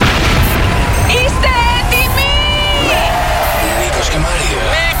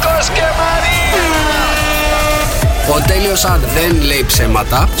τέλειος άντρα. Δεν λέει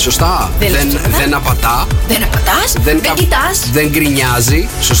ψέματα. Σωστά. Δεν απατά. Δεν απατάς. Δεν κοιτάς. Δεν γκρινιάζει.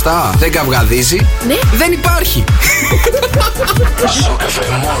 Σωστά. Δεν καυγαδίζει. Ναι. Δεν υπάρχει. Sok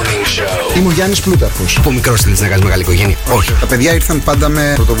FM Morning Show. Είμαι ο Γιάννης Πλούταρχος. Από μικρός θέλεις να κάνεις μεγάλη οικογένεια? Όχι. Τα παιδιά ήρθαν πάντα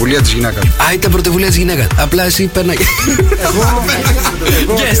με πρωτοβουλία της γυναίκας. Α, ήταν πρωτοβουλία της γυναίκας. Απλά εσύ πέρναγε. Εγώ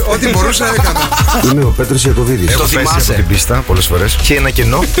ό,τι μπορούσα έκανα. Είμαι ο Πέτρος Ιακωβίδης. Το Έχω πέσει θυμάσαι? από την πίστα πολλές φορές. Και ένα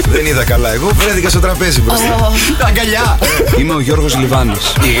κενό, δεν είδα καλά. Εγώ βρέθηκα στο τραπέζι μπροστά. Αγκαλιά. Είμαι ο Γιώργος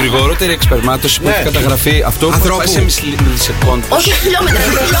Λιβάνης. Η γρηγορότερη εξπερμάτωση που έχει καταγραφεί, αυτό που Ανθρώπου. πάει σε μιλισεκόντ. Όχι χιλιόμετρα.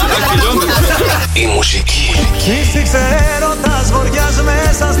 Η μουσική. Κύσηξε έρωτας βοριάς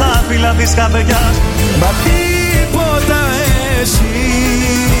μέσα στα φύλλα της καρδιάς. Μα τίποτα εσύ.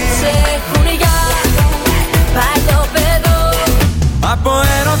 Σε έχουνε για παλιό. Από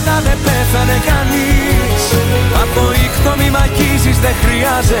έρωτα δεν πέθανε κανείς. Από ήχτο μη μ' αγγίζεις, δεν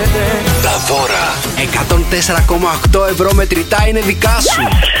χρειάζεται. Τα δώρα. 104,8 ευρώ μετρητά είναι δικά σου.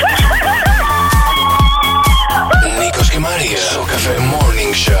 Νίκος και Μαρία. Sok FM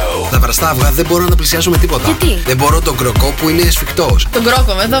Morning Show. Τα βραστά αυγά δεν μπορώ να τα πλησιάσω με τίποτα. Γιατί? Δεν μπορώ τον κροκό που είναι σφιχτός. Τον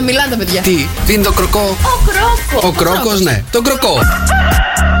κρόκο, εδώ μιλάνε παιδιά. Τι είναι το κροκό? Ο κρόκος, ναι. Τον κροκό.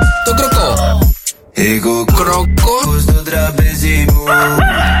 Τον κροκό. Εγώ Κροκό. στο τραπέζι μου.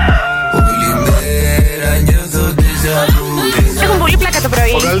 Όλη μέρα νιώθω τεζαβού. Έχουν πολύ πλάκα το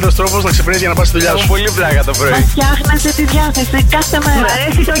πρωί. Ο καλύτερος τρόπος να ξυπνήσεις για να πας στη δουλειά σου. Πολύ πλάκα το πρωί. Φτιάχνετε τη διάθεση κάθε μέρα. Μ'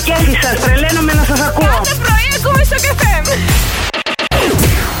 αρέσει το κέφι σας. Τρελαίνομαι να σας ακούω. Κάθε πρωί ακούμε στο καφέ.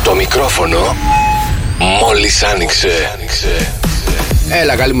 Το μικρόφωνο μόλις άνοιξε.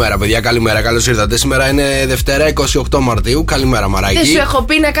 Έλα, καλημέρα, παιδιά, καλημέρα. Καλώς ήρθατε. Σήμερα είναι Δευτέρα, 28 Μαρτίου. Καλημέρα, Μαράκι. Δεν σου έχω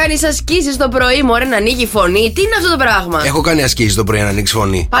πει να κάνεις ασκήσεις το πρωί, μωρέ, να ανοίγει η φωνή. Τι είναι αυτό το πράγμα? Έχω κάνει ασκήσεις το πρωί να ανοίξει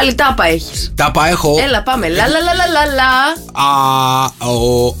φωνή. Πάλι τάπα έχεις. Τάπα έχω. Έλα, πάμε. Λα λα λα λα λα.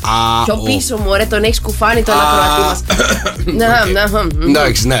 Πιο πίσω, μωρέ, τον έχεις κουφάνει τον ακροατή μας.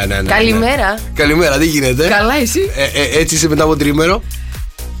 Εντάξει, ναι. Καλημέρα. Καλημέρα, τι γίνεται? Καλά, εσύ? Έτσι είσαι μετά από τρίμερο.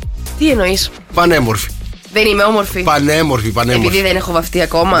 Τι εννοείς? Πανέμορφη. Δεν είμαι όμορφη? Πανέμορφη. Επειδή δεν έχω βαφτεί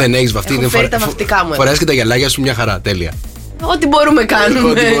ακόμα. Δεν έχεις βαφτεί. Έχω φέρει τα βαφτικά μου. Φοράς και τα γυαλάκια σου μια χαρά. Τέλεια. Ό,τι μπορούμε κάνουμε.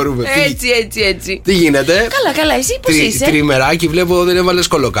 Ό,τι μπορούμε. Έτσι. Τι γίνεται? Καλά, εσύ πώς είσαι? Τριμεράκι βλέπω δεν έβαλες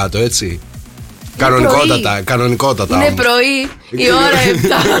κολοκάτω, έτσι. Κανονικότατα. Είναι πρωί, η ώρα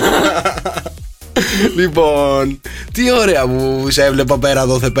 7. Λοιπόν, τι ωραία που σε έβλεπα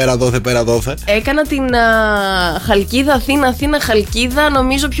πέρα δόθε. Έκανα την Χαλκίδα, Αθήνα, Χαλκίδα.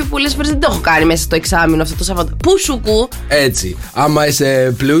 Νομίζω πιο πολλές φορές δεν το έχω κάνει μέσα στο εξάμηνο αυτό το Σαββατό. Πού σου κου? Έτσι. Άμα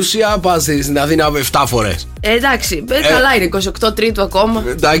είσαι πλούσια, πας στην Αθήνα 7 φορές. Εντάξει, καλά είναι, 28 Τρίτου ακόμα.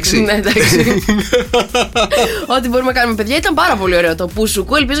 Εντάξει. Ναι, εντάξει. Ό,τι μπορούμε να κάνουμε, παιδιά. Ήταν πάρα πολύ ωραίο το που σου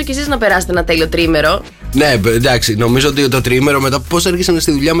κου. Ελπίζω και εσείς να περάσετε ένα τέλειο τρίμερο. Ναι, εντάξει. Νομίζω ότι το τρίμερο μετά. Πώς έρχεσαι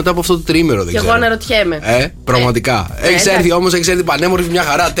στη δουλειά μετά από αυτό το τρίμερο, δεν ξέρω. εγώ αναρωτιέμαι. Πραγματικά. Έχεις έρθει όμως, έχεις έρθει πανέμορφη, μια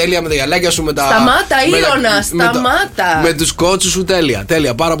χαρά, τέλεια με τα γυαλάκια σου, με τα. Σταμάτα, Ήρωνα, σταμάτα. Με τους κότσους σου, τέλεια.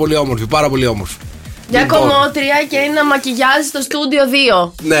 Πάρα πολύ όμορφη, πάρα πολύ όμορφη. Μια κομμότρια και ένα μακιγιάζ στο στούντιο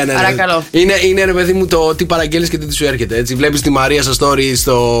 2. Ναι. Παρακαλώ. Είναι ρε παιδί μου το τι παραγγέλνεις και τι σου έρχεται. Έτσι. Βλέπεις τη Μαρία στα story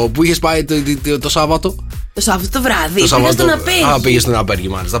που είχες πάει το Σάββατο. Το Σάββατο το βράδυ. Πήγες στον απέγγι. Πήγες στον απέγγι,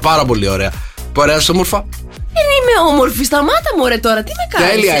 μάλιστα. Πάρα πολύ ωραία. Πέρασες όμορφα? Δεν είμαι όμορφη, σταμάτα μωρέ τώρα, τι με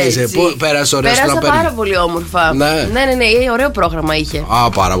κάνεις? Τέλεια έτσι? είσαι. Πέρασες ωραία στον απέγγι? Πέρασα πάρα πολύ όμορφα. Ναι, ωραίο πρόγραμμα είχε.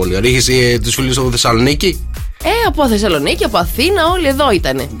 Πάρα πολύ ωραία. Είχες τους φίλους από Θεσσαλονίκη? Από Θεσσαλονίκη, από Αθήνα, όλοι εδώ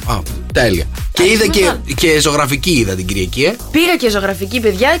ήτανε. Τέλεια. Και είδα και ζωγραφική είδα την Κυριακή, Πήγα και ζωγραφική,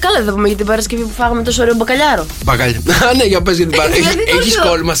 παιδιά. Καλά, δεν θα πούμε για την Παρασκευή που φάγαμε τόσο ωραίο μπακαλιάρο. Ναι, για πες για την Παρασκευή. Έχεις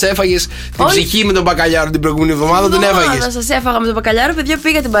κόλλημα, έφαγες την ψυχή με τον μπακαλιάρο την προηγούμενη εβδομάδα, την έφαγες. Σας έφαγα με τον μπακαλιάρο, παιδιά.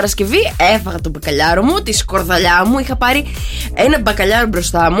 Πήγα την Παρασκευή, έφαγα τον μπακαλιάρο μου, τη σκορδαλιά μου. Είχα πάρει ένα μπακαλιάρο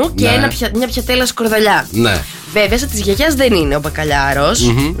μπροστά μου και μια πιατέλα σκορδαλιά. Ναι. Βέβαια, σαν τη γιαγιά δεν είναι ο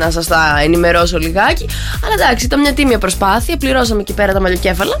μπακαλιάρος. Να σας τα ενημερώσω λιγάκι. Αλλά εντάξει, ήταν μια τίμια προσπάθεια. Πληρώσαμε εκεί πέρα τα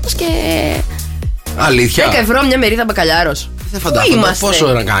μαλλιοκέφαλα μας και. Αλήθεια. 10 ευρώ μια μερίδα μπακαλιάρος. Δεν φαντάζομαι πόσο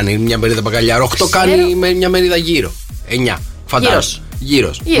να κάνει μια μερίδα μπακαλιάρο. 8 κάνει με μια μερίδα γύρω. 9. Φαντάζομαι.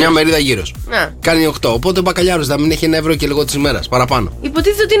 Γύρος. Μια μερίδα γύρος. Κάνει 8. Οπότε ο μπακαλιάρος θα μην έχει 1 ευρώ και λίγο της ημέρας. Παραπάνω.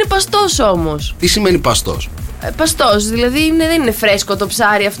 Υποτίθεται ότι είναι παστός όμως. Τι σημαίνει παστός? Παστός, δηλαδή δεν είναι φρέσκο το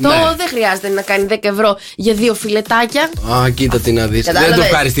ψάρι αυτό. Δεν χρειάζεται να κάνει 10 ευρώ για 2 φιλετάκια. Κοίτα τι να δεις. Δεν το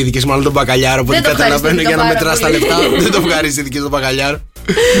ευχαριστήθηκες μάλλον τον μπακαλιάρο που καταλαβαίνω για να μετράς τα λεφτά. Δεν το ευχαριστήθηκες τον μπακαλιάρο.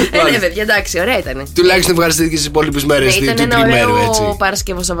 Ναι, παιδιά, εντάξει, ωραία ήταν. Τουλάχιστον ευχαριστήθηκες τις υπόλοιπες μέρες του τριμέρου, έτσι. Ήταν ένα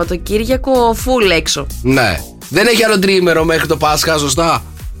Παρασκευό Σαββατοκύριακο, full έξω. Ναι. Δεν έχει άλλο τρίμερο μέχρι το Πάσχα, σωστά?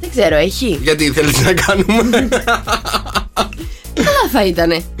 Δεν ξέρω, έχει. Γιατί θέλετε να κάνουμε? Καλά θα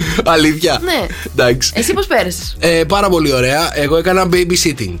ήτανε. Αλήθεια? Ναι. Εντάξει. Εσύ πώς πέρασες? Πάρα πολύ ωραία. Εγώ έκανα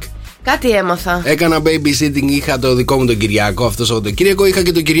babysitting. Κάτι έμαθα. Έκανα babysitting, είχα το δικό μου τον Κυριακό αυτό το Σαββατοκύριακο. Είχα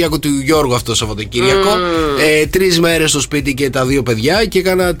και τον Κυριακό του Γιώργου αυτό το Σαββατοκύριακο. 3 μέρες στο σπίτι και τα 2 παιδιά και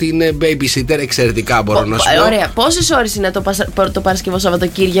έκανα την babysitter εξαιρετικά, μπορώ να σου πω. Ωραία. Πόσες ώρες είναι το Παρασκευό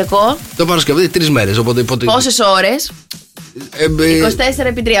Σαββατοκύριακο? Το Παρασκευό 3 μέρες. Πόσες ώρες? 24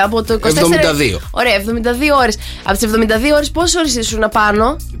 επί 3 από το 24. 72. Ωραία, 72 ώρες. Από τις 72 ώρες πόσες ώρες ήσουν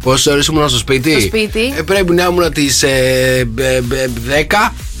πάνω? Πόσες ώρες ήμουν στο σπίτι? Στο σπίτι. Πρέπει να ήμουν τις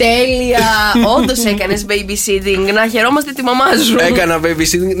 10. Τέλεια! Όντως έκανες babysitting. Να χαιρόμαστε τη μαμά σου. Έκανα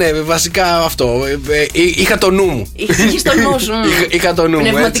babysitting, ναι, βασικά αυτό. Είχα το νου μου. Είχες το νου σου. Είχα το νου μου.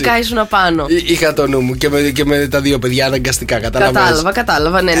 Πνευματικά ήσουν απάνω. Είχα το νου μου και με τα 2 παιδιά αναγκαστικά.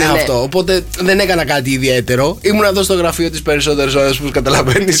 Κατάλαβα, ναι. Αυτό. Οπότε δεν έκανα κάτι ιδιαίτερο. Ήμουν εδώ στο γραφείο τις περισσότερες ώρες που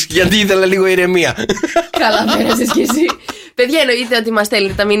καταλαβαίνεις, γιατί ήθελα λίγο ηρεμία. Καλά, πέρασες κι εσύ. Παιδιά, εννοείται ότι μας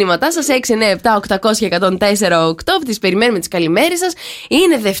στέλνετε τα μήνυματά σας 697-800-1048. Τις περιμένουμε τις καλημέρες σας.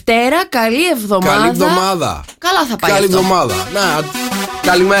 Είναι Δευτέρα, καλή εβδομάδα. Καλή εβδομάδα. Καλά θα πάει. Καλή εβδομάδα. Να,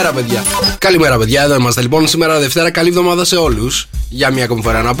 καλημέρα, παιδιά. Καλημέρα, παιδιά. Εδώ είμαστε λοιπόν σήμερα Δευτέρα. Καλή εβδομάδα σε όλους. Για μια ακόμη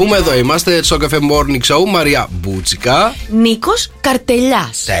φορά να πούμε, εδώ είμαστε. Sok FM Morning Show. Μαρία Μπούτσικα. Νίκος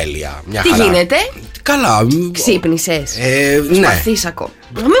Καρτελιάς. Τέλεια. Μια Τι χαρά. γίνεται? Καλά. Ξύπνησες? Ναι. Σπαθείς ακόμα.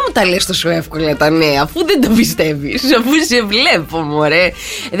 Μην μου τα λες τόσο εύκολα τα νέα, αφού δεν το πιστεύεις. Αφού σε βλέπω, μωρέ.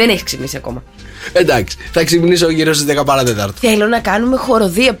 Δεν έχεις ξυπνήσει ακόμα. Εντάξει, θα ξυπνήσω γύρω στις 10 παρατέταρτο. Θέλω να κάνουμε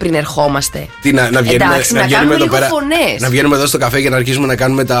χοροδία πριν ερχόμαστε. Τι να βγαίνουμε, εντάξει, να κάνουμε εδώ λίγο πέρα. Φωνές. Να βγαίνουμε εδώ στο καφέ και να αρχίσουμε να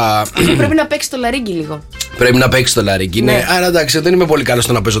κάνουμε τα. Πρέπει να παίξει το λαρίγκι λίγο. Πρέπει να παίξει το λαρίγκι, ναι. Άρα εντάξει, δεν είμαι πολύ καλό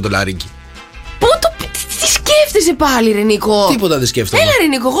στο να παίζω το λαρίγκι. Πού το. Τι σκέφτεσαι πάλι, Ρε Νίκο? Τίποτα δεν σκέφτομαι. Έλα, Ρε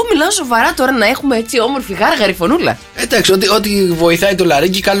Νίκο, εγώ μιλάω σοβαρά τώρα να έχουμε έτσι όμορφη γάργαρη φωνούλα. Εντάξει, ό,τι βοηθάει το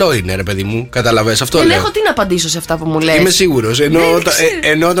λαρίγκι καλό είναι, ρε παιδί μου. Καταλαβες αυτό. Δεν λέω. έχω τι να απαντήσω σε αυτά που μου λες. Είμαι σίγουρος.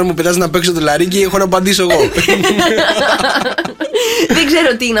 Ενώ όταν μου πετάς να παίξω το λαρίγκι, έχω να απαντήσω εγώ. Δεν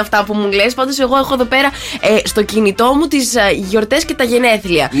ξέρω τι είναι αυτά που μου λες. Πάντως, εγώ έχω εδώ πέρα στο κινητό μου τις γιορτές και τα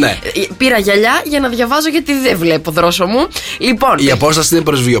γενέθλια. Ναι. Πήρα γυαλιά για να διαβάζω γιατί δεν βλέπω, δρόσο μου. Λοιπόν. Η απόσταση είναι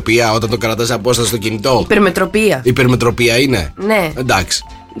προσβιοπία όταν το κρατάς απόσταση στο κινητό. Υπερμετροπία. Υπερμετροπία είναι. Ναι. Εντάξει.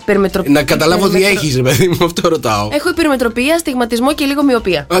 Να καταλάβω τι έχεις, ρε παιδί μου, αυτό ρωτάω. Έχω υπερμετροπία, στιγματισμό και λίγο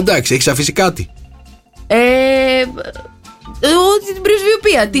μοιοπία. Εντάξει, έχεις αφήσει κάτι. Την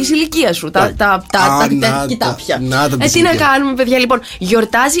πρεσβειοπία τη ηλικία σου. Τα κοιτάπια. Τι να κάνουμε, παιδιά, λοιπόν.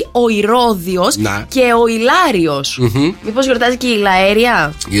 Γιορτάζει ο Ηρώδιος και ο Ηλάριος. Μήπως γιορτάζει και η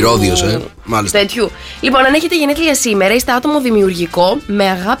Ηλαέρια? Ηρώδιος, μάλιστα. Τέτοιου. Λοιπόν, αν έχετε γενέθλια σήμερα, είστε άτομο δημιουργικό, με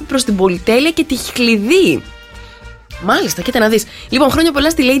αγάπη προς την πολυτέλεια και τη χλειδί. Μάλιστα, κοίτα να δεις. Λοιπόν, χρόνια πολλά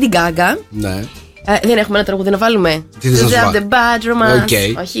στη Lady Gaga. Ναι. Δεν έχουμε ένα τραγούδι να βάλουμε. Τι θες να σου βάλω? The Bad Romance.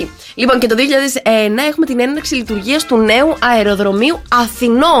 Okay. Όχι. Λοιπόν, και το 2001 έχουμε την έναρξη λειτουργίας του νέου αεροδρομίου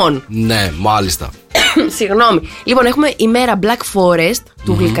Αθηνών. Ναι, μάλιστα. Συγγνώμη. Λοιπόν, έχουμε ημέρα Black Forest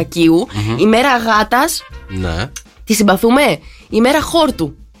του γλυκακίου, ημέρα Αγάτας. Ναι. Τη συμπαθούμε. Ημέρα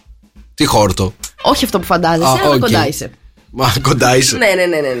Χόρτου. Τι χόρτο? Όχι αυτό που φαντάζεσαι, αλλά κοντά είσαι. Μα κοντά είσαι. Ναι.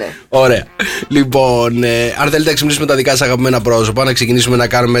 Ωραία. Λοιπόν, αν θέλετε να ξυπνήσουμε τα δικά σας αγαπημένα πρόσωπα, να ξεκινήσουμε να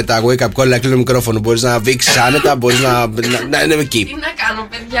κάνουμε τα wake up call, να κλείνω μικρόφωνο. Μπορείς να βήξεις άνετα, μπορείς να είναι εκεί. Τι να κάνω,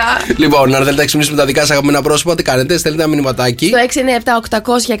 παιδιά. Λοιπόν, αν θέλετε να ξυπνήσουμε τα δικά σας αγαπημένα πρόσωπα, τι κάνετε? Στέλνετε ένα μηνυματάκι. Στο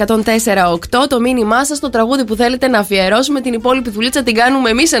 697-800-1048 το μήνυμά σας, το τραγούδι που θέλετε να αφιερώσουμε. Την υπόλοιπη δουλίτσα την κάνουμε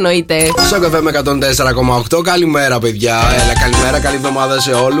εμείς, εννοείται. Sok FM 104,8. Καλημέρα, παιδιά. Καλημέρα, καλή εβδομάδα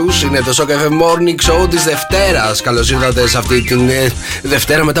σε όλους. Είναι το Sok FM Morning Show της Δευτέρας. Καλώς ήρθατε σε αυτή την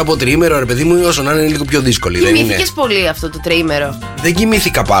Δευτέρα μετά από τριήμερο, ρε παιδί μου, όσο να είναι λίγο πιο δύσκολη. Κοιμήθηκες πολύ αυτό το τριήμερο? Δεν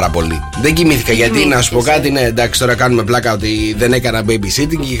κοιμήθηκα πάρα πολύ. Δεν κοιμήθηκα γιατί, να σου πω κάτι, ναι, εντάξει, τώρα κάνουμε πλάκα ότι δεν έκανα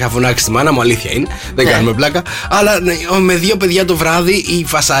babysitting και είχα φωνάξει τη μάνα μου, αλήθεια είναι. Δεν κάνουμε πλάκα. Αλλά με 2 παιδιά το βράδυ η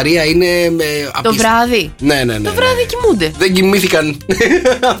φασαρία είναι. Το βράδυ? Ναι. Το βράδυ κοιμούνται. Δεν κοιμήθηκαν.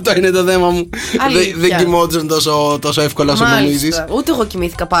 Αυτό είναι το θέμα μου. Δεν κοιμόντουσαν τόσο εύκολα όσο νομίζεις. Ούτε εγώ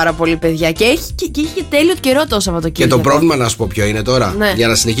κοιμήθηκα πάρα πολύ, παιδιά. Και έχει και τέλειο καιρό το Σαββατοκύριακο. Και το πρόβλημα, να σου πω ποιο είναι τώρα. Ναι. Για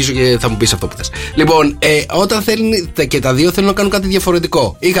να συνεχίσω και θα μου πεις αυτό που θες. Λοιπόν, όταν θέλουν και τα δύο θέλουν να κάνουν κάτι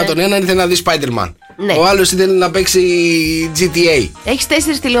διαφορετικό. Είχα τον έναν ήθελε να δει Spider-Man. Ναι. Ο άλλος ήθελε να παίξει GTA. Έχεις 4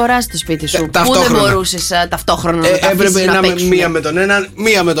 τηλεοράσεις στο σπίτι σου. Ταυτόχρονα. Πού δεν μπορούσες ταυτόχρονα να τα έπρεπε να παίξουν? μία με τον έναν,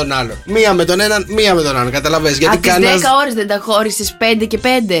 μία με τον άλλον. Μία με τον έναν, μία με τον άλλον. Καταλαβες? Γιατί τις 10 ώρες δεν τα χώρισες 5 και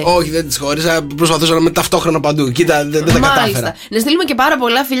 5? Όχι, δεν τις χώρισα. Προσπαθούσα να είμαι ταυτόχρονα παντού. Κοίτα, δεν τα κατάφερα. Να στείλουμε και πάρα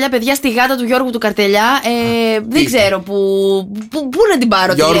πολλά φιλιά, παιδιά, στη γάτα του Γιώργου του Καρτελιά. Δεν ξέρω που Πού να την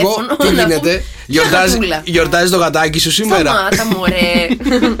πάρω τηλέφωνο? Τι γίνεται? Γιορτάζει το γατάκι σου σήμερα? Σταμάτα, μωρέ.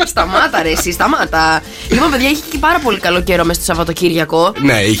 Σταμάτα, ρε, εσύ, σταμάτα. Λοιπόν, παιδιά, είχε και πάρα πολύ καλό καιρό μέσα στο Σαββατοκύριακο.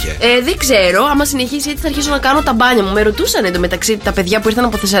 Ναι, είχε. Δεν ξέρω, άμα συνεχίσει έτσι θα αρχίσω να κάνω τα μπάνια μου. Με ρωτούσαν εντωμεταξύ τα παιδιά που ήρθαν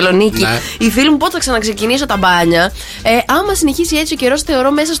από Θεσσαλονίκη, οι φίλοι μου, πότε θα ξαναξεκινήσω τα μπάνια. Άμα συνεχίσει έτσι ο καιρός,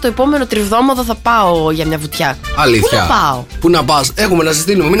 θεωρώ μέσα στο επόμενο τριβδόμαδο θα πάω για μια βουτιά. Αλήθεια. Πού να πάω? Πού να πας? Έχουμε να σε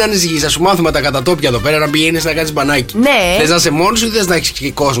στείλουμε. Μην ανησυχείς, θα σου μάθουμε τα κατατόπια εδώ πέρα να πηγαίνεις να κάνεις μπανάκι. Ναι. Θες να είσαι μόνος σου ή θες να έχεις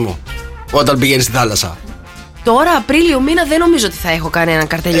και κόσμο όταν πηγαίνεις στη θάλασσα? Τώρα, Απρίλιο μήνα, δεν νομίζω ότι θα έχω κανένα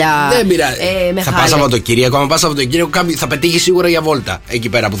καρτελιά. Δεν πειράζει. Θα πας Σαββατοκύριακο. Αν πας Σαββατοκύριακο, θα πετύχει σίγουρα για βόλτα εκεί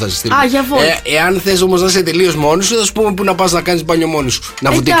πέρα που θα σε στείλουμε. Για βόλτα. Εάν θες όμως να είσαι τελείως μόνος σου, θα σου πούμε πού να πας να κάνεις μπάνιο μόνος σου.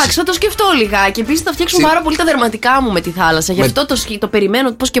 Να βουτήξεις. Εντάξει, θα το σκεφτώ λιγάκι. Επίσης θα φτιάξουν πάρα πολύ τα δερματικά μου με τη θάλασσα. Γι' αυτό το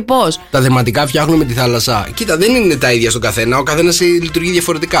περιμένω πώς και πώς. Τα δερματικά φτιάχνουν με τη θάλασσα. Κοίτα, δεν είναι τα ίδια στον καθένα. Ο καθένας λειτουργεί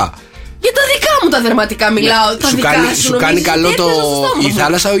διαφορετικά. Για τα δικά μου τα δερματικά μιλάω. Σου κάνει καλό η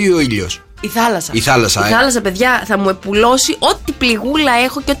θάλασσα ή ο ήλιος? Η θάλασσα, παιδιά, θα μου επουλώσει ό,τι πληγούλα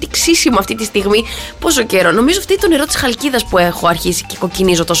έχω και ό,τι ξύσιμο αυτή τη στιγμή. Πόσο καιρό. Νομίζω αυτή το νερό της Χαλκίδας που έχω αρχίσει και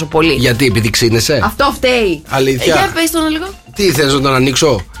κοκκινίζω τόσο πολύ. Γιατί, επειδή ξύνεσαι? Αυτό φταίει. Αλήθεια? Για πες τον λίγο. Τι θες, να τον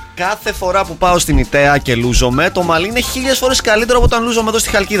ανοίξω? Κάθε φορά που πάω στην Ιταία και λούζομαι, το μαλλί είναι 1000 φορές καλύτερο από όταν λούζομαι εδώ στη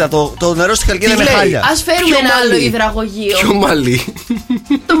Χαλκίδα. Το νερό στη Χαλκίδα είναι χάλια. Ας φέρουμε ένα άλλο υδραγωγείο. Ποιο μαλλί?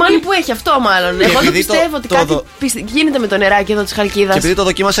 Το μαλλί που έχει, αυτό μάλλον. Εγώ δεν πιστεύω ότι κάτι γίνεται με το νεράκι εδώ της Χαλκίδας. Και επειδή το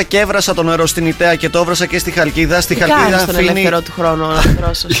δοκίμασα και έβρασα το νερό στην Ιταία και το έβρασα και στη Χαλκίδα. Στη Χαλκίδα στον ελεύθερο του χρόνου ο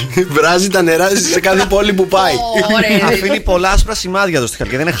Ανδρώσος. Βράζει τα νερά σε κάθε πόλη που πάει. Αφήνει πολλά άσπρα σημάδια εδώ στη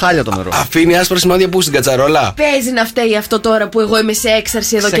Χαλκίδα. Είναι χάλια το νερό. Αφήνει άσπρα σημάδια που στην κατσαρόλα. Παίζει να φταίει αυτό τώρα που εγώ είμαι σε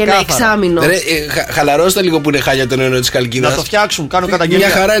έξαρση εδώ και ένα εξάμηνο. Χαλαρώστε λίγο που είναι χάλια το νερό της Χαλκίδας. Να το φτιάξουν, κάνω καταγγελία.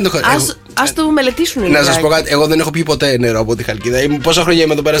 Μια χαρά είναι το χαλκίδα. Ας το μελετήσουν λίγο. Να σας πω κάτι, εγώ δεν έχω πιει ποτέ νερό από τη Χαλκίδα. Πόσα χρόνια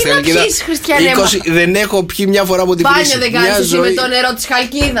είμαι εδώ πέρα στη Χαλκίδα? 20, δεν έχω πιει μια φορά από την Βρύση. Μπάνιο δεν κάνεις εσύ με το νερό της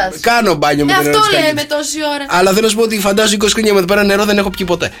Χαλκίδας? Κάνω μπάνιο με το νερό της Χαλκίδας. Αυτό λέμε τόση ώρα. Αλλά θέλω να σου πω ότι φαντάζομαι 20 χρόνια με εδώ πέρα νερό δεν έχω πιει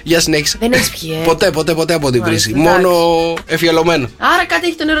ποτέ. Για συνέχισε. Δεν έχεις πιει? Ποτέ από την Βρύση. Μόνο εφιαλωμένο. Άρα κάτι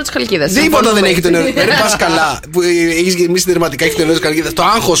έχει το νερό της Χαλκίδας. Τίποτα δεν έχει το νερό. Δεν πας καλά. Έχεις γεμίσει δερματικά, έχει το νερό της Χαλκίδας. Το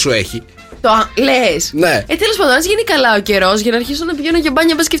άγχος σου έχει. Λες. Ναι. Τέλος πάντων, ας γίνει καλά ο καιρός για να αρχίσω να πηγαίνω για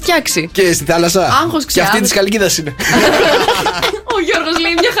μπάνια, μπας και φτιάξει. Και στη θάλασσα. Άγχος Και αυτή της Χαλκίδας είναι. Ο Γιώργος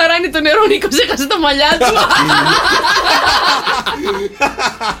λέει μια χαρά είναι το νερό, Νίκος έχασε τα μαλλιά του.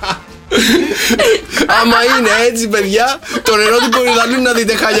 Άμα είναι έτσι, παιδιά, το νερό του Κορυδαλού να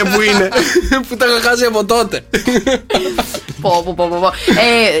δείτε χάλια που είναι. Που τα είχα χάσει από τότε.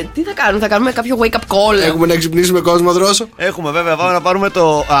 Τι θα κάνουμε, θα κάνουμε κάποιο wake up call? Έχουμε να ξυπνήσουμε κόσμο, Δρόσο? Έχουμε βέβαια, πάμε να πάρουμε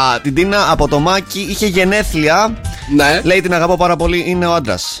την Τίνα από το Μάκη. Είχε γενέθλια. Ναι. Λέει την αγαπώ πάρα πολύ, είναι ο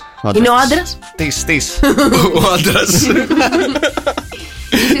άντρας. Είναι ο άντρας? Της. Ο άντρας.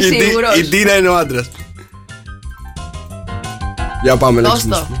 Είσαι σίγουρος? Η Τίνα είναι ο άντρας. Για πάμε να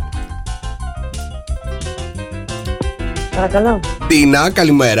ξυπνήσουμε. Παρακαλώ. Τίνα,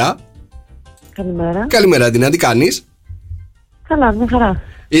 καλημέρα. Καλημέρα, Τίνα, τι κάνεις? Καλά, μια χαρά.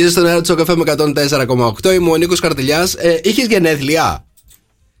 Είσαι στον αέρα του Sok FM 104,8. Είμαι ο Νίκος Καρτελιάς. Είχες γενέθλια?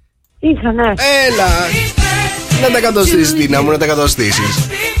 Είχα, ναι. Έλα. Να τα κατοστήσεις, Τίνα μου, να τα κατοστήσεις.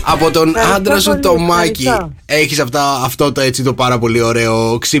 Από τον άντρα σου το Μάκη έχεις αυτό το έτσι το πάρα πολύ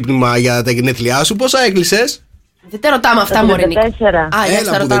ωραίο ξύπνημα για τα γενέθλιά σου. Πόσα έκλεισες? Δεν τα ρωτάμε αυτά, μωρέ.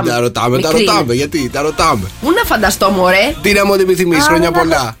 Έλα που δεν τα ρωτάμε. Γιατί τα ρωτάμε? Πού να φανταστώ, μωρέ. Τίνα μου, ό,τι επιθυμείς, χρόνια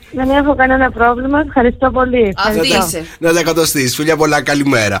πολλά. Δεν έχω κανένα πρόβλημα, ευχαριστώ πολύ. Αυτή είσαι. Να τα κατοστήσεις, φιλιά πολλά,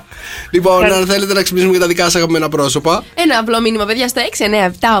 καλημέρα. Λοιπόν, αν θέλετε να ξυπνήσουμε για τα δικά σας αγαπημένα πρόσωπα. Ένα απλό μήνυμα, παιδιά, στο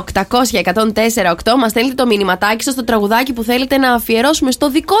 697-800-1048. Μας στέλνετε το μηνυματάκι σας, το τραγουδάκι που θέλετε να αφιερώσουμε στο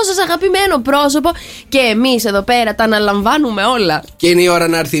δικό σας αγαπημένο πρόσωπο. Και εμείς εδώ πέρα τα αναλαμβάνουμε όλα. Και είναι η ώρα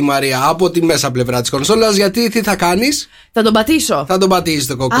να έρθει η Μαρία από τη μέσα πλευρά της κονσόλας. Γιατί τι θα κάνεις? Θα τον πατήσω. Θα τον πατήσεις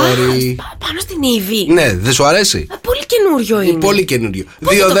το κοκόρι. Πάνω στην Ήβη. Ναι, δεν σου αρέσει? Πολύ καινούριο είναι. Πολύ καινούριο.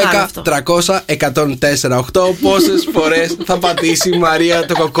 2-10-300-1048. Πόσες φορές θα πατήσει η Μαρία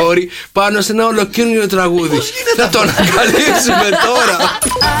το κοκόρι πάνω σε ένα ολοκαινούριο τραγούδι? Θα το ανακαλύψουμε τώρα.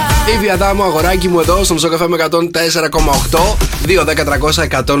 Ήβη Αδάμου, αγοράκι μου εδώ στον Sok FM 104,8.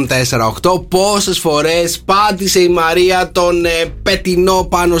 2-10-300-1048. Πόσες φορές πάτησε η Μαρία τον πετινό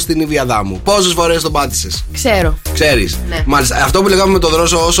πάνω στην Ήβη Αδάμου? Πόσες φορές τον πάτησες? Ξέρεις. Ναι. Μάλιστα. Αυτό που λέγαμε με τον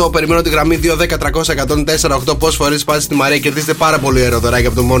Δρόσο όσο περιμένω τη γραμμή 2-10-300-1048. Πόσες φορές πάτησε τη Μαρία, κερδίζετε πάρα πολύ αεροδωράκι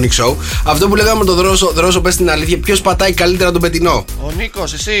από το Morning Show. Αυτό που λέγαμε με τον Δρόσο, πες την αλήθεια, ποιος πατάει καλύτερα τον πετινό? Ο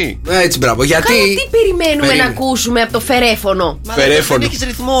Νίκος, εσύ. Έτσι, μπράβο. Γιατί. Τι περιμένουμε να ακούσουμε από το φερέφωνο? Δεν έχεις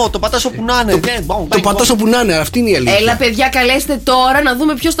ρυθμό, το πατάς πατάς όπου να είναι. Το πατάς όπου να είναι, αυτή είναι η αλήθεια. Έλα, παιδιά, καλέστε τώρα να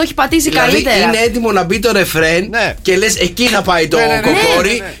δούμε ποιος το έχει πατήσει δηλαδή, καλύτερα. Είναι έτοιμο να μπει το ρεφρέν και λες εκεί να πάει το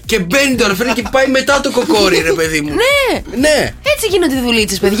κοκόρι και μπαίνει το ρεφρέν και πάει μετά το κοκόρι, ρε παιδί μου. Ναι. Έτσι γίνονται οι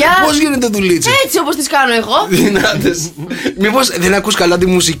δουλίτσες, παιδιά. Πώς γίνονται δουλίτσες? Έτσι όπως τις κάνω εγώ. Δυνάτες. Μήπως δεν ακούς καλά τη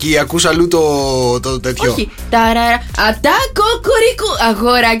μουσική, ακούς αλλού το τέτοιο? Όχι. Ατά κοκορίκου.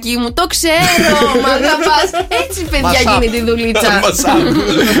 Αγοράκι μου, το ξέρω. Μ' αγαπάς. Έτσι, παιδιά, γίνεται η δουλίτσα.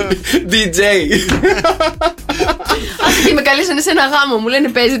 DJ. Ας και με καλέσανε σε ένα γάμο, μου λένε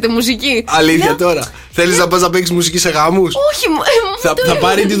παίζετε μουσική. Αλήθεια τώρα? Θέλεις να πας να παίξεις μουσική σε γάμους? Όχι, θα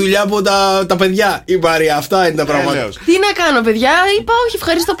πάρει τη δουλειά από τα παιδιά η Μαρία, αυτά είναι τα πράγματα. Τι να κάνω, παιδιά, είπα όχι,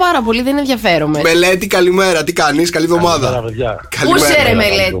 ευχαριστώ πάρα πολύ, δεν ενδιαφέρομαι. Μελέτη, καλημέρα, τι κάνεις? Καλή εβδομάδα. Πού σε ρε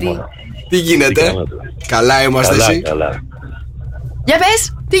Μελέτη? Τι γίνεται? Καλά είμαστε, εσύ? Για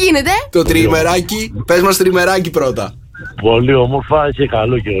πες, τι γίνεται? Το τριημεράκι, πες μας τριημεράκι πρώτα. Πολύ όμορφα, είχε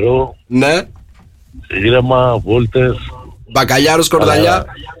καλό καιρό. Ναι. Ήρεμα, βόλτες. Μπακαλιάρος, κορδαλιά.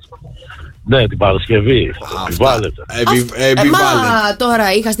 Ναι, την Παρασκευή. Επιβάλλεται. Μα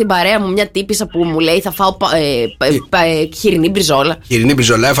τώρα είχα στην παρέα μου μια τύπισσα που μου λέει θα φάω χοιρινή μπριζόλα. Χοιρινή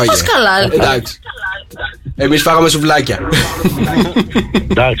μπριζόλα έφαγε? Πώς καλά. Εντάξει. Εμείς φάγαμε σουβλάκια.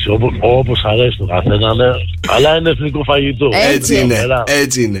 Εντάξει, όπως αρέσει το καθένα, ναι. Αλλά είναι εθνικό φαγητό.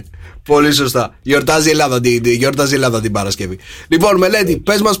 Έτσι είναι. Πολύ σωστά. Γιορτάζει η Ελλάδα την Παρασκευή. Λοιπόν, Μελέτη,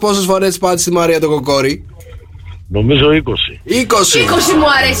 πες μας πόσες φορές πάτησε τη Μαρία το κοκόρι? Νομίζω 20. 20 μου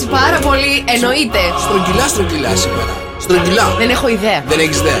αρέσει πάρα πολύ, εννοείται. Στρογγυλά σήμερα. Στρογγυλά. Δεν έχω ιδέα. Δεν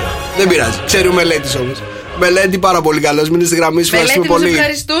έχεις ιδέα. Δεν πειράζει. Ξέρει ο Μελέτης όμως. Μελέτη, πάρα πολύ καλός. Μείνε στη γραμμή, σου ευχαριστούμε πολύ. Μελέτη,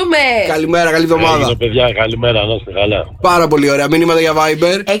 ευχαριστούμε. Καλημέρα, καλή εβδομάδα. Παιδιά, καλημέρα, να είστε καλά. Πάρα πολύ ωραία. Μήνυματα για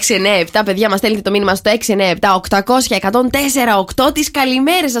Viber. 697, παιδιά, μας στέλνετε το μήνυμα στο 697-800-1048. Τις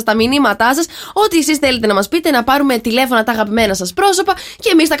καλημέρες σας, τα μηνύματά σας. Ό,τι εσείς θέλετε να μας πείτε, να πάρουμε τηλέφωνα τα αγαπημένα σας πρόσωπα και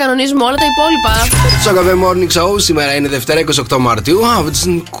εμείς τα κανονίζουμε όλα τα υπόλοιπα. Sok FM Morning Show, σήμερα είναι Δευτέρα 28 Μαρτίου.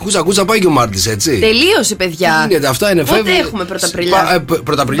 Κούτσα πάει και ο Μάρτης, έτσι. Τελείωσε, παιδιά. Τι γίνεται, αυτά είναι Πότε έχουμε Πρωταπριλιά?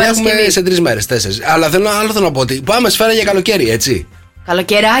 Πρωταπριλιά έχουμε σε 3 μέρες, 4. Αλλά άλλο θέλω να πω ότι πάμε σφαίρα για καλοκαίρι, έτσι.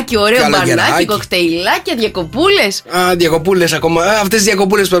 Καλοκαιράκι, ωραίο μπανάκι, κοκτέιλάκια, διακοπούλες. Διακοπούλες ακόμα. Αυτές τις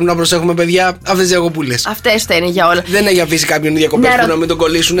διακοπούλες πρέπει να προσέχουμε, παιδιά. Αυτές τις διακοπούλες. Αυτές φταίνε για όλα. Δεν έχει αφήσει κάποιον διακοπές που να μην τον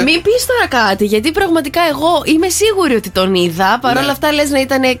κολλήσουνε. Μην πεις τώρα κάτι, γιατί πραγματικά εγώ είμαι σίγουρη ότι τον είδα. Παρ' όλα αυτά λες να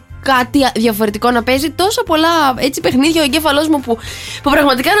ήταν κάτι διαφορετικό να παίζει. Τόσο πολλά έτσι παιχνίδια ο εγκέφαλός μου που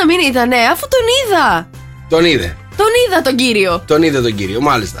πραγματικά να μην ήταν, αφού τον είδα. Τον είδε. Τον είδα τον κύριο. Τον είδε τον κύριο,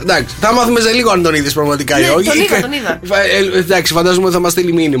 μάλιστα. Εντάξει, θα μάθουμε σε λίγο αν τον είδες πραγματικά ή όχι. Τον είδα. Εντάξει, φαντάζομαι ότι θα μας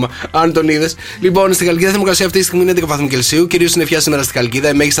στείλει μήνυμα αν τον είδες. Λοιπόν, στη Χαλκίδα θερμοκρασία αυτή τη στιγμή είναι 11 βαθμοί Κελσίου. Κυρίως συννεφιά σήμερα στη Χαλκίδα.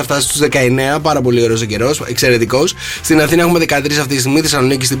 Η μέγιστη θα φτάσει στους 19. Πάρα πολύ ωραίος ο καιρός, εξαιρετικός. Στην Αθήνα έχουμε 13 αυτή τη στιγμή. Στη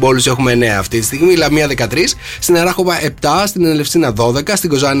Θεσσαλονίκη στην πόλη έχουμε 9 αυτή τη στιγμή. Λαμία 13. Στην Αράχοβα 7. Στην Ελευσίνα 12. Στην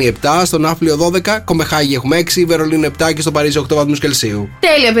Κοζάνη 7. Στον Άφλιο 12. Κομπεχάγη έχουμε 6. Βερολίνο 7 και στο Παρίσι 8 βαθμούς Κελσίου.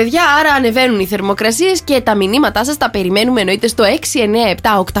 Τέλεια, παιδιά. Άρα ανεβαίνουν οι θερμοκρασίες και τα μηνύματά σας τα περιμένουμε εννοείται στο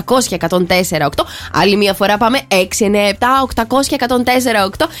 697-800-1048. Άλλη μία φορά πάμε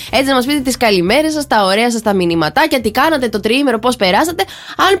 697-800-1048. Έτσι να μας πείτε τις καλημέρες σας, τα ωραία σας, τα μηνυματάκια, τι κάνατε το τριήμερο, πώς περάσατε.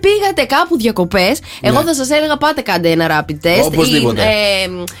 Αν πήγατε κάπου διακοπές, εγώ θα σας έλεγα πάτε κάντε ένα rapid test. Οπωσδήποτε.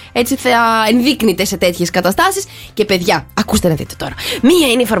 Έτσι θα ενδείκνυτε σε τέτοιες καταστάσεις. Και παιδιά, ακούστε να δείτε τώρα. Μία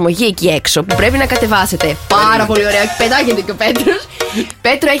είναι η εφαρμογή εκεί έξω που πρέπει να κατεβάσετε. Πάρα πολύ ωραία. Πετάγεται και ο Πέτρος.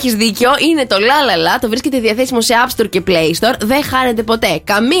 Πέτρο, έχεις δίκιο. Είναι το λαλαλα. Το βρίσκεται διαθέσιμο σε App Store και Play Store. Δεν χάνετε ποτέ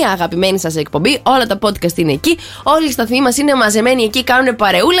καμία αγαπημένη σας εκπομπή. Όλα τα podcast είναι εκεί. Όλοι οι σταθμοί μας είναι μαζεμένοι εκεί. Κάνουν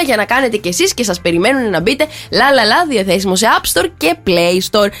παρεούλα για να κάνετε κι εσείς και σας περιμένουν να μπείτε. Λαλαλα, διαθέσιμο σε App Store και Play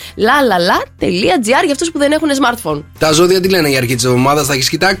Store. Lalala.gr για αυτούς που δεν έχουν smartphone. Τα ζώδια τι λένε για αρχή της εβδομάδας, τα έχεις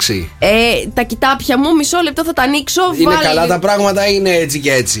κοιτάξει? Τα κοιτάπια μου, μισό λεπτό θα τα ανοίξω. Είναι καλά τα πράγματα, είναι έτσι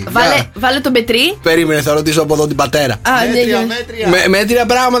και έτσι. Βάλε τον Πετρί. Περίμενε, θα ρωτήσω από εδώ την πατέρα. Μέτρια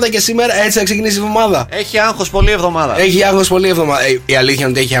πράγματα και σήμερα έτσι θα ξεκινήσει η εβδομάδα. Έχει άγχος πολλή εβδομάδα. Έχει άγχος πολλή εβδομάδα. Η αλήθεια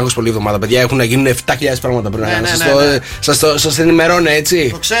είναι ότι έχει άγχος πολλή εβδομάδα, παιδιά. Έχουν να γίνουν 7.000 πράγματα πριν να κάνουν. Σας ενημερώνω, έτσι.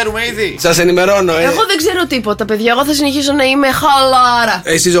 Το ξέρουμε ήδη. Σας ενημερώνω, Εγώ δεν ξέρω τίποτα, παιδιά. Εγώ θα συνεχίσω να είμαι χαλάρα.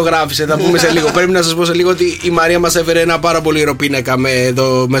 Εσύ ζωγράφησε, θα πούμε σε λίγο. Πρέπει να σας πω σε λίγο ότι η Μαρία μας έφερε ένα πάρα πολύ ωραίο πίνακα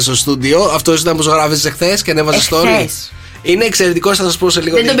εδώ μέσα στο στούντιο. Αυτό ήταν που ζωγράφησε εχθές και ανέβασε story. Είναι εξαιρετικό, θα σας πω σε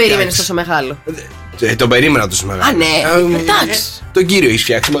λίγο. Δεν τον περίμενες τόσο μεγάλο. Τον περίμενα τόσο μεγάλο. Α, ναι. Εντάξει. Τον κύριο έχει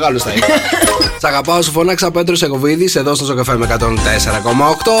φτιάξει, μεγάλο θα είναι. Σ' αγαπάω, σου φώναξα, Πέτρος Εκοβίδης, εδώ στο Sok FM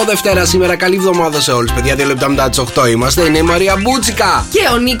 104,8. Δευτέρα σήμερα, καλή εβδομάδα σε όλους. Παιδιά, 2 λεπτά μετά τις 8 είμαστε. Είναι η Μαρία Μπούτσικα. Και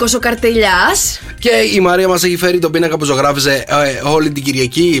ο Νίκος ο Καρτελιάς. Και η Μαρία μας έχει φέρει τον πίνακα που ζωγράφιζε όλη την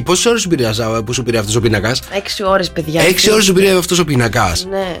Κυριακή. Πόσες ώρες σου πήρε αυτός ο πίνακας? 6 ώρες, παιδιά. 6 ώρες σου πήρε αυτός ο πίνακας.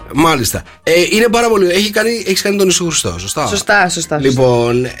 Ναι. Μάλιστα. Είναι πάρα πολύ. Έχεις κάνει τον Ιησού Χριστό, σωστά? Σωστά.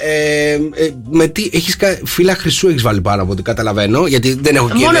 Λοιπόν, με τι έχεις φύλλα χρυσού έχεις βάλει πάνω από ό,τι καταλαβαίνω. Γιατί δεν έχω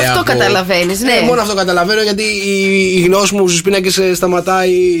και μόνο αυτό καταλαβαίνεις, ναι. Μόνο αυτό καταλαβαίνω, γιατί η γνώση μου στους πίνακες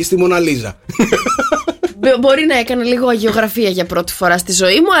σταματάει στη Μονα Λίζα. Μπορεί να έκανα λίγο αγιογραφία για πρώτη φορά στη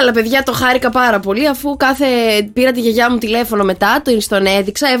ζωή μου, αλλά παιδιά το χάρηκα πάρα πολύ, αφού πήρα τη γιαγιά μου τηλέφωνο μετά, τον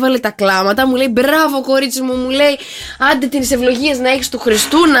έδειξα, έβαλε τα κλάματα, μου λέει μπράβο κορίτσι μου, μου λέει άντε τις ευλογίες να έχεις του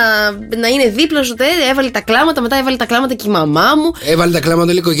Χριστού, να είναι δίπλα σου, έβαλε τα κλάματα, μετά έβαλε τα κλάματα και η μαμά μου. Έβαλε τα κλάματα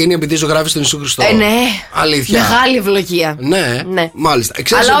όλη η οικογένεια επειδή ζωγράφησε τον Ιησού Χριστό. Ναι. Αλήθεια. Μεγάλη ευλογία. Ναι. Μάλιστα.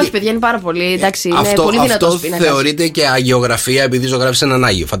 Αλλά όχι παιδιά, είναι πάρα πολύ, εντάξει, είναι πολύ δυνατός πίνακας. Αυτό θεωρείται και αγιογραφία επειδή ζωγράφησε έναν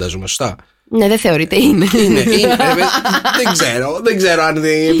Άγιο, φαντάζομαι, σωστά? Ναι, δεν θεωρείται, είναι. Δεν ξέρω αν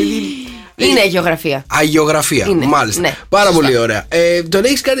είναι αγιογραφία. Αγιογραφία, μάλιστα. Ναι, πάρα πολύ ωραία. Τον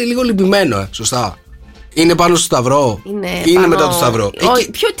έχεις κάνει λίγο λυπημένο, σωστά? Είναι πάνω στο σταυρό? Είναι μετά το σταυρό?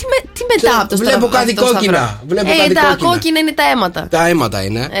 Τι μετά από το σταυρό? Βλέπω κάτι κόκκινα. Τα κόκκινα είναι τα αίματα. Τα αίματα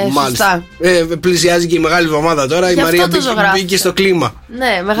είναι. Μάλιστα. Πλησιάζει και η μεγάλη εβδομάδα τώρα. Η Μαρία μπήκε στο κλίμα.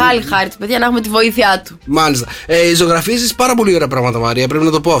 Ναι, μεγάλη χάρη του, παιδιά, να έχουμε τη βοήθειά του. Μάλιστα. Ζωγραφίζεις πάρα πολύ ωραία πράγματα, Μαρία, πρέπει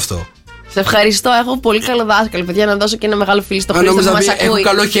να το πω αυτό. Σε ευχαριστώ, έχω πολύ καλό δάσκαλο, παιδιά, να δώσω και ένα μεγάλο φιλί στο Χρήστο που μας ακούει. Έχω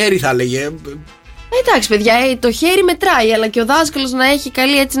καλό χέρι, θα έλεγε. Εντάξει, παιδιά, το χέρι μετράει, αλλά και ο δάσκαλος να έχει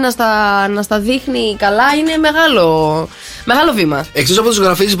καλή, έτσι να στα δείχνει καλά, είναι μεγάλο βήμα. Εκτός από το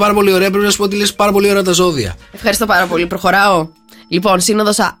ζωγραφίζεις πάρα πολύ ωραία, πρέπει να σου πω ότι λες πάρα πολύ ωραία τα ζώδια. Ευχαριστώ πάρα πολύ, προχωράω. Λοιπόν,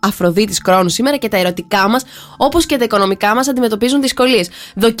 σύνοδος Αφροδίτης Κρόνου σήμερα και τα ερωτικά μας, όπως και τα οικονομικά μας, αντιμετωπίζουν δυσκολίες.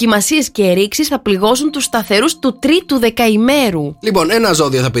 Δοκιμασίες και ρήξεις θα πληγώσουν τους σταθερούς του τρίτου δεκαημέρου. Λοιπόν, ένα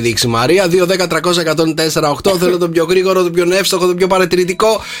ζώδιο θα πηδήξει, Μαρία. 2-10-300-104-8. Θέλω το πιο γρήγορο, το πιο εύστοχο, το πιο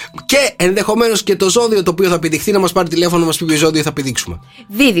παρατηρητικό. Και ενδεχομένως και το ζώδιο το οποίο θα πηδηχθεί να μας πάρει τηλέφωνο να μας πει ποιο ζώδιο θα πηδήξουμε.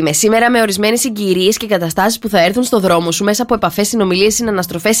 Δίδυμε, σήμερα με ορισμένες συγκυρίες και καταστάσεις που θα έρθουν στο δρόμο σου μέσα από επαφές, συνομιλίες,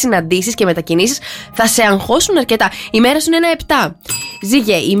 συναναστροφές, συναντήσεις και μετακινήσεις θα σε αγχώσουν αρκετά. Η μέρα σου είναι ένα 7.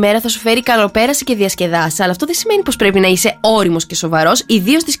 Ζύγε, η μέρα θα σου φέρει καλοπέραση και διασκεδάσεις, αλλά αυτό δεν σημαίνει πως πρέπει να είσαι όριμος και σοβαρός,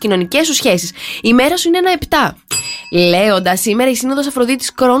 ιδίως στις κοινωνικές σου σχέσεις. Η μέρα σου είναι ένα 7. Λέοντα, σήμερα η σύνοδος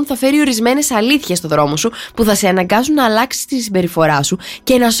Αφροδίτης Κρόνου θα φέρει ορισμένες αλήθειες στο δρόμο σου που θα σε αναγκάσουν να αλλάξεις τη συμπεριφορά σου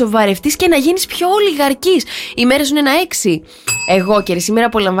και να σοβαρευτείς και να γίνεις πιο ολιγαρκής. Η μέρα σου είναι ένα 6. Εγώ και σήμερα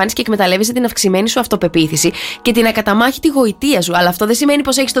απολαμβάνεις και εκμεταλλεύεσαι την αυξημένη σου αυτοπεποίθηση και την ακαταμάχητη γοητεία σου, αλλά αυτό δεν σημαίνει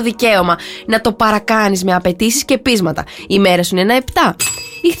πως έχεις το δικαίωμα να το παρακάνεις με απαιτήσεις και πείσματα. Η μέρα σου είναι ένα 7.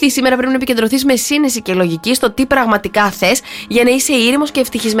 Ηχθή, σήμερα πρέπει να επικεντρωθείς με σύνεση και λογική στο τι πραγματικά θες για να είσαι ήρεμος και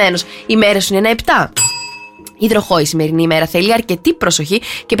ευτυχισμένος. Η μέρα σου είναι ένα 7. Υδροχόη, η σημερινή ημέρα θέλει αρκετή προσοχή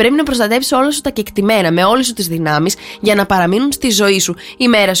και πρέπει να προστατεύσεις όλα σου τα κεκτημένα με όλες σου τις δυνάμεις για να παραμείνουν στη ζωή σου. Η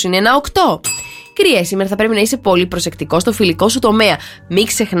μέρα σου είναι ένα 8. Κρύε, σήμερα θα πρέπει να είσαι πολύ προσεκτικός στο φιλικό σου τομέα. Μην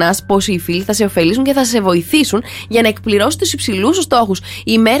ξεχνάς πως οι φίλοι θα σε ωφελήσουν και θα σε βοηθήσουν για να εκπληρώσεις τους υψηλούς σου στόχους.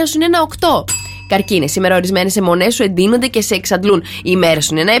 Η μέρα σου είναι ένα 8. Καρκίνε, σήμερα ορισμένες αιμονές σου εντείνονται και σε εξαντλούν. Η μέρα σου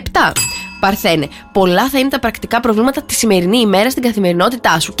είναι ένα 7. Παρθένε, πολλά θα είναι τα πρακτικά προβλήματα τη σημερινή ημέρα στην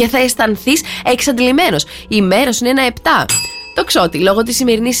καθημερινότητά σου και θα αισθανθείς εξαντλημένος. Η μέρα σου είναι ένα 7. Τοξότη, λόγω της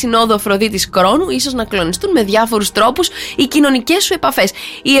σημερινής συνόδου Αφροδίτης Κρόνου, ίσως να κλονιστούν με διάφορους τρόπους οι κοινωνικές σου επαφές,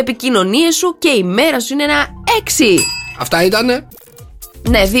 οι επικοινωνίες σου και η μέρα σου είναι ένα 6. Αυτά ήτανε.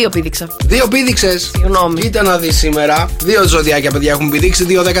 Ναι, 2 πήδηξα. 2 πήδηξες. Συγγνώμη. Κοίτα να δεις σήμερα. 2 ζωδιάκια, παιδιά, έχουν πηδήξει.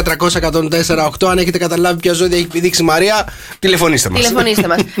 2-10-300-104-8. Αν έχετε καταλάβει ποια ζώδια έχει πηδήξει, Μαρία, τηλεφωνήστε μας. Τηλεφωνήστε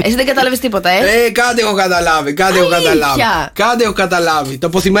μας. Εσύ δεν κατάλαβες τίποτα, Κάτι έχω καταλάβει. Κάτι έχω καταλάβει. Το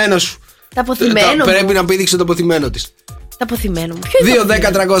αποθυμένο σου. Το αποθυμένο. Πρέπει να πήδηξει το αποθυμένο της. Το αποθυμένο μου.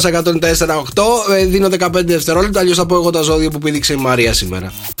 2-10-300-104-8. Δίνω 15 δευτερόλεπτα. Αλλιώς θα πω εγώ τα ζώδια που πήδηξε η Μαρία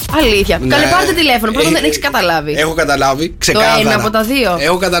σήμερα. Αλήθεια. Ναι. Καλέ, πάρτε τηλέφωνο. Πρώτον δεν έχεις καταλάβει. Έχω καταλάβει. Ξεκάθαρα. Το ένα από τα δύο.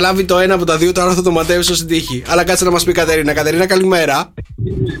 Έχω καταλάβει το ένα από τα δύο. Τώρα θα το ματεύσω στην τύχη. Αλλά κάτσε να μας πει η Κατερίνα. Κατερίνα, καλημέρα.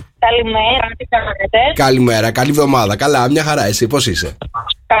 Καλημέρα, τι κάνετε? Καλημέρα, καλή εβδομάδα. Καλά, μια χαρά. Εσύ πώς είσαι?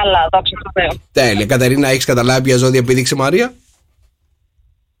 Καλά, δόξα τω Θεώ. Τέλεια. Κατερίνα, έχεις καταλάβει ποια ζώδια πήδηξε η Μαρία?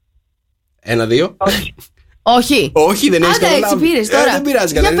 1-2. Όχι. Όχι, δεν έχεις καταλάβει. Έτσι πήρες τώρα. Δεν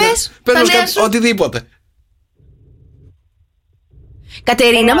πειράζει, για Κατερίνα. πες οτιδήποτε.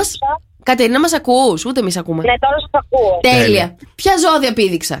 Κατερίνα, μας ακούς? Ούτε εμείς ακούμε. Ναι, τώρα σας ακούω. Τέλεια. Ποια ζώδια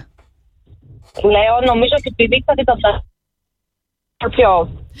πήδηξα? Λέω, νομίζω ότι πηδήξατε τον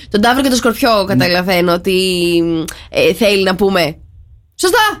Σκορπιό. Τον Ταύρο και τον Σκορπιό καταλαβαίνω ότι θέλει να πούμε.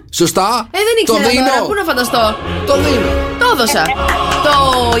 Σωστά. Δεν ήξερα τώρα, πού να φανταστώ. Το δίνω. Το έδωσα.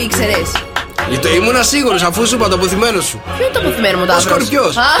 Το ήξερες? Ήμουνα σίγουρος αφού σου είπα το αποθυμένο σου. Ποιο είναι το αποθυμένο μου, Ταύρος? Ο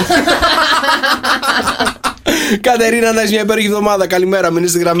Σκορπιός. Κατερίνα, να έχει μια υπέροχη εβδομάδα. Καλημέρα, μείνει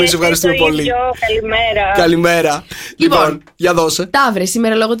στη γραμμή, σε ευχαριστούμε πολύ. Καλημέρα. Καλημέρα. Λοιπόν, για δώσε. Ταύρε,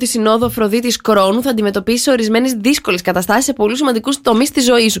 σήμερα λόγω τη συνόδου Αφροδίτης Κρόνου θα αντιμετωπίσει ορισμένες δύσκολες καταστάσεις σε πολλούς σημαντικούς τομείς της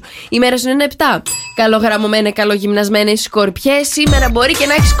ζωής σου. Η μέρα σου είναι 7. Καλογραμμωμένα, καλογυμνασμένες Σκορπιές. Σήμερα μπορεί και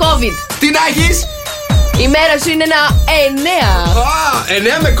να έχεις COVID. Τι να έχεις? Η μέρα σου είναι ένα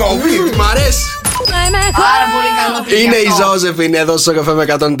 9. 9 με COVID, μ' αρέσει. Πάρα πολύ καλό. Είναι η Ζώζεφιν εδώ στο καφέ με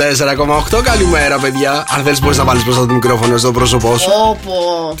 104,8. Καλημέρα, παιδιά. Αν θέλεις, μπορείς να βάλεις μπροστά το μικρόφωνο στο πρόσωπό σου.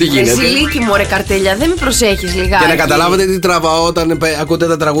 Τι γίνεται? Ζηλίκι μου, ρε καρτέλια, δεν με προσέχεις λιγάκι. Για να καταλάβετε τι τραβάω όταν ακούτε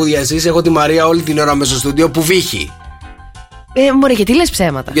τα τραγούδια εσείς, έχω τη Μαρία όλη την ώρα μέσα στο στούντιο που βύχει. Μωρέ, γιατί λες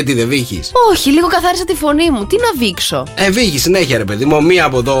ψέματα? Γιατί δεν βύχεις? Όχι, λίγο καθάρισα τη φωνή μου. Τι να βήξω? Βύχει συνέχεια, ρε παιδί μου. Μία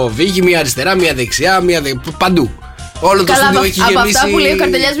από εδώ βύχει, μία αριστερά, μία δεξιά, παντού. Όλο το στούντιο έχει γεμίσει. Από αυτά που λέει ο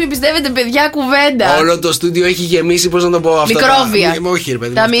καρτελιάς, μην πιστεύετε, παιδιά, κουβέντα. Όλο το στούντιο έχει γεμίσει, πώς να το πω αυτό. Μικρόβια. Όχι, ρε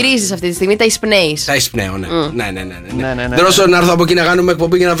παιδί. Τα μυρίζεις αυτή τη στιγμή, τα εισπνέεις. Τα εισπνέω, ναι. Ναι. Δρόσο να έρθω από εκεί να κάνουμε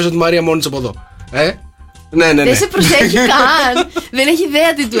εκπομπή και να αφήσω τη Μαρία μόνη από εδώ. Ναι. Δεν σε προσέχει καν. Δεν έχει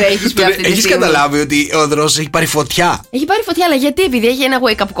ιδέα τι του έχεις πει αυτή τη στιγμή. Έχεις καταλάβει ότι ο δρόσος έχει πάρει φωτιά? Έχει πάρει φωτιά, αλλά γιατί? Επειδή έχει ένα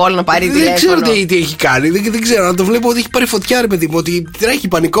wake up call να πάρει τηλέφωνο? Δεν ξέρω τι έχει κάνει. Δεν ξέρω. Να το βλέπω ότι έχει πάρει φωτιά, ρε παιδί μου. Ότι τρέχει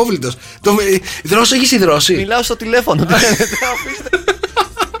πανικόβλητος. Δρόσο, έχεις υδρώσει? Μιλάω στο τηλέφωνο.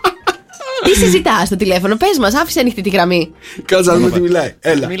 Τι συζητάς στο τηλέφωνο? Πες μας, άφησε ανοιχτή τη γραμμή. Κάτσε να δούμε τι μιλάει.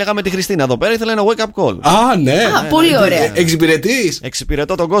 Έλα. Μίλαγα με τη Χριστίνα εδώ πέρα, ήθελα ένα wake up call. Α, ναι. Πολύ ωραία. Εξυπηρετείς?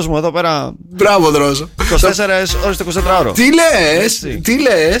 Εξυπηρετώ τον κόσμο εδώ πέρα. Μπράβο, Δρόσο. 24 ώρες το 24ωρο. Τι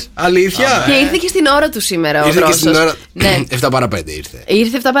λες, αλήθεια? Και ήρθε και στην ώρα του σήμερα ο Ήρθε Δρόσος. και στην ώρα. Ναι. 7 παρα 5 ήρθε.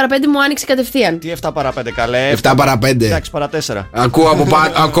 Ήρθε 7 παρα 5, μου άνοιξε κατευθείαν. Τι 7 παρα 5, καλέ? 7 παρα 5. Εντάξει, παρα 4. Ακούω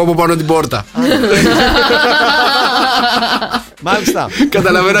από πάνω την πόρτα. Μάλιστα.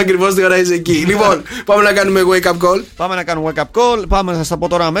 Καταλαβαίνω ακριβώς τι ώρα είσαι εκεί. Λοιπόν, πάμε να κάνουμε wake up call. Πάμε να κάνουμε wake up call. Πάμε, θα στα πω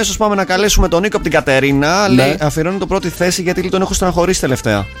τώρα αμέσως. Πάμε να καλέσουμε τον Νίκο από την Κατερίνα. Ναι. Λέει, αφιερώνει το πρώτη θέση γιατί τον έχω στεναχωρήσει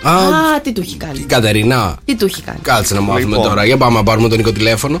τελευταία. Τι του έχει κάνει? Η Κατερίνα. Τι του έχει κάνει? Κάτσε να μάθουμε τώρα. Για πάμε να πάρουμε τον Νίκο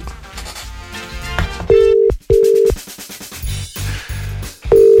τηλέφωνο.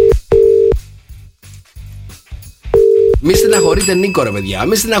 Μη στεναχωρείτε Νίκο, ρε παιδιά.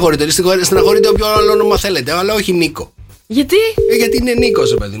 Μη στεναχωρείτε. Στεναχωρείτε όποιο άλλο όνομα θέλετε, αλλά όχι Νίκο. Γιατί? Γιατί είναι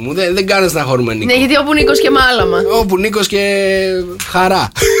Νίκος, παιδί μου. Δεν κάνει να στεναχωρούμε Νίκο. Ναι, γιατί όπου Νίκος και μάλαμα. Όπου Νίκος και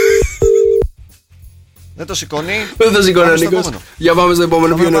χαρά. Δεν το σηκώνει. Δεν το σηκώνει ο Νίκος. Για πάμε στο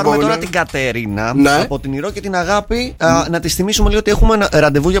επόμενο. Ποιο είναι επόμενο? επόμενο? Τώρα την Κατερίνα, ναι. Από την Ηρώ και την Αγάπη. Να τη θυμίσουμε λίγο ότι έχουμε ένα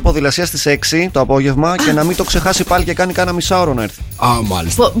ραντεβού για ποδηλασία στις 6 το απόγευμα και να μην το ξεχάσει πάλι και κάνει κάνα μισάωρο να έρθει.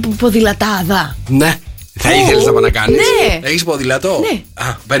 Μάλιστα. Ποδηλατάδα. Ναι. Θα ήθελες να να κάνεις? Ναι. Έχεις ποδηλατό? Ναι.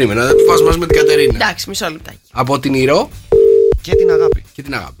 Περίμενα, θα πας μαζί με την Κατερίνα. Εντάξει, μισό λεπτάκι. Από την Ηρώ και την Αγάπη. Και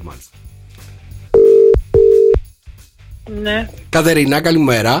την Αγάπη, μάλιστα. Ναι. Κατερίνα,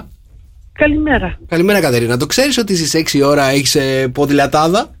 καλημέρα. Καλημέρα. Καλημέρα, Κατερίνα. Το ξέρεις ότι στις 6 ώρα έχεις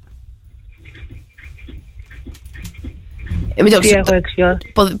ποδηλατάδα? Μην το Τι έχω 6 ώρα?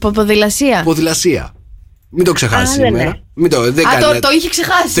 Ποδηλασία. Ποδηλασία. Μην το ξεχάσεις σήμερα. Το είχε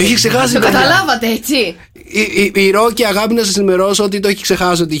ξεχάσει. Το είχε ξεχάσει. Το καταλάβατε, έτσι. Η Ρο και η Αγάπη να σας ενημερώσω ότι το έχει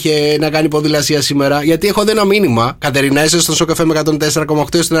ξεχάσει ότι είχε να κάνει ποδηλασία σήμερα. Γιατί έχω δει ένα μήνυμα. Κατερίνα, είσαι στον Sok FM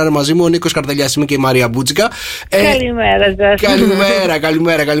 104,8 στην ώρα μαζί μου. Ο Νίκος Καρτελιάς είμαι και η Μαρία Μπούτσικα. Καλημέρα σας.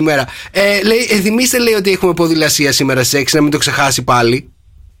 Καλημέρα. Θυμήστε, λέει, ότι έχουμε ποδηλασία σήμερα στις 6, να μην το ξεχάσει πάλι.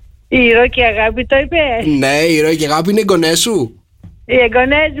 Η Ρο και η Αγάπη το είπε. Ναι, η Ρο και η Αγάπη είναι εγγονές σου. Οι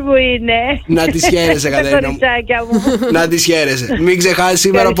εγγονές μου είναι. Να τις χαίρεσαι, Κατερίνα μου. Να τις χαίρεσαι. Μην ξεχάσεις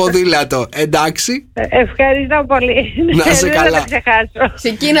σήμερα ποδήλατο. Εντάξει. Ευχαριστώ πολύ. Να σε καλά. Δεν θα το ξεχάσω. Σε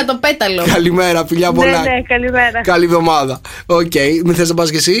εκείνα το πέταλο. Καλημέρα, φιλιά πολλά. Ναι, καλημέρα. Καλή εβδομάδα. Οκ, μην θες να πας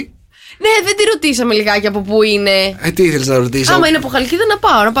κι εσύ? Ναι, δεν τη ρωτήσαμε λιγάκι από πού είναι. Τι ήθελες να ρωτήσω? Άμα είναι από Χαλκίδα να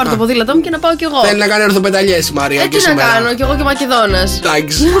πάω, να πάρω το ποδήλατό μου και να πάω κι εγώ. Θέλει να κάνει ορθοπεταλιές η Μαρία. Τι να κάνω, κι εγώ και Μακεδόνας.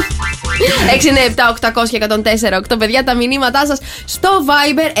 Εντάξει. 697-800-1048, παιδιά, τα μηνύματά σας στο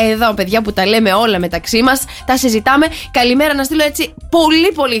Viber. Εδώ, παιδιά, που τα λέμε όλα μεταξύ μας, τα συζητάμε. Καλημέρα να στείλω έτσι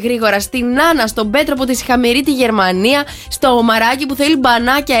πολύ γρήγορα στην Άννα, στον Πέτρο από τη Σιχαμερή, τη Γερμανία, στο Μαράκι που θέλει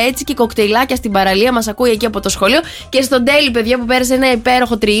μπανάκια έτσι και κοκτέιλάκια στην παραλία. Μας ακούει εκεί από το σχολείο. Και στον Τέλη, παιδιά, που πέρασε ένα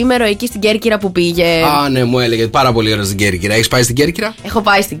υπέροχο τριήμερο εκεί στην Κέρκυρα που πήγε. Ναι, μου έλεγε πάρα πολύ ωραία στην Κέρκυρα. Έχεις πάει στην Κέρκυρα? Έχω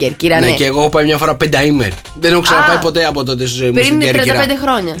πάει στην Κέρκυρα, ναι. Και εγώ έχω πάει μια φορά 5 ημέρες. Δεν έχω ξαναπάει ποτέ από τότε στη ζωή μου στην Κέρκυρα. Πριν 35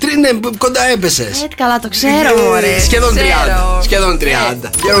 χρόνια. Ναι, κοντά έπεσες. Καλά, το ξέρω, μωρέ. Σχεδόν 30.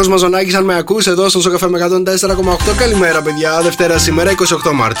 Γιώργος Μαζονάκης, αν με ακούς, εδώ στο Sok FM 104,8. Καλημέρα, παιδιά. Δευτέρα σήμερα,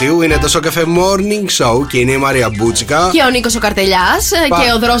 28 Μαρτίου. Είναι το Sok FM Morning Show και είναι η Μαρία Μπούτσικα. Και ο Νίκος ο Καρτελιάς.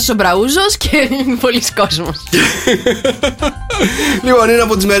 Και ο Δρόσος ο Μπραούζος. Και πολλοί κόσμος. Λοιπόν, είναι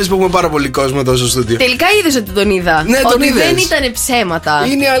από τις μέρες που έχουμε πάρα πολύ κόσμο εδώ στο στούντιο. Τελικά είδες ότι τον είδα. Ναι, τον είδες. Δεν ήταν ψέματα.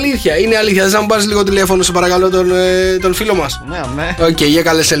 Είναι αλήθεια. Θες να μου πάρεις λίγο τηλέφωνο, σε παρακαλώ, τον φίλο μας? Ναι. Οκ, για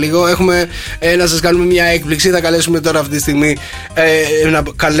καλέσε λίγο. Έχουμε να σας κάνουμε μια έκπληξη. Θα καλέσουμε τώρα αυτή τη στιγμή να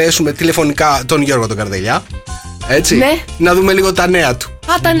καλέσουμε τηλεφωνικά τον Γιώργο τον Καρτελιά. Έτσι. Ναι. Να δούμε λίγο τα νέα του.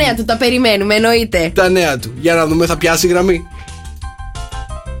 Τα νέα του, τα περιμένουμε, εννοείται. Τα νέα του. Για να δούμε, θα πιάσει γραμμή.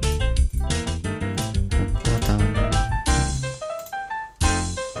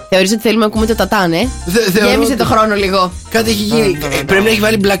 Θεωρείς ότι θέλουμε να ακούμε το τατάνε? Γέμισε το χρόνο λίγο. Κάτι έχει γίνει. Πρέπει να έχει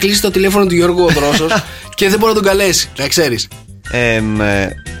βάλει blacklist το τηλέφωνο του Γιώργου ο Δρόσος και δεν μπορεί να τον καλέσει. Να ξέρεις.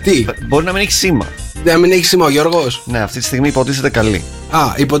 Τι? Μπορεί να μην έχει σήμα. Να μην έχει σήμα ο Γιώργος. Ναι, αυτή τη στιγμή υποτίθεται καλή.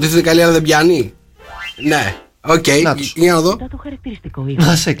 Υποτίθεται καλή, αλλά δεν πιάνει. Ναι. Οκ, για να δω.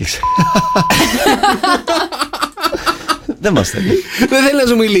 Μας έκλεισε. Δεν μας θέλει. Δεν θέλει να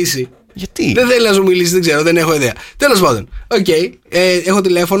σου μιλήσει. Γιατί? Δεν θέλει να σου μιλήσει, δεν ξέρω, δεν έχω ιδέα. Τέλος πάντων, έχω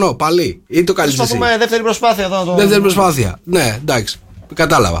τηλέφωνο πάλι ή το καλείς εσύ? Θα πούμε δεύτερη προσπάθεια εδώ. Δεύτερη προσπάθεια, ναι, εντάξει,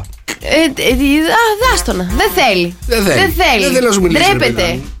 κατάλαβα. Δάστονα, δεν θέλει. Δεν θέλει να σου μιλήσει.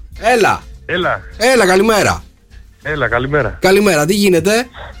 Ντρέπεται. Έλα, καλημέρα. Καλημέρα, τι γίνεται?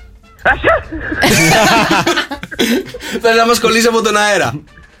 Θέλει να μας κολλήσει από τον αέρα.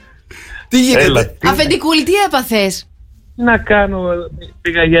 Τι γίνεται? Αφεντικούλη, τι έπαθες? Να κάνω,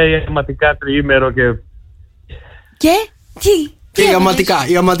 πήγα για αιματικά τριήμερο και... Τι?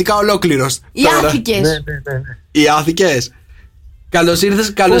 Η αματικά ολόκληρος. Οι άθηκες. Ναι. Οι άθηκες.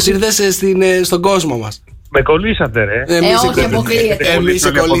 Καλώς ήρθες στον κόσμο μας. Με κολλήσατε, ρε. Όχι, αποκλείεται. Εμείς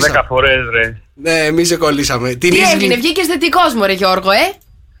σε κολλήσαμε. 10 φορές, ρε. Ναι, εμείς σε κολλήσαμε. Τι έγινε, βγήκες θετικός, μωρέ Γιώργο,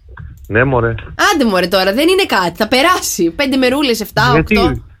 Ναι, μωρέ. Άντε, μωρέ, τώρα δεν είναι κάτι, θα περάσει. 5 μερούλες, 7,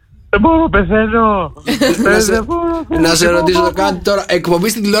 8. Δεν μπορώ, πεθαίνω. Να σε ρωτήσω κάτι τώρα. Εκπομπή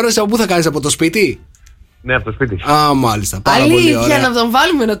στην τηλεόραση από πού θα κάνεις, από το σπίτι? Ναι, από το σπίτι. Μάλιστα. Πάρα πολύ ωραία. Αλήθεια, να τον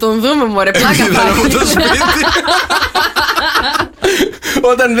βάλουμε, να τον δούμε, μωρέ. Πλάκα από το σπίτι.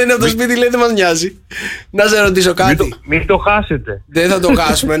 Όταν δεν είναι από το σπίτι, λέει δεν μας νοιάζει. Να σε ρωτήσω κάτι. Μην το χάσετε. Δεν θα το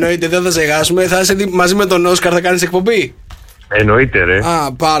χάσουμε, εννοείται, δεν θα σε χάσουμε. Θα είσαι μαζί με τον Όσκαρ, θα κάνεις εκπομπή. Εννοείται, ρε.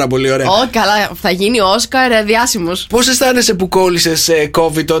 Πάρα πολύ ωραία. Καλά, θα γίνει ο Όσκαρ διάσημος. Πώς αισθάνεσαι που κόλλησες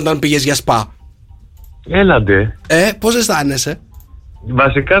COVID όταν πήγες για σπα? Έλαντε. Πώς αισθάνεσαι?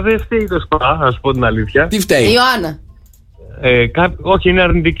 Βασικά δεν φταίει το σπα, να σου πω την αλήθεια. Τι φταίει? Η Ιωάννα. Όχι, είναι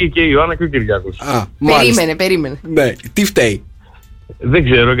αρνητική και η Ιωάννα και ο Κυριάκος. Περίμενε. Ναι, τι φταίει? Δεν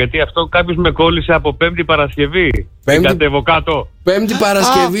ξέρω, γιατί αυτό κάποιος με κόλλησε από Πέμπτη Παρασκευή. Κατέβω κάτω. Πέμπτη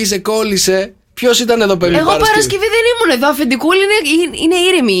Παρασκευή σε κόλλησε. Ποιος ήταν εδώ Πέμπτη Παρασκευή? Εγώ Παρασκευή δεν ήμουν εδώ. Αφεντικούλη είναι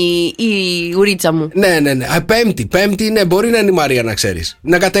ήρεμη η ουρίτσα μου. Ναι. Πέμπτη είναι, μπορεί να είναι η Μαρία, να ξέρεις.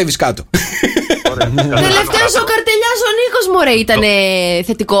 Να κατέβεις κάτω. Τελευταίος ο Καρτελιάς ο Νίκος, μωρέ, ήταν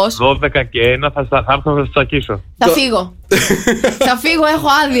θετικός. 12 και 1 θα έρθω να σας τσακίσω. Θα φύγω, έχω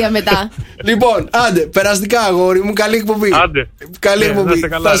άδεια μετά. Λοιπόν, άντε, περαστικά αγόρι μου, καλή εκπομπή. Άντε. Καλή εκπομπή,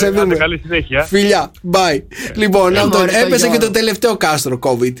 θα σε δούμε. Καλή συνέχεια. Φιλιά, bye. Λοιπόν, έπεσε και το τελευταίο κάστρο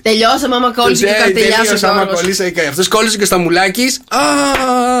COVID. Τελειώσαμε, άμα κόλλησε και ο Καρτελιάς ο Γιώργος. Αυτός κόλλησε και στα Μουλάκης.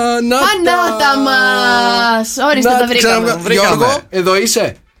 Ανάτα μας. Όριστε, τα βρήκαμε. Γιώργο, εδώ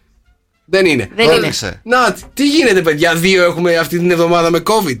είσαι? Δεν είναι. Να, τι γίνεται, παιδιά? 2 έχουμε αυτή την εβδομάδα με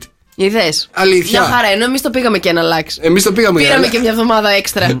COVID. Είδες? Αλήθεια. Μια χαρά, ενώ εμείς το πήγαμε και ένα αλλάξει. Εμείς το πήγαμε. Πήραμε και μια εβδομάδα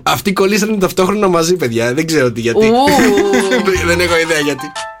έξτρα. Αυτοί κολλήσανε ταυτόχρονα μαζί, παιδιά. Δεν ξέρω γιατί. Δεν έχω ιδέα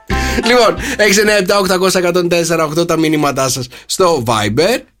γιατί. Λοιπόν, 697-800-1048 τα μηνύματά σας στο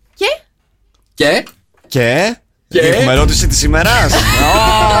Viber. Και έχουμε ερώτηση της ημέρας.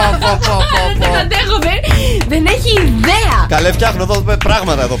 Δεν αντέχω, δεν έχει ιδέα. Καλέ, φτιάχνω εδώ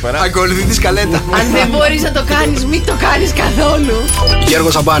πράγματα εδώ πέρα. Ακολουθεί τη σκαλέτα. Αν δεν μπορείς να το κάνεις, μην το κάνεις καθόλου.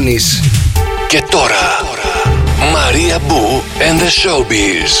 Γιώργος Αμπάνης. Και τώρα Μαρία Μπού and the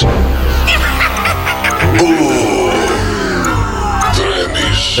Showbiz.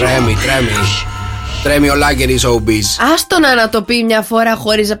 Τρέμει ο Λάγκερη Showbiz. Άστο να το πει μια φορά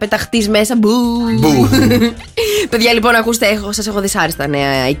χωρίς να πεταχτείς μέσα. Μπου. Παιδιά, λοιπόν, ακούστε, σας έχω δυσάρεστα νέα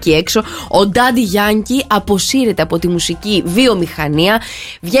εκεί έξω. Ο Ντάντι Γιάνκι αποσύρεται από τη μουσική βιομηχανία.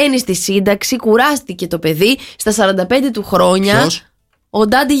 Βγαίνει στη σύνταξη. Κουράστηκε το παιδί στα 45 του χρόνια. Ποιος? Ο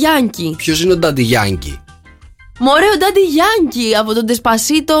Ντάντι Γιάνκι. Ποιος είναι ο Ντάντι Γιάνκι? Μωρέ, ο Ντάντι Γιάνκι από τον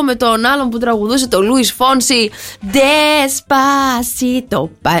Despacito με τον άλλον που τραγουδούσε, το Λούις Φόνσι. Despacito.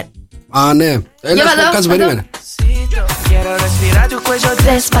 Ναι. Κάτσε, περίμενε.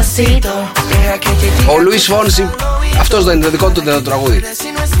 Ο Λουίς Φόνση, αυτός δεν είναι το δικό του το τραγούδι?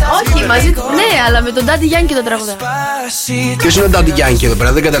 Όχι, μαζί του. Ναι, αλλά με τον Daddy Yankee το τραγούδι. Ποιος είναι ο Daddy Yankee εδώ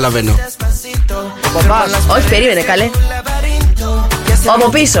πέρα, δεν καταλαβαίνω. Όχι, περίμενε, καλέ. Από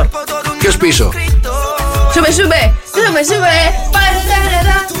πίσω. Ποιος πίσω? Σube, σube, σube, σube.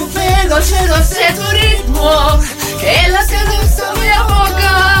 Παραδέρα, του φέγω, σε το ρυθμό. Έλα σε δώσω μια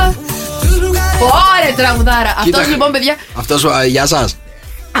βόκα. Ωραία τραγουδάρα. Αυτός λοιπόν, παιδιά. Αυτός, γεια σας.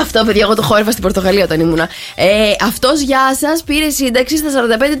 Αυτό, παιδιά, εγώ το χόρευα στην Πορτογαλία όταν ήμουνα. Αυτός, γεια σας, πήρε σύνταξη στα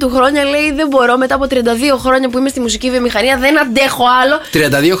 45 του χρόνια. Λέει: δεν μπορώ, μετά από 32 χρόνια που είμαι στη μουσική βιομηχανία, δεν αντέχω άλλο.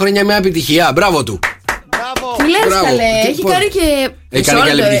 32 χρόνια μια επιτυχία. Μπράβο του. Τι λες, καλέ, έχει κάνει και.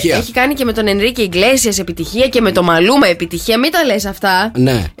 Έχει κάνει και με τον Ενρίκε Ιγκλέσιας επιτυχία και με τον Μαλούμα επιτυχία. Μην τα λες αυτά.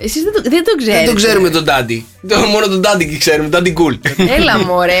 Ναι. Εσείς δεν το ξέρετε. Δεν το ξέρουμε τον Τάντι. Μόνο τον Τάντι ξέρουμε, τον Τάντι Κουλ. Έλα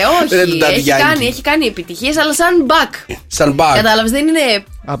μωρέ, όχι. Έχει κάνει επιτυχίες, αλλά σαν back. Κατάλαβες, δεν είναι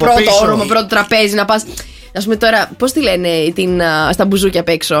πρώτο όνομα, πρώτο τραπέζι να πας. Ας πούμε τώρα, πώς τη λένε στα μπουζούκια απ'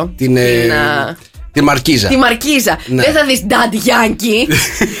 έξω. Τη Μαρκίζα. Τη Μαρκίζα. Ναι. Δεν θα δεις Daddy Yankee.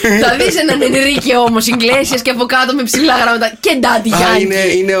 Θα δεις έναν Ενρίκε όμως Ιγκλέσιας και από κάτω με ψηλά γράμματα. Και Daddy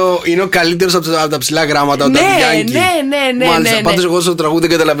Yankee. Είναι ο καλύτερος από τα ψηλά γράμματα, ο Daddy Yankee. Ναι. Μάλιστα. Πάντως εγώ στο τραγούδι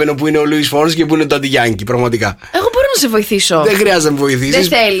δεν καταλαβαίνω που είναι ο Λουίς Φόνση και που είναι ο Daddy Yankee. Πραγματικά. Εγώ μπορώ να σε βοηθήσω. Δεν χρειάζεται να με βοηθήσεις.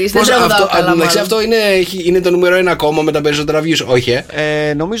 Δεν θέλεις. Δεν τραγουδάω καλά. Αυτό είναι το νούμερο 1 ακόμα με τα περισσότερα views. Όχι,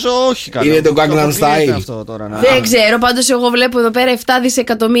 νομίζω όχι καλά. Είναι το Gangnam Style. Δεν ξέρω. Πάντως εγώ βλέπω εδώ πέρα 7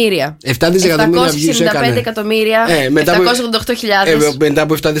 δισεκατομμύρια. 7 δισεκατομμύρια. 75 εκατομμύρια, 788.000. Μετά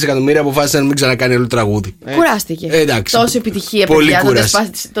από 7 δισεκατομμύρια αποφάσισε να μην ξανακάνει άλλο τραγούδι. Κουράστηκε. Τόσο επιτυχία, παιδιά.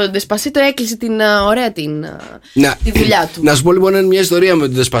 Το Despacito έκλεισε την ωραία τη δουλειά του. Να σου πω λοιπόν μια ιστορία με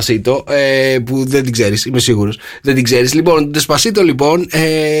το Despacito που δεν την ξέρεις, είμαι σίγουρος. Δεν την ξέρεις. Λοιπόν, το Despacito λοιπόν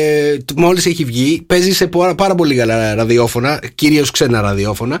μόλις έχει βγει, παίζει σε πάρα πολύ καλά ραδιόφωνα, κυρίως ξένα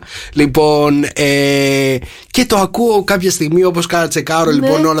ραδιόφωνα. Λοιπόν, και το ακούω κάποια στιγμή, όπως τσεκάρω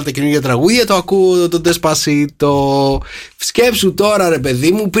λοιπόν όλα τα καινούργια τραγούδια, το ακούω το Despacito. Σκέψου τώρα, ρε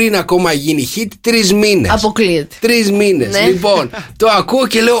παιδί μου, πριν ακόμα γίνει hit, 3 μήνες. Αποκλείεται. 3 μήνες. Ναι. Λοιπόν, το ακούω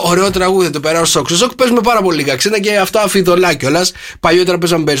και λέω: ωραίο τραγούδι, θα το περάσω στο Σοκ. Στο Σοκ παίζουμε πάρα πολύ λίγα ξένα και αυτά φιδωλά κιόλας. Παλιότερα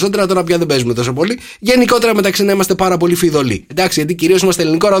παίζαμε περισσότερα, τώρα πια δεν παίζουμε τόσο πολύ. Γενικότερα μεταξύ να είμαστε πάρα πολύ φιδωλοί. Εντάξει, γιατί κυρίως είμαστε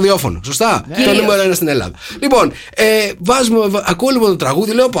ελληνικό ραδιόφωνο. Σωστά. Ναι. Το νούμερο 1 στην Ελλάδα. Λοιπόν, ακούω λοιπόν το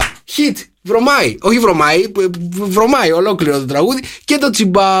τραγούδι, λέω: πα, hit. Βρωμάει, όχι βρωμάει ολόκληρο το τραγούδι και το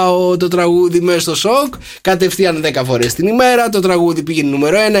τσιμπάω το τραγούδι μέσα στο Σοκ. Κατευθείαν 10 φορές την ημέρα. Το τραγούδι πήγαινε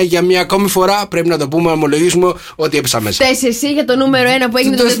νούμερο 1. Για μια ακόμη φορά πρέπει να το πούμε, να ομολογήσουμε ότι έπεσα μέσα. Θες εσύ για το νούμερο 1 που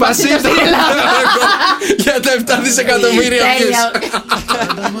έγινε το Despacito στην Ελλάδα. Για τα 7 δισεκατομμύρια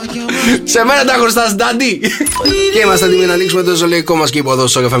σε μένα τα χρωστάς, Ντάντι. Και είμαστε έτοιμοι να ανοίξουμε το ζωολογικό μας κήπο εδώ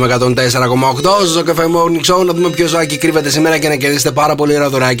στο Sok FM 104,8. Στο Sok FM Morning Show, να δούμε ποιο ζωάκι κρύβεται σήμερα και να κερδίσετε πάρα πολύ ωραία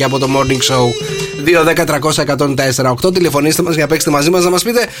δωράκια από το Morning Show. 2-10-300-104-8. Τηλεφωνήστε μας για να παίξετε μαζί μας, να μας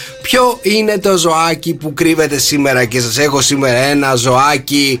πείτε ποιο είναι το ζωάκι που κρύβεται σήμερα. Και σας έχω σήμερα ένα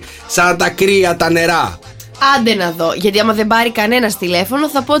ζωάκι σαν τα κρύα τα νερά. Άντε να δω, γιατί άμα δεν πάρει κανένα τηλέφωνο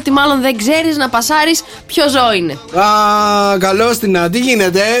θα πω ότι μάλλον δεν ξέρεις να πασάρεις ποιο ζώο είναι. Καλώς την τι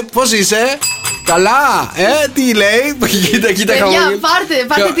γίνεται, πώς είσαι? Καλά, τι λέει? Κοίτα, παιδιά,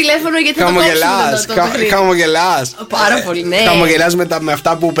 πάρτε τηλέφωνο γιατί θα κόψουμε. Χαμογελάς. Πάρα πολύ, ναι. Χαμογελάς με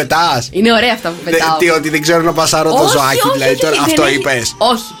αυτά που πετάς. Είναι ωραία αυτά που πετάω. Ότι δεν ξέρω να πασάρω το ζωάκι, δηλαδή τώρα αυτό είπες?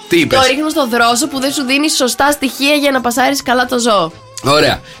 Όχι. Τι είπες? Το ρίχνω στο δρόσο που δεν σου δίνει σωστά στοιχεία για να πασάρεις καλά το ζώο.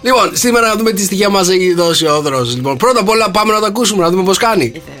 Ωραία. Λοιπόν, σήμερα να δούμε τι στοιχεία μας έχει δώσει ο δρόσος. Λοιπόν, πρώτα απ' όλα πάμε να το ακούσουμε, να δούμε πώς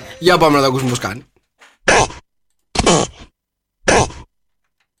κάνει. Για πάμε να το ακούσουμε πώς κάνει.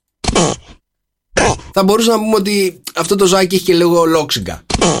 Θα μπορούσαμε να πούμε ότι αυτό το ζωάκι έχει και λίγο λόξιγκα.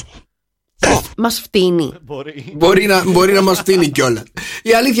 Μας φτύνει. Μπορεί να μας φτύνει κιόλας.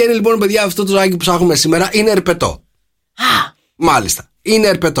 Η αλήθεια είναι λοιπόν, παιδιά, αυτό το ζωάκι που ψάχνουμε σήμερα είναι ερπετό. Μάλιστα. Είναι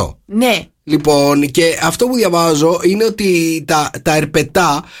ερπετό. Ναι. Λοιπόν, και αυτό που διαβάζω είναι ότι τα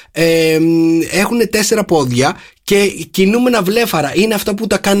ερπετά έχουν 4 πόδια και κινούμενα βλέφαρα. Είναι αυτά που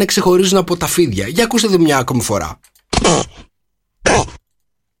τα κάνουν να ξεχωρίζουν από τα φίδια. Για ακούστε εδώ μια ακόμη φορά.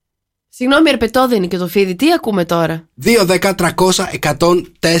 Συγγνώμη, ερπετό δεν είναι και το φίδι. Τι ακούμε τώρα?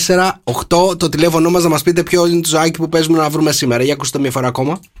 2-10-300-104-8. Το τηλέφωνο μας να μας πείτε ποιο είναι το ζωάκι που παίζουμε να βρούμε σήμερα. Για ακούστε μια φορά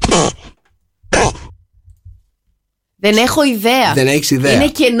ακόμα. Δεν έχω ιδέα. Δεν έχεις ιδέα. Είναι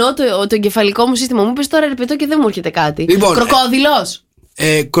κενό το εγκεφαλικό μου σύστημα. Μου πες τώρα ερπετό και δεν μου έρχεται κάτι. Λοιπόν, κροκόδιλος.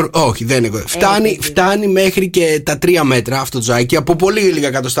 Όχι, δεν είναι. Φτάνει μέχρι και τα 3 μέτρα αυτό το ζωάκι. Από πολύ λίγα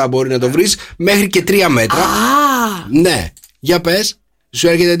εκατοστά μπορεί να το βρεις. Μέχρι και 3 μέτρα. Ναι. Για πες. Σου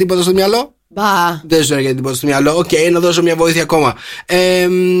έρχεται τίποτα στο μυαλό? Μπα. Δεν σου έρχεται τίποτα στο μυαλό. Οκ, να δώσω μια βοήθεια ακόμα.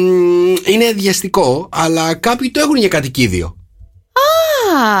 Είναι διαστικό, αλλά κάποιοι το έχουν για κατοικίδιο.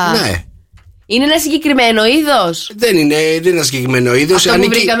 Ναι. Είναι ένα συγκεκριμένο είδος? Δεν είναι ένα συγκεκριμένο είδος. Αυτό που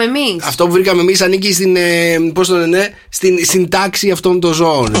βρήκαμε εμείς. Αυτό που βρήκαμε εμείς ανήκει στην. Πώς το λένε, στην τάξη αυτών των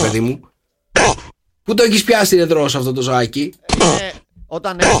ζώων, παιδί μου. Πού το έχεις πιάσει, ρε Δρόσο, αυτό το ζωάκι?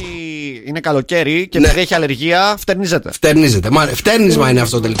 Όταν είναι καλοκαίρι και δεν έχει αλλεργία, φτερνίζεται. Φτέρνισμα είναι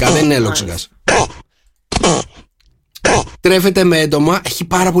αυτό τελικά, δεν είναι έλοξιγας. Τρέφεται με έντομα, έχει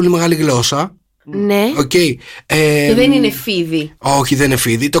πάρα πολύ μεγάλη γλώσσα. Ναι. Okay. Και δεν είναι φίδι. Όχι, δεν είναι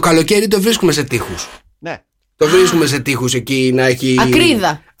φίδι. Το καλοκαίρι το βρίσκουμε σε τείχους. Ναι. Το βρίσκουμε σε τείχους εκεί να έχει.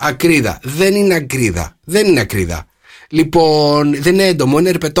 Ακρίδα. Δεν είναι ακρίδα. Λοιπόν, δεν είναι έντομο, είναι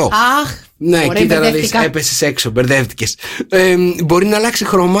ερπετό. Αχ. Ναι, κοίτα να δεις, έπεσες έξω, μπερδεύτηκες. Μπορεί να αλλάξει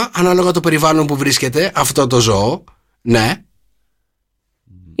χρώμα ανάλογα το περιβάλλον που βρίσκεται αυτό το ζώο. Ναι.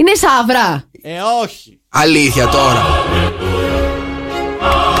 Είναι σαύρα. Όχι. Αλήθεια τώρα.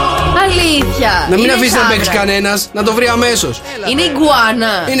 Αλήθεια. Να μην αφήσει να παίξει κανένας, να το βρει αμέσως. Είναι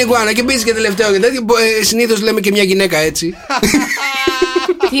ιγκουάνα. Είναι ιγκουάνα και μπήκε και τελευταίο και τέτοιο. Συνήθως λέμε και μια γυναίκα έτσι.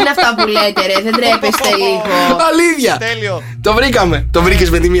 Τι είναι αυτά που λέτε, ρε, δεν τρέπεστε λίγο? Αλήθεια. Τέλειο. Το βρήκαμε. Το βρήκες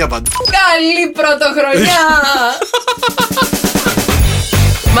με τη μία πάντα. Καλή πρωτοχρονιά.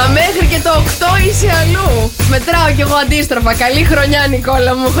 Μα μέχρι και το 8 είσαι αλλού. Μετράω κι εγώ αντίστροφα. Καλή χρονιά,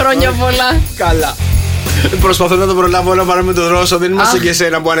 Νικόλα μου, χρόνια πολλά. Καλά. Προσπαθώ να το προλάβω όλα παρά με τον Δρόσο. Δεν είμαστε και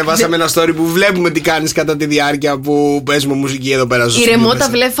εσένα που ανεβάσαμε ένα story που βλέπουμε τι κάνεις κατά τη διάρκεια που παίζουμε μουσική εδώ πέρα. Ηρεμό τα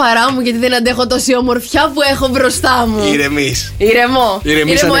βλέφαρά μου, γιατί δεν αντέχω τόση ομορφιά που έχω μπροστά μου. Ηρεμείς. Ηρεμό,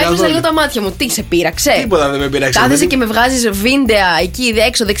 έκλεισα λίγο τα μάτια μου. Τι σε πείραξε? Τίποτα δεν με πείραξε. Κάθεσαι και με βγάζεις βίντεο εκεί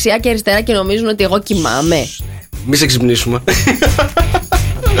έξω δεξιά και αριστερά και νομίζουν ότι εγώ κοιμάμαι. Μη σε ξυπνήσουμε.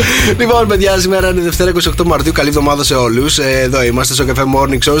 Λοιπόν, παιδιά, σήμερα είναι Δευτέρα 28 Μαρτίου. Καλή εβδομάδα σε όλους. Εδώ είμαστε στο Sok FM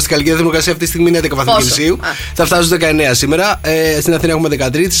Morning Show. Στην Καλλικία θερμοκρασία αυτή τη στιγμή είναι 11 βαθμοί Κελσίου. Θα φτάσουν στους 19 σήμερα. Στην Αθήνα έχουμε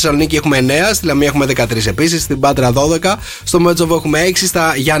 13, στη Θεσσαλονίκη έχουμε 9, στη Λαμία έχουμε 13 επίσης, στην Πάτρα 12, στο Μέτσοβο έχουμε 6,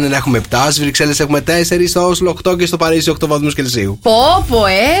 στα Γιάννενα έχουμε 7, στις Βρυξέλλες έχουμε 4, στο Όσλο 8 και στο Παρίσι 8 βαθμούς Κελσίου. Πόπο,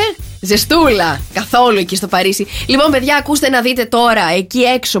 ζεστούλα. Καθόλου εκεί στο Παρίσι. Λοιπόν, παιδιά, ακούστε να δείτε τώρα εκεί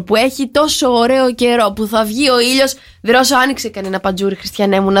έξω που έχει τόσο ωραίο καιρό που θα βγει ο ήλιος. Δρόσο, άνοιξε κανένα παντζούρι,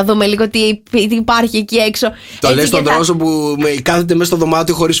 Χριστιανέ μου, να δούμε λίγο τι υπάρχει εκεί έξω. Το λες στον Δρόσο που κάθεται μέσα στο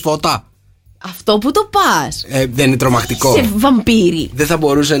δωμάτιο χωρίς φώτα? Αυτό που το πας. Δεν είναι τρομακτικό? Σε βαμπύρι. Δεν θα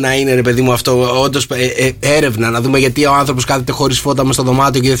μπορούσε να είναι, ρε παιδί μου, αυτό όντως έρευνα, να δούμε γιατί ο άνθρωπος κάθεται χωρίς φώτα μέσα στο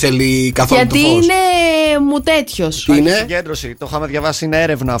δωμάτιο και δεν θέλει καθόλου το φως? Γιατί είναι μου τέτοιος. Τι είναι? Συγκέντρωση. Το είχαμε διαβάσει, είναι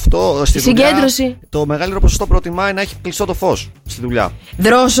έρευνα αυτό. Στη συγκέντρωση. Δουλειά, το μεγαλύτερο ποσοστό προτιμάει να έχει κλειστό το φως στη δουλειά.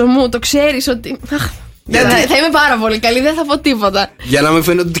 Δρόσο μου, το ξέρεις ότι. Θα είμαι πάρα πολύ καλή, δεν θα πω τίποτα. Για να μην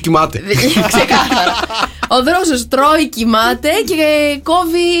φαίνεται ότι κοιμάται. Ξεκάθαρα. Ο Δρόσος τρώει, κοιμάται και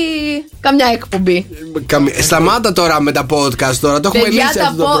κόβει καμιά εκπομπή. Σταμάτα τώρα με τα podcast τώρα. Το έχουμε λύσει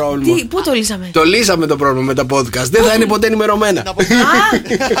αυτό το πρόβλημα. Πού το λύσαμε? Το λύσαμε το πρόβλημα με τα podcast. Δεν θα είναι ποτέ ενημερωμένα.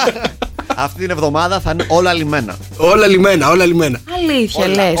 Αυτή την εβδομάδα θα είναι όλα λιμένα. Όλα λιμένα. Αλήθεια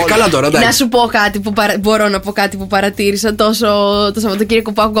λες? Καλά τώρα, εντάξει. Να σου πω κάτι που μπορώ να πω κάτι που παρατήρησα το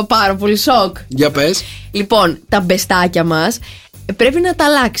Σαββατοκύριακο που άκουγα πάρα πολύ σοκ. Για πες. Λοιπόν, τα μπεστάκια μας πρέπει να τα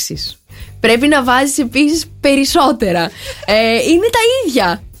αλλάξεις. Πρέπει να βάζεις επίσης περισσότερα. Είναι τα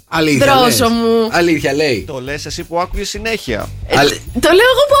ίδια. Αλήθεια, Δρόσο μου. Αλήθεια λέει. Το λες εσύ που άκουγες συνέχεια. Το λέω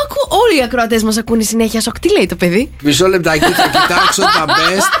εγώ που ακούω. Όλοι οι ακροατές μας ακούνε συνέχεια σοκ. Τι λέει το παιδί? Μισό λεπτάκι, θα κοιτάξω τα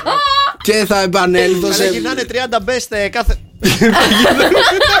best και θα επανέλθω σε. Γυρνάνε 30 best κάθε.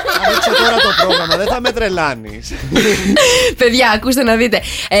 Ανοίξω τώρα το πρόγραμμα, δεν θα με τρελάνεις. Παιδιά, ακούστε να δείτε.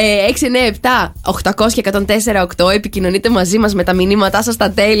 697-800 και 104-8. Επικοινωνείτε μαζί μας με τα μηνύματά σας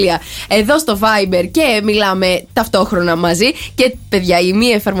τα τέλεια εδώ στο Viber και μιλάμε ταυτόχρονα μαζί. Και παιδιά, η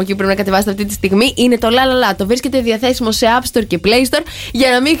μία εφαρμογή που πρέπει να κατεβάσετε αυτή τη στιγμή είναι το La. Το βρίσκεται διαθέσιμο σε App Store και Play Store για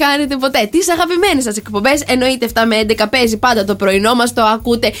να μην χάνετε ποτέ τις αγαπημένες σας εκπομπές. Εννοείται 7 με 11 παίζει πάντα το πρωινό μας. Το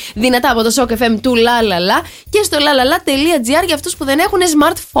ακούτε δυνατά από το Sok FM του La και στο lalala.gr για αυτούς που δεν έχουν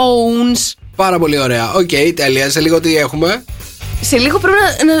smartphones. Πάρα πολύ ωραία. Οκ, τέλεια. Σε λίγο τι έχουμε? Σε λίγο πρέπει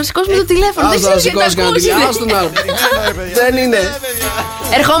να σηκώσουμε το τηλέφωνο. Δεν ξέρω γιατί δεν είναι.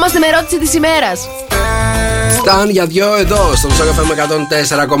 Ερχόμαστε με ερώτηση της ημέρας. Σταν για δυο εδώ στον Sok FM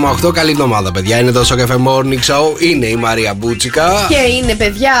 104,8. Καλή εβδομάδα, παιδιά. Είναι το Sok FM Morning Show. Είναι η Μαρία Μπούτσικα. Και είναι,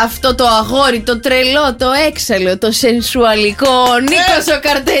 παιδιά, αυτό το αγόρι, το τρελό, το έξαλλο, το σενσουαλικό. Νίκος ο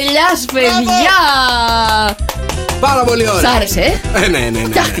Καρτελιάς, παιδιά. Πάρα πολύ ωραία. Σ' άρεσε? Ναι.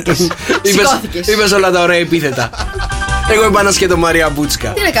 Φτιάχτηκες. Σηκώθηκες. Είπες όλα τα ωραία επίθετα. Εγώ είπα να σκέτο Μαρία Μπούτσικα.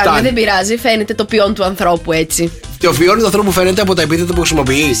 Τι να κάνουμε, δεν πειράζει. Φαίνεται το ποιόν του ανθρώπου έτσι. Και οφειώνει τον άνθρωπο που φαίνεται από τα επίθετα που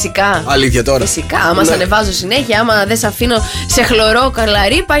χρησιμοποιεί. Φυσικά. Αλήθεια τώρα. Φυσικά. Άμα σε ανεβάζω συνέχεια, άμα δεν σε αφήνω σε χλωρό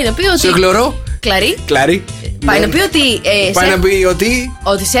καλαρί, πάει να πει ότι. Σε χλωρό. Κλαρί. Πάει να πει ότι. Πάει να πει ότι.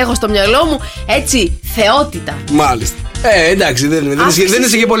 Ότι σε έχω στο μυαλό μου έτσι θεότητα. Μάλιστα. Εντάξει, δεν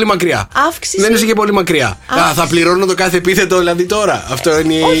είσαι και πολύ μακριά. Αύξηση. Δεν είσαι και πολύ μακριά. Θα πληρώνω το κάθε επίθετο δηλαδή τώρα. Αυτή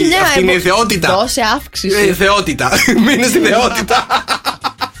είναι η θεότητα. Δώσε αύξηση. Θεότητα. Μείνε στη θεότητα.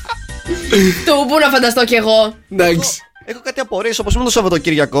 Το πού να φανταστώ κι εγώ. Εντάξει. Έχω κάτι απορίες, όπως με το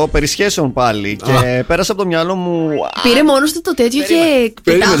Σαββατοκύριακο, περί σχέσεων πάλι. Και πέρασε από το μυαλό μου. Πήρε μόνο του το τέτοιο και.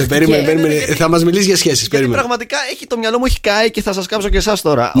 Περίμενε. Θα μας μιλήσει για σχέσεις. Γιατί πραγματικά το μυαλό μου έχει καεί και θα σας κάψω και εσάς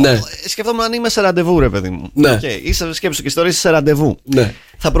τώρα. Ναι. Σκεφτόμουν αν είμαι σε ραντεβού, ρε παιδί μου. Ναι. Είσαι σκέψου και τώρα είσαι σε ραντεβού. Ναι.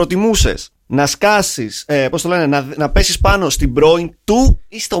 Θα προτιμούσες να σκάσεις, πώς το λένε, να πέσεις πάνω στην πρώην του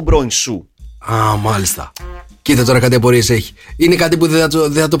ή στον πρώην σου? Α, μάλιστα. Κοίτα τώρα κάτι απορίες έχει. Είναι κάτι που δεν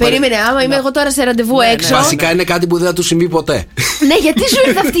θα το Περίμενε, άμα είμαι εγώ τώρα σε ραντεβού έξω. Βασικά είναι κάτι που δεν θα του συμβεί ποτέ. Ναι, γιατί σου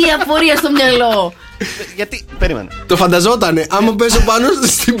ήρθε αυτή η απορία στο μυαλό? Γιατί, περίμενε. Το φανταζότανε. Άμα πέσω πάνω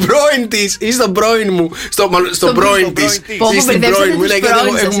στην πρώην της ή στον πρώην μου. Στον πρώην της. Ή στην πρώην μου.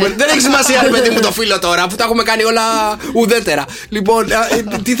 Δεν έχει σημασία, ρε παιδί μου, το φίλο τώρα, που τα έχουμε κάνει όλα ουδέτερα. Λοιπόν,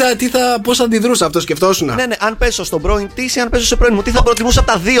 πώς θα αντιδρούσα αυτό, σκεφτόσουνα? Ναι, αν πέσω στον πρώην της ή αν πέσω σε πρώην μου, τι θα προτιμούσα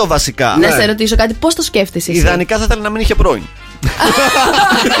από τα δύο βασικά? Να σε ρωτήσω κάτι, πώς το σκέφτεσαι? Ιδανικά θα ήθελα να μην είχε πρώην.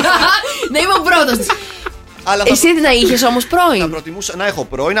 Να είμαι ο πρώτος. Εσύ τι να είχες όμως πρώην? Θα προτιμούσα να έχω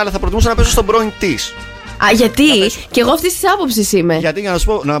πρώην, αλλά θα προτιμούσα να πέσω στον πρώην της. Α, γιατί? Και εγώ αυτή τη άποψη είμαι. Γιατί για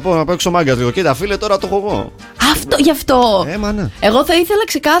να παίξω μάγκα του. Κοίτα, φίλε, τώρα το έχω εγώ. Γι' αυτό. Ναι. Εγώ θα ήθελα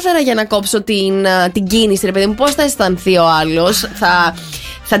ξεκάθαρα για να κόψω την κίνηση, ρε παιδί μου. Πώς θα αισθανθεί ο άλλος?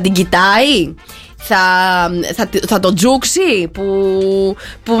 Θα την κοιτάει? Θα το τζούξει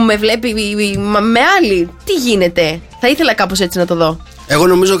που με βλέπει με άλλη? Τι γίνεται? Θα ήθελα κάπως έτσι να το δω. Εγώ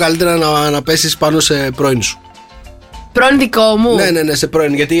νομίζω καλύτερα να πέσεις πάνω σε πρώην σου. Πρώην δικό μου? Ναι, σε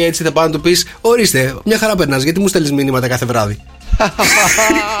πρώην. Γιατί έτσι θα πάω να του πεις: ορίστε, μια χαρά περνάς, γιατί μου στέλνεις μηνύματα κάθε βράδυ?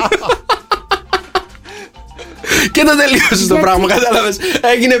 Και το τελείωσες το πράγμα, κατάλαβες?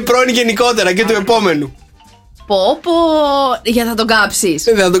 Έγινε πρώην γενικότερα και του επόμενου. Πω, για θα τον κάψεις.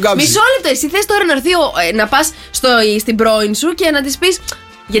 Δεν θα τον κάψεις. Μισό λεπτό, εσύ θες τώρα να έρθει να πας στην πρώην σου και να της πεις: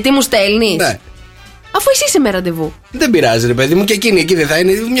 γιατί μου στέλνεις? Ναι. Αφού εσύ είσαι με ραντεβού. Δεν πειράζει, ρε παιδί μου, και εκείνη εκεί δεν θα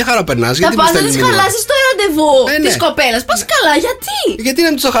είναι. Μια χαρά περνάς. Θα πας να της χαλάσεις το ραντεβού της κοπέλας. Πας καλά, γιατί? Γιατί να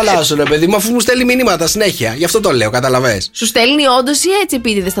μην το χαλάσω, ρε παιδί μου, αφού μου στέλνει μηνύματα συνέχεια. Γι' αυτό το λέω, καταλαβες. Σου στέλνει όντως ή έτσι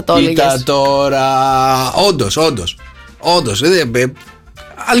επίτηδες θα το έλεγες? Κοίτα τώρα. Όντως.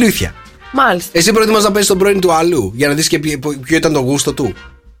 Αλήθεια. Μάλιστα. Εσύ προτιμάς να πέσεις τον πρώην του άλλου για να δεις και ποιο ήταν το γούστο του?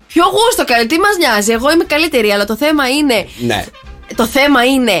 Ποιο γούστο, καλή, τι μας νοιάζει? Εγώ είμαι καλύτερη, αλλά το θέμα είναι. Ναι. Το θέμα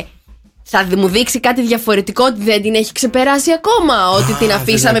είναι. Θα μου δείξει κάτι διαφορετικό, ότι δεν την έχει ξεπεράσει ακόμα, ότι την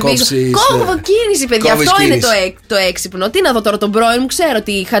αφήσαμε πίσω. Κόβω κίνηση, παιδιά. Αυτό είναι το έξυπνο. Τι να δω τώρα τον πρώην μου, ξέρω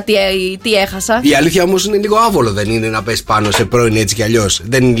τι έχασα. Η αλήθεια όμως είναι λίγο άβολο, δεν είναι να πες πάνω σε πρώην έτσι κι αλλιώς?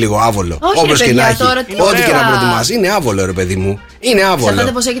 Δεν είναι λίγο άβολο? Όπως και να έχει. Ό,τι και να προτιμάς. Είναι άβολο, ρε παιδί μου. Είναι άβολο.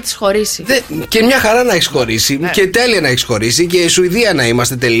 Ξέρετε πως έχετε χωρίσει. Και μια χαρά να έχεις χωρίσει. Και τέλεια να έχεις χωρίσει. Και Σουηδία να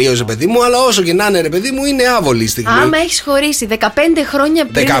είμαστε τελείως, ρε παιδί μου. Αλλά όσο και να είναι, ρε παιδί μου, είναι άβολη η στιγμή. Άμα έχεις χωρίσει 15 χρόνια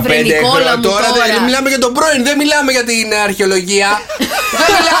πριν, Βρενικόλα μου, τώρα. Μιλάμε για τον πρώην, δεν μιλάμε για την αρχαιολογία. Δεν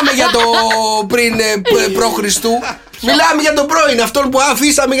μιλάμε για το πριν π.Χ. Μιλάμε για τον πρώην, αυτόν που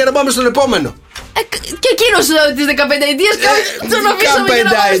αφήσαμε για να πάμε στον επόμενο. Και εκείνος της 15ετίας τον αφήσαμε για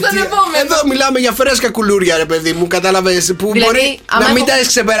να πάμε στον επόμενο. Εδώ μιλάμε για φρέσκα κουλούρια, ρε παιδί μου, κατάλαβες, που δηλαδή, μπορεί να μην τα έχεις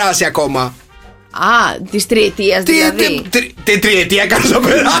ξεπεράσει ακόμα. Α, της τριετίας δηλαδή. Τι τριετία κάνεις να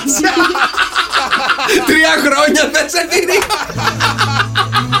περάσει? 3 χρόνια δεν σε δίνει.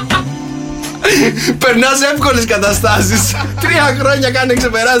 Περνάς εύκολες καταστάσεις. 3 χρόνια κάνει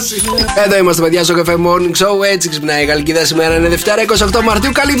ξεπεράσει. Εδώ είμαστε, παιδιά, στο Sok FM Morning Show. Έτσι ξυπνάει η Γαλλικίδα. Σήμερα είναι Δευτέρα 28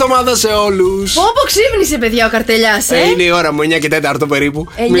 Μαρτίου. Καλή εβδομάδα σε όλους. Πόπο ξύπνησε, παιδιά, ο Καρτελιάς. Είναι η ώρα μου, 9 και 4 περίπου.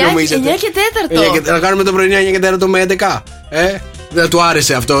 9 και 4. Να κάνουμε το πρωινό 9 και 4 με 11. Δεν του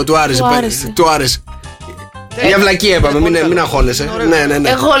άρεσε αυτό, του άρεσε. Μια βλακία είπαμε, μην αγχώνεσαι. Ναι.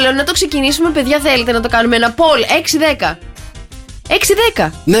 Εγώ λέω να το ξεκινήσουμε, παιδιά. Θέλετε να το κάνουμε ένα poll? 6-10. 6-10.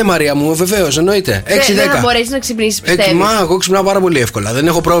 Ναι, Μαρία μου, βεβαίως, εννοείται. 6-10. Δεν θα μπορέσει να ξυπνήσει, πιστεύεις? Εγώ ξυπνάω πάρα πολύ εύκολα. Δεν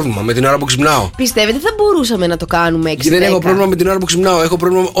έχω πρόβλημα με την ώρα που ξυπνάω. Πιστεύετε θα μπορούσαμε να το κάνουμε 6-10? Δεν έχω πρόβλημα με την ώρα που ξυπνάω. Έχω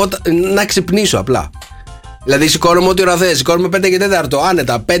πρόβλημα να ξυπνήσω απλά. Δηλαδή σηκώνομαι ό,τι ώρα θες. Σηκώνομαι 5 και 4.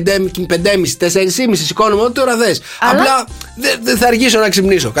 Άνετα. 5,5, 4,5. Σηκώνομαι ό,τι ώρα θες. Απλά δεν θα αργήσω να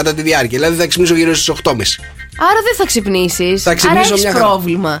ξυπνήσω κατά τη διάρκεια. Δηλαδή θα ξυπνήσω γύρω στις 8.30. Άρα δεν θα ξυπνήσεις. Άρα έχεις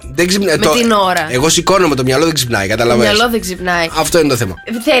πρόβλημα. Δεν ξυπνάει. Με την ώρα. Εγώ σηκώνομαι, το μυαλό δεν ξυπνάει. Καταλαβαίνεις. Το μυαλό δεν ξυπνάει. Αυτό είναι το θέμα.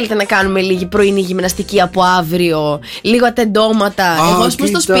 Θέλετε να κάνουμε λίγη πρωινή γυμναστική από αύριο? Λίγο ατεντώματα. Εγώ, ας πούμε,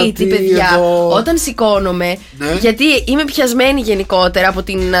 στο σπίτι, παιδιά, όταν σηκώνομαι, γιατί είμαι πιασμένη γενικότερα από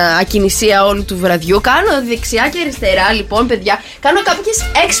την ακινησία όλου του βραδιού, κάνω δεξιά και αριστερά, λοιπόν, παιδιά, κάνω κάποιες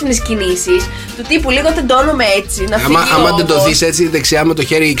έξυπνες κινήσεις του τύπου λίγο τεντώνομαι έτσι. Άμα τεντωθείς έτσι δεξιά με το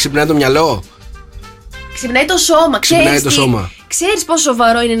χέρι, ξυπνάει το μυαλό. Ξυπνάει το σώμα. Ξυπνάει το σώμα. Ξέρεις πόσο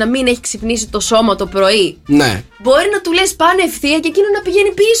σοβαρό είναι να μην έχει ξυπνήσει το σώμα το πρωί? Ναι. Μπορεί να του λες πάνε ευθεία και εκείνο να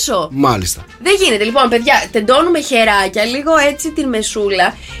πηγαίνει πίσω. Μάλιστα. Δεν γίνεται. Λοιπόν, παιδιά, τεντώνουμε χεράκια, λίγο έτσι την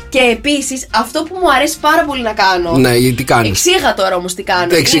μεσούλα. Και επίσης αυτό που μου αρέσει πάρα πολύ να κάνω. Ναι, τι κάνεις? Εξήγα τώρα όμως τι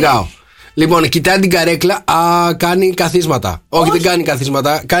κάνω. Εξηγάω. Λοιπόν, κοιτάει την καρέκλα, κάνει καθίσματα. Όχι, δεν κάνει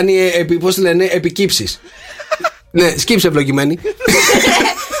καθίσματα. Κάνει, πώς λένε, επικύψεις. Ναι, σκύψε ευλογημένη.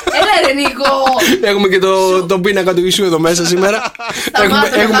 Έλα ρε Νίκο. Έχουμε και το πίνακα του Ιησού εδώ μέσα σήμερα.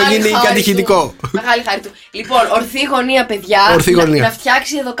 Έχουμε γίνει κατηχητικό. Μεγάλη χάρη του. Λοιπόν, ορθή γωνία, παιδιά. Να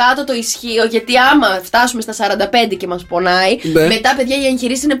φτιάξει εδώ κάτω το ισχύο. Γιατί άμα φτάσουμε στα 45 και μας πονάει, μετά, παιδιά, οι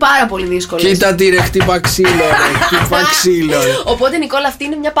εγχειρήσεις είναι πάρα πολύ δύσκολες. Κοίτα τι ρε, χτύπα ξύλο. Οπότε, Νικόλα, αυτή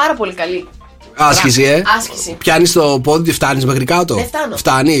είναι μια πάρα πολύ καλή άσκηση, άσκηση. Πιάνεις το πόδι, φτάνεις μέχρι κάτω? Δεν φτάνω.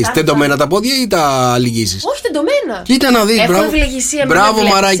 Φτάνεις. Τεντωμένα τα πόδια ή τα λυγίζεις? Όχι, τεντωμένα. Κοίτα να δεις. Έχω ευλογησία. Μπράβο,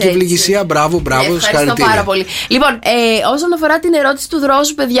 μαράκι, ευλογησία. Μπράβο. Ευχαριστώ πάρα πολύ. Λοιπόν, όσον αφορά την ερώτηση του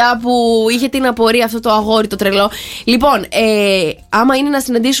δρόσου, παιδιά, που είχε την απορία αυτό το αγόρι το τρελό. Λοιπόν, άμα είναι να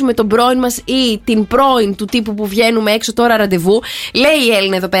συναντήσουμε τον πρώην μας ή την πρώην του τύπου που βγαίνουμε έξω τώρα ραντεβού, λέει η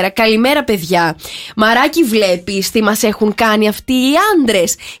Έλληνα εδώ πέρα: καλημέρα, παιδιά. Μαράκι, βλέπεις τι μας έχουν κάνει αυτοί οι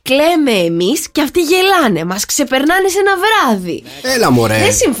άντρες? Κλαίμε εμείς και αυτοί γελάνε. Μας ξεπερνάνε σε ένα βράδυ. Έλα, μωρέ.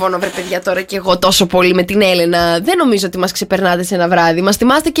 Δεν συμφωνώ, βρε παιδιά, τώρα κι εγώ τόσο πολύ με την Έλενα. Δεν νομίζω ότι μας ξεπερνάτε σε ένα βράδυ. Μας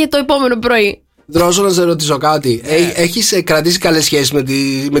θυμάστε και το επόμενο πρωί. Δρόσο, να σε ρωτήσω κάτι. Έχεις κρατήσει καλές σχέσεις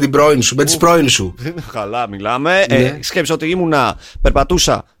με την πρώην σου, με τις πρώην σου? Καλά, μιλάμε. Σκέψω ότι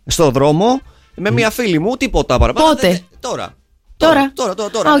περπατούσα στο δρόμο με μια φίλη μου, τίποτα παραπάνω. Πότε? Τώρα.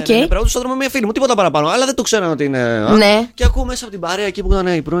 Okay. Περπατούσα στον δρόμο με μια φίλη μου, τίποτα παραπάνω. Αλλά δεν το ξέραν ότι είναι. Ναι. Και ακούω μέσα από την παρέα εκεί που ήταν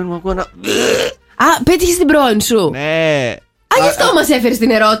η πρώην μου, ακούω ένα. Πέτυχες την πρώην σου? Ναι. Γι' αυτό μας έφερε την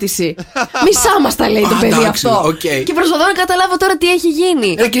ερώτηση. Μισά μας τα λέει το παιδί αυτό. Okay. Και προσπαθώ να καταλάβω τώρα τι έχει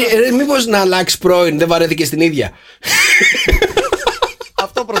γίνει. Μήπως να αλλάξει πρώην, δεν βαρέθηκε στην ίδια?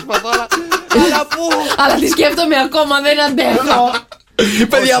 Αυτό προσπαθώ, αλλά πού? Αλλά τη σκέφτομαι ακόμα, δεν αντέχω.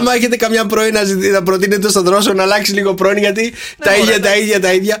 Παιδιά, άμα έχετε καμιά πρώην να προτείνετε στον Δρόσο να αλλάξει λίγο πρώην, γιατί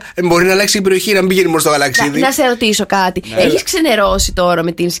τα ίδια. Μπορεί να αλλάξει η περιοχή, να μην πηγαίνει μόνο στο γαλαξίδι. Να σε ρωτήσω κάτι. Έχεις ξενερώσει τώρα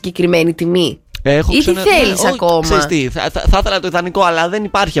με την συγκεκριμένη τιμή? Ή τι θέλεις ακόμα? Ξέρεις τι, θα ήθελα το ιδανικό, αλλά δεν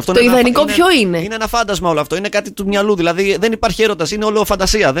υπάρχει αυτό. Το ιδανικό ποιο είναι? Είναι ένα φάντασμα όλο αυτό. Είναι κάτι του μυαλού. Δηλαδή δεν υπάρχει έρωτας. Είναι όλο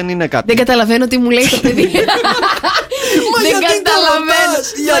φαντασία. Δεν είναι κάτι. Δεν καταλαβαίνω τι μου λέει το παιδί. Δεν καταλαβαίνω.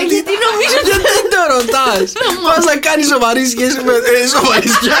 Γιατί νομίζω ότι δεν το ρωτάς? Πας να κάνεις σοβαρή σχέση με σοβαρή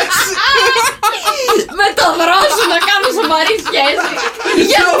σχέση? Με το Δρόσο να κάνω σοβαρή σχέση?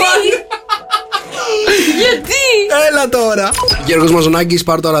 Γιατί? Έλα τώρα. Γιώργος Μαζονάκης,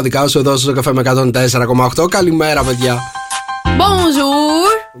 πάρ' τώρα δικά σου εδώ στο καφέ με 104,8. Καλημέρα, παιδιά. Bonjour.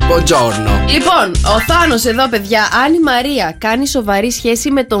 Buongiorno. Λοιπόν, ο Θάνος εδώ, παιδιά. Αν η Μαρία κάνει σοβαρή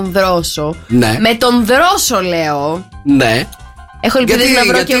σχέση με τον Δρόσο. Ναι. Με τον Δρόσο, λέω. Ναι. Έχω ελπίδες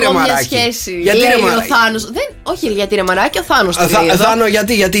να βρω και εγώ μια σχέση. Γιατί λέει ρε ο Θάνος. Όχι, γιατί ρε μαράκι, ο Θάνος το λέει. Θάνο,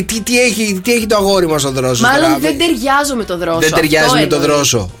 γιατί τι έχει το αγόρι μας ο Δρόσος? Μάλλον δεν ταιριάζω με τον Δρόσο. Δεν ταιριάζει με τον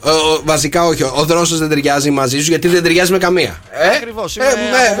Δρόσο. Βασικά όχι. Ο Δρόσος δεν ταιριάζει μαζί σου, γιατί δεν ταιριάζει με καμία. Ακριβώς, είμαι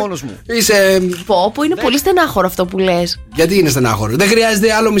από μόνος μου. Που είναι πολύ στενάχωρο αυτό που λες. Γιατί είναι στενάχωρο? Δεν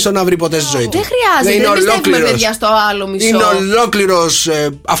χρειάζεται άλλο μισό να βρει ποτέ στη ζωή του. Δεν χρειάζεται. Δεν πιστεύουμε, παιδιά, στο άλλο μισό. Είναι ολόκληρος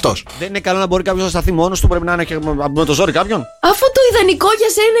αυτός. Δεν είναι καλό να μπορεί κάποιος να σταθεί μόνος του, πρέπει να είναι και με το ζόρι κάποιον. Αφού το ιδανικό για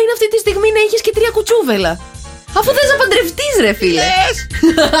σένα είναι αυτή τη στιγμή να έχεις και 3 κουτσούβελα. Αφού θες να παντρευτείς, ρε φίλε.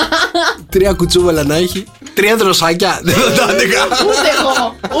 3 κουτσούβελα να έχει. 3 δροσάκια. Δεν θα τα άντεγα.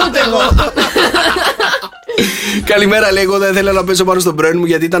 Ούτε εγώ. Καλημέρα, λέει. Εγώ δεν ήθελα να πέσω πάνω στον πρώην μου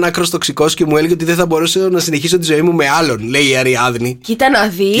γιατί ήταν άκρος τοξικός και μου έλεγε ότι δεν θα μπορούσα να συνεχίσω τη ζωή μου με άλλον. Λέει η Αριάδνη. Κοίτα να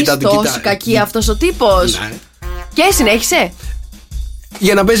δεις, τόσο κακή αυτός ο τύπος. Και συνέχισε.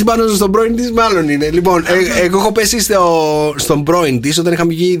 Για να πέσει πάνω στον πρώην της, μάλλον είναι. Λοιπόν, εγώ έχω πέσει στον πρώην της όταν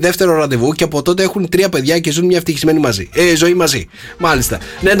είχαμε βγει δεύτερο ραντεβού και από τότε έχουν 3 παιδιά και ζουν μια ευτυχισμένη ζωή μαζί. Μάλιστα.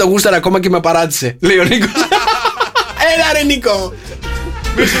 Ναι, το γούσταρα ακόμα και με παράτησε, λέει ο Νίκος. Έλα ρε Νίκο.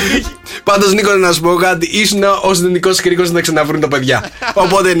 Πάντως, Νίκο, να σου πω κάτι. Ήσουν ο συνδετικός κρίκος να τα ξαναβρούν τα παιδιά.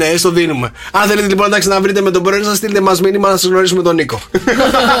 Οπότε ναι, στο δίνουμε. Αν θέλετε λοιπόν να τα ξαναβρείτε με τον πρώην σας, στείλτε μας μήνυμα να σας γνωρίσουμε τον Νίκο.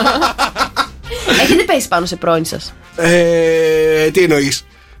 Έχετε πέσει πάνω σε πρώην σας? Τι εννοείς?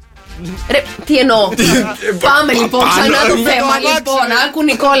 Ρε, τι εννοώ. Πάμε λοιπόν ξανά το θέμα. Λοιπόν, άκου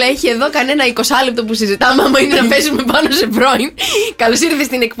Νικόλα, έχει εδώ κανένα 20 λεπτό που συζητάμε. Άμα είναι να παίζουμε πάνω σε πρώην. Καλώς ήρθες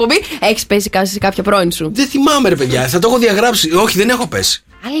στην εκπομπή. Έχεις πέσει σε κάποια πρώην σου? Δεν θυμάμαι, ρε παιδιά, θα το έχω διαγράψει. Όχι, δεν έχω πέσει.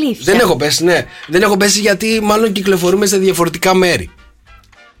 Αλήθεια? Δεν έχω πέσει, ναι. Δεν έχω πέσει γιατί μάλλον κυκλοφορούμε σε διαφορετικά μέρη.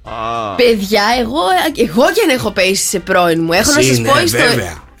 Παιδιά, εγώ και αν έχω πέσει σε πρώην μου, έχω να σας πω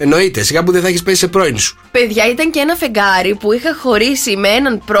βέβαια. Εννοείται, σιγά που δεν θα έχεις πέσει σε πρώην σου. Παιδιά, ήταν και ένα φεγγάρι που είχα χωρίσει με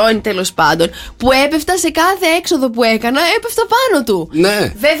έναν πρώην, τέλος πάντων, που έπεφτα σε κάθε έξοδο που έκανα, έπεφτα πάνω του.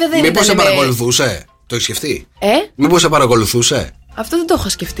 Ναι. Βέβαια δεν Μήπως σε παρακολουθούσε? Το έχεις σκεφτεί? Μήπως σε παρακολουθούσε? Αυτό δεν το έχω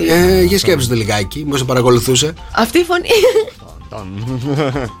σκεφτεί. Για σκέψου το λιγάκι, μήπως σε παρακολουθούσε? Αυτή η φωνή.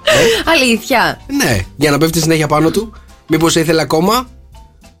 Αλήθεια? Ναι, για να πέφτει συνέχεια πάνω του. Μήπως ήθελε ακόμα?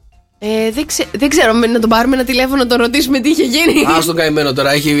 Δεν ξέρω, να τον πάρουμε ένα τηλέφωνο να τον ρωτήσουμε τι είχε γίνει. Ας τον καημένο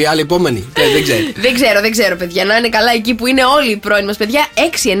τώρα, έχει άλλη επόμενη. Δεν ξέρω, παιδιά. Να είναι καλά εκεί που είναι όλοι οι πρώην μας, παιδιά.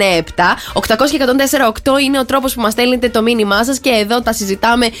 697 800 και 104,8 είναι ο τρόπος που μας στέλνετε το μήνυμά σας και εδώ τα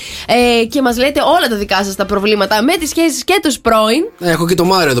συζητάμε και μας λέτε όλα τα δικά σας τα προβλήματα με τις σχέσεις και τους πρώην. Έχω και το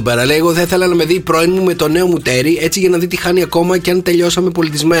Μάριο εδώ πέρα. Λέει: εγώ θα ήθελα να με δει η πρώην μου με το νέο μου τέρι, έτσι για να δει τι χάνει ακόμα και αν τελειώσαμε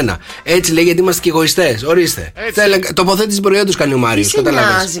πολιτισμένα. Έτσι λέει, γιατί είμαστε και εγωιστές. Ορίστε. Τοποθέτηση προϊόντος κάνει ο Μάριος.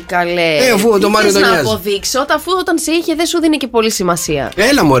 Καταλαβαίνεις. Αφού το Μάριο τον νοιάζει. Να αποδείξω, αφού όταν σε είχε δεν σου δίνει και πολύ σημασία.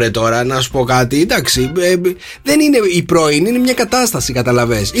 Έλα μωρέ τώρα να σου πω κάτι. Εντάξει, δεν είναι η πρώην, είναι μια κατάσταση,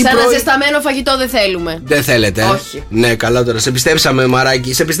 καταλαβες. Σαν ένα ζεσταμένο φαγητό δεν θέλουμε. Δεν θέλετε? Όχι. Ναι, καλά τώρα. Σε πιστέψαμε,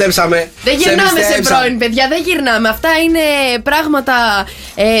 μαράκι, σε πιστέψαμε. Δεν γυρνάμε σε πρώην, παιδιά, δεν γυρνάμε. Αυτά είναι πράγματα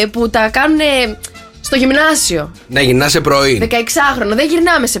που τα κάνουν στο γυμνάσιο. Να γυρνάς σε πρώην. 16χρονο, δεν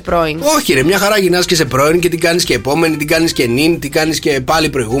γυρνάμε σε πρώην. Όχι, ρε, μια χαρά γυρνάς και σε πρώην και την κάνεις και επόμενη, την κάνεις και νυν, την κάνεις και πάλι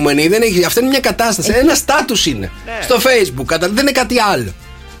προηγούμενη. Δεν έχει, αυτή είναι μια κατάσταση. Ένα στάτους είναι. Ναι. Στο Facebook, δεν είναι κάτι άλλο.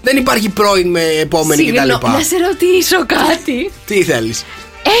 Δεν υπάρχει πρώην με επόμενη κτλ. Να σε ρωτήσω κάτι. Τι θέλεις?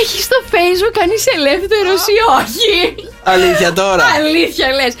 Έχεις στο Facebook αν είσαι ελεύθερος ή όχι? Αλήθεια τώρα? Αλήθεια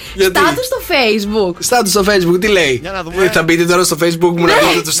λες? Στάτους στο Facebook. Στάτους στο Facebook, τι λέει? Θα μπείτε τώρα στο Facebook μου να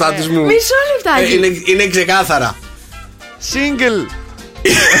δείτε το στάτους μου? Μισό λεπτάκι. Είναι ξεκάθαρα. Single.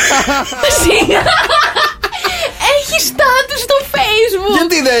 Έχει στάτους στο Facebook.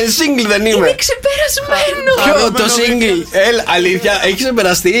 Γιατί single δεν είμαι? Είναι ξεπερασμένο. Ποιο το single? Αλήθεια, έχει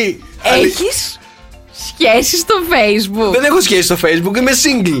ξεπεραστεί? Έχεις σχέση στο Facebook? Δεν έχω σχέση στο Facebook, είμαι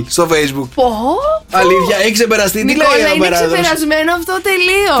single στο Facebook. Αλήθεια, έχει ξεπεραστεί? Τι λέει? Είναι ξεπερασμένο αυτό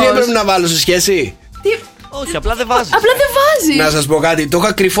τελείως. Τι έπρεπε να βάλω σε σχέση? Όχι, απλά δεν βάζει. Απλά δεν βάζει. Να σας πω κάτι, το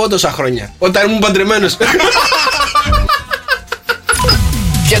είχα κρυφό τόσα χρόνια όταν ήμουν παντρεμένος.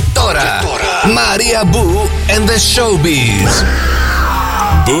 Και τώρα Μαρία Μπου and the Showbiz.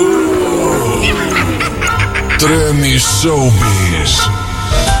 Τρέμει Showbiz.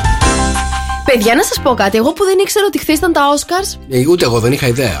 Παιδιά, να σας πω κάτι. Εγώ που δεν ήξερα ότι χθες ήταν τα Oscars. Ούτε εγώ δεν είχα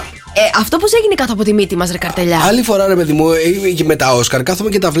ιδέα. Αυτό πώς έγινε κάτω από τη μύτη μας, ρε καρτελιά? Άλλη φορά, ρε παιδί μου, με τα Όσκαρ κάθομαι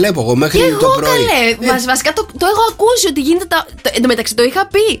και τα βλέπω εγώ μέχρι και το πρωί. Καλέ. Βασικά το έχω ακούσει ότι γίνεται. Εν τω μεταξύ το είχα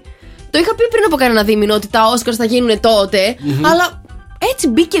πει. Το είχα πει πριν από κανένα δίμηνο ότι τα Όσκαρ θα γίνουν τότε. Αλλά έτσι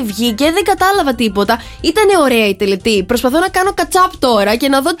μπήκε, βγήκε, δεν κατάλαβα τίποτα. Ήτανε ωραία η τελετή. Προσπαθώ να κάνω κατσάπ τώρα και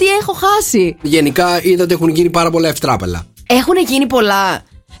να δω τι έχω χάσει. Γενικά είδα ότι έχουν γίνει πάρα πολλά ευτράπελα. Έχουν γίνει πολλά.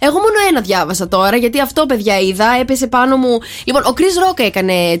 Εγώ μόνο ένα διάβασα τώρα, γιατί αυτό, παιδιά, είδα. Έπεσε πάνω μου. Λοιπόν, ο Chris Rock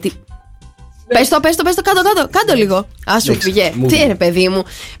έκανε. Πες το, κάτω λίγο. Άσου φυγέ. Τι είναι, παιδί μου?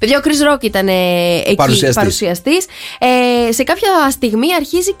 Παιδιά, ο Chris Rock ήταν εκεί παρουσιαστής. Σε κάποια στιγμή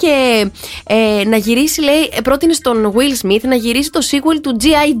αρχίζει και να γυρίσει, λέει, πρότεινε στον Will Smith να γυρίσει το sequel του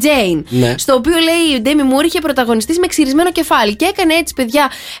G.I. Jane. Ναι. Στο οποίο, λέει, η Demi Moore είχε πρωταγωνιστής με ξυρισμένο κεφάλι. Και έκανε έτσι,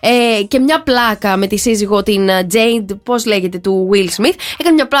 παιδιά, και μια πλάκα με τη σύζυγο, την Jade, πώς λέγεται, του Will Smith.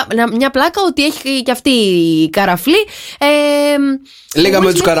 Έκανε μια πλάκα ότι έχει και αυτή η καραφλή.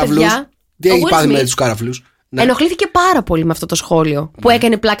 Λέγαμε τους καραφλούς. Τι έχει πάθει με τους καραφλούς? Ναι. Ενοχλήθηκε πάρα πολύ με αυτό το σχόλιο που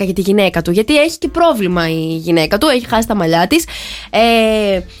έκανε πλάκα για τη γυναίκα του. Γιατί έχει και πρόβλημα η γυναίκα του, έχει χάσει τα μαλλιά της.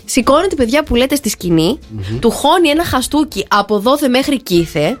 Σηκώνεται, παιδιά, που λέτε στη σκηνή, του χώνει ένα χαστούκι από δόθε μέχρι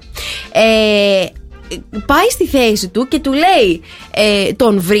κήθε. Πάει στη θέση του και του λέει,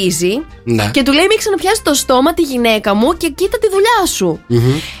 τον βρίζει, και του λέει, μην ξαναπιάσει το στόμα τη γυναίκα μου και κοίτα τη δουλειά σου.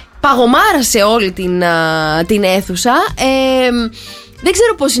 Παγωμάρασε όλη την αίθουσα. Δεν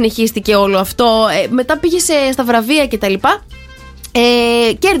ξέρω πώς συνεχίστηκε όλο αυτό. Μετά πήγε στα βραβεία κτλ.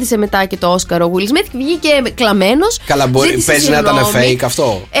 Κέρδισε μετά και το Όσκαρ ο Will Smith και βγήκε κλαμμένος. Καλά, παίζει να ήταν fake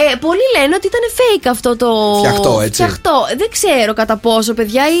αυτό. Πολλοί λένε ότι ήταν fake αυτό το. Φτιαχτό, έτσι. Φτιαχτό. Δεν ξέρω κατά πόσο,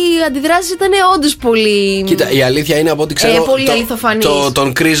 παιδιά, οι αντιδράσεις ήταν όντως πολύ. Κοίτα, η αλήθεια είναι από ό,τι ξέρω. Πολύ αληθοφανής.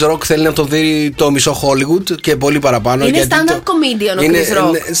 Τον Chris Rock θέλει να τον δει το μισό Hollywood και πολύ παραπάνω. Είναι stand-up comedian ο Chris Rock. Είναι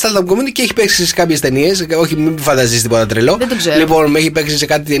stand-up comedian και έχει παίξει σε κάποιες ταινίες. Όχι, μην φανταζείς τίποτα τρελό. Δεν το ξέρω. Λοιπόν, έχει παίξει σε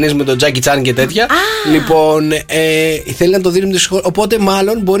κάτι ταινίες με τον Jackie Chan και τέτοια. Λοιπόν, θέλει να τον δει με τη. Οπότε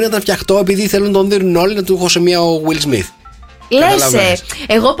μάλλον μπορεί να ήταν φτιαχτό επειδή θέλουν να τον δίνουν όλοι, να του έχω σε μία ο Will Smith. Λες,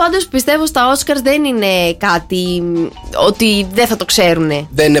 εγώ πάντως πιστεύω στα Oscars δεν είναι κάτι ότι δεν θα το ξέρουνε.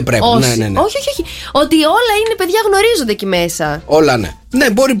 Δεν είναι πρέπει. Ναι. Όχι. Ότι όλα είναι, παιδιά, γνωρίζονται εκεί μέσα. Όλα ναι. Ναι,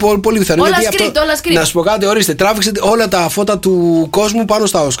 μπορεί πολύ πιθανό. Όλα script. Να σου πω κάτι, ορίστε, τράβηξε όλα τα φώτα του κόσμου πάνω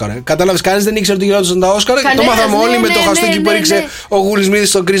στα Όσκαρ. Κατάλαβες, κανείς δεν ήξερε ότι γινόταν τα Όσκαρ. Το μάθαμε όλοι με το χαστούκι που έριξε ο Will Smith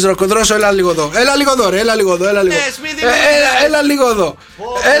στον Chris Rock. Δρόσο, έλα λίγο εδώ. Έλα λίγο εδώ. Έλα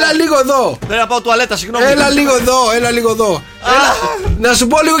λίγο εδώ. Δεν να πάω τουαλέτα, συγγνώμη. Έλα λίγο εδώ. Να σου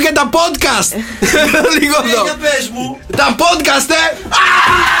πω λίγο για τα podcast. Λίγο εδώ. Τα podcast,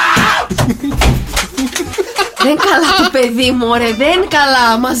 Δεν καλά το παιδί μου, ρε, δεν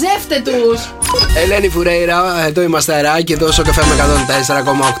καλά. Μαζεύτε τους. Ελένη Φουρέιρα, εδώ είμαστε αεράκι, εδώ στο καφέ με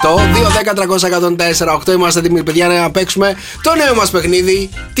 104,8. 2-10-300-104,8. Είμαστε έτοιμοι, παιδιά, να παίξουμε το νέο μας παιχνίδι.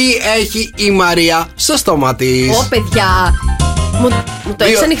 Τι έχει η Μαρία στο στόμα της. Παιδιά, μου το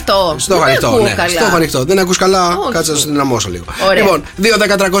έχεις ανοιχτό. Στο έχω ανοιχτό, ναι. Στο έχω ανοιχτό. Δεν ακούς καλά. Κάτσε να σου δυναμώσω λίγο. Λοιπόν,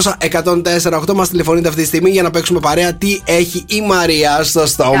 2-10-300-104,8. Μας τηλεφωνείτε αυτή τη στιγμή για να παίξουμε παρέα. Τι έχει η Μαρία στο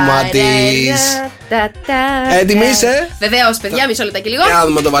στόμα της. Έτοιμη είσαι? Βεβαίως, παιδιά, μισό λεπτάκι λίγο. Για να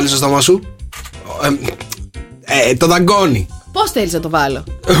δούμε, το βάλεις στο στόμα σου. Το δαγκώνει. Πώς θέλεις να το βάλω?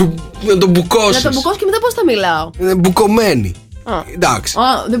 Να το μπουκώσεις. Να το μπουκώσω και μετά πώς θα μιλάω? Μπουκωμένη. Εντάξει.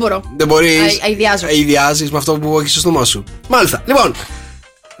 Δεν μπορώ. Δεν μπορείς. Αηδιάζω με αυτό που έχεις στο στόμα σου. Μάλιστα. Λοιπόν,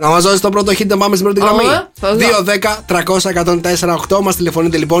 να μας δώσεις το πρώτο hit, να πάμε στην πρώτη γραμμή. 2-10-300-104,8. Μας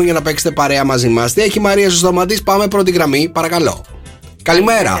τηλεφωνείτε λοιπόν για να παίξετε παρέα μαζί μας. Τι έχει η Μαρία στο στόμα της? Πάμε πρώτη γραμμή, παρακαλώ.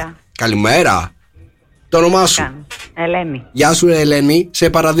 Καλημέρα. Το όνομά σου? Ελένη. Γεια σου, Ελένη. Σε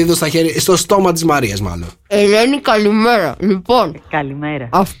παραδίδω στο στόμα της Μαρίας, μάλλον. Ελένη, καλημέρα. Λοιπόν, καλημέρα.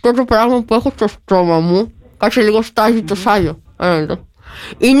 Αυτό το πράγμα που έχω στο στόμα μου, κάτσε λίγο, στάζει το σάλιο.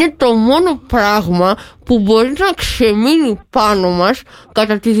 Είναι το μόνο πράγμα που μπορεί να ξεμείνει πάνω μας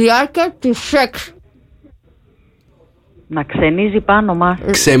κατά τη διάρκεια του σεξ. Να ξενίζει πάνω μας.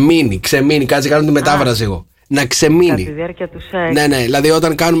 Ξεμείνει. Κάτσε, κάνω τη μετάφραση εγώ. Να ξεμείνει. Κατά τη διάρκεια του σεξ. Ναι, δηλαδή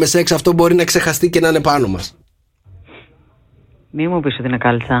όταν κάνουμε σεξ αυτό μπορεί να ξεχαστεί και να είναι πάνω μας. Μη μου πεις ότι είναι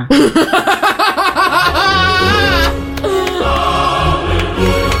κάλτσα.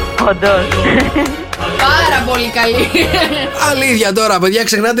 Όντως. Πάρα πολύ καλή. Αλήθεια τώρα, παιδιά,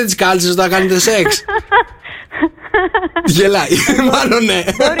 ξεχνάτε τις κάλτσες όταν κάνετε σεξ. Γελάει, μάλλον ναι.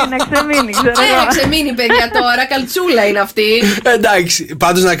 Μπορεί να ξεμείνει, ξέρω. Να ξεμείνει, παιδιά, τώρα. Καλτσούλα είναι αυτή. Εντάξει,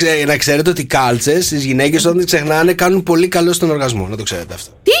 πάντως να ξέρετε ότι οι κάλτσες στις γυναίκες όταν τις ξεχνάνε κάνουν πολύ καλό στον οργασμό. Να το ξέρετε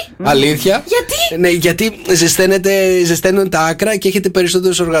αυτό. Τι? Αλήθεια. Γιατί? Ναι, γιατί ζεσταίνουν τα άκρα και έχετε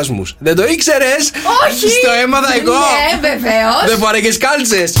περισσότερους οργασμούς. Δεν το ήξερες? Όχι. Στο έμαθα εγώ. Ναι, βεβαίως. Δεν φοράγες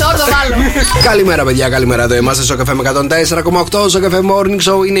κάλτσες? Τώρα το βάλω. Καλημέρα, παιδιά, καλημέρα. Εδώ είμαστε στο καφέ με 104,8. Στο καφέ Morning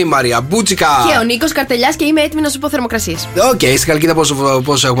Show είναι η Μαρία Μπούτσικα. Και ο Νίκος Καρτελιάς και είμαι έτοιμη να σου πω θερμοκρασίες. Οκ, στην Καλκίδα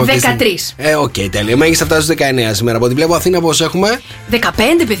πόσο έχουμε? 13. Οκ, τέλεια. Μέγιστα φτάσει στους 19 σήμερα. Από ό,τι βλέπω, Αθήνα πόσο έχουμε? 15,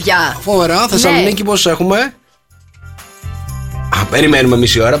 παιδιά. Φοβερά. Θεσσαλονίκη πόσο έχουμε? Περιμένουμε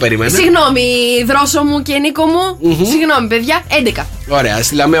μισή ώρα, Συγγνώμη, Δρόσο μου και Νίκο μου. Συγγνώμη, παιδιά, 11. Ωραία,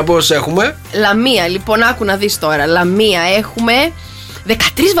 στη Λαμία πόσο έχουμε? Λαμία, λοιπόν, άκου να δεις τώρα. Λαμία έχουμε 13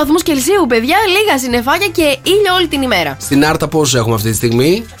 βαθμούς Κελσίου, παιδιά, λίγα συννεφάκια και ήλιο όλη την ημέρα. Στην Άρτα πόσο έχουμε αυτή τη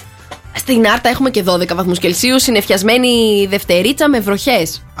στιγμή? Στην Άρτα έχουμε και 12 βαθμούς Κελσίου, συννεφιασμένη Δευτερίτσα με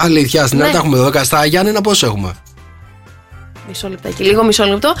βροχές. Αλήθεια, στην Άρτα έχουμε 12. Στα Γιάννενα πόσο έχουμε? Μισό λεπτάκι, λίγο μισό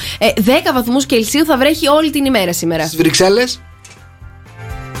λεπτό. 10 βαθμούς Κελσίου θα βρέχει όλη την ημέρα σήμερα. Στις Βρυξέλλες?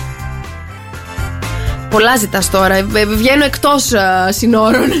 Πολλά ζητάς τώρα. Βγαίνω εκτός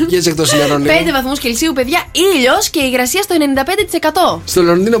συνόρων. Βγαίνεις εκτός συνόρων. 5 βαθμούς Κελσίου, παιδιά, ήλιος και υγρασία στο 95%. Στο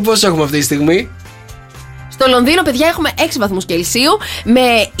Λονδίνο πόσο έχουμε αυτή τη στιγμή? Στο Λονδίνο, παιδιά, έχουμε 6 βαθμούς Κελσίου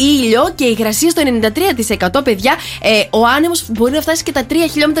με ήλιο και υγρασία στο 93%, παιδιά. Ο άνεμος μπορεί να φτάσει και τα 3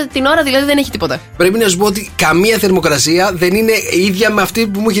 χιλιόμετρα την ώρα, δηλαδή δεν έχει τίποτα. Πρέπει να σου πω ότι καμία θερμοκρασία δεν είναι ίδια με αυτή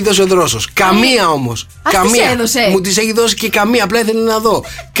που μου έχει δώσει ο Δρόσος. Καμία όμως. Καμία. Τις έδωσε. Μου τις έχει δώσει και καμία. Απλά ήθελα να δω.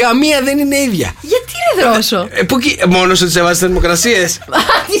 Καμία δεν είναι ίδια. Γιατί ρε Δρόσο? Μόνο σου τις έβαζες θερμοκρασίες?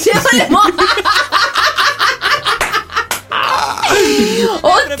 Τις έβαλε μόνο.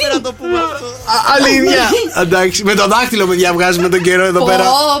 Πρέπει να το πούμε αυτό. Αλήθεια. Εντάξει, με το δάχτυλο, παιδιά, βγάζουμε τον καιρό εδώ πέρα.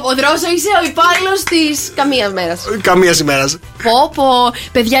 Ο Δρόσο είσαι ο υπάλληλος της καμία μέρας. Καμία ημέρα. Πω.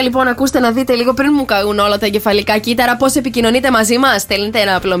 Παιδιά, λοιπόν, ακούστε να δείτε λίγο πριν μου καούν όλα τα εγκεφαλικά κύτταρα πώς επικοινωνείτε μαζί μας. Στέλνετε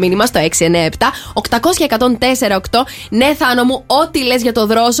ένα απλό μήνυμα στο 697-800-1048. Ναι, Θάνο μου, ό,τι λες για το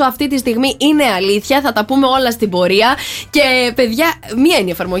Δρόσο αυτή τη στιγμή είναι αλήθεια. Θα τα πούμε όλα στην πορεία. Και παιδιά, μία είναι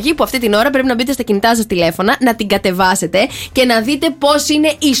η εφαρμογή που αυτή την ώρα πρέπει να μπείτε στα κινητά σας τηλέφωνα, να την κατεβάσετε και να δείτε πώς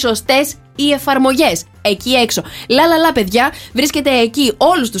είναι οι σωστές οι εφαρμογές εκεί έξω. Λαλαλα, παιδιά, βρίσκεται εκεί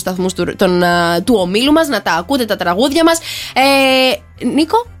όλους τους σταθμούς του ομίλου μας, να τα ακούτε τα τραγούδια μας.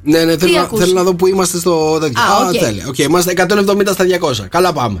 Νίκο, ναι, θέλω να δω που είμαστε στο τέτοιο. Τέλεια. Είμαστε 170 στα 200.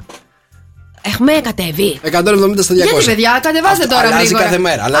 Καλά πάμε. Έχουμε κατέβει 170 στα 200. Γιατί, παιδιά, κατεβάστε τώρα γρήγορα.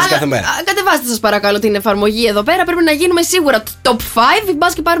 Αλλάζει κάθε μέρα. Κατεβάστε σας παρακαλώ την εφαρμογή εδώ πέρα. Πρέπει να γίνουμε σίγουρα top 5.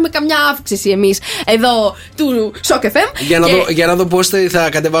 Μπας και πάρουμε καμιά αύξηση εμείς εδώ του Sok FM. Για να δω πώς θα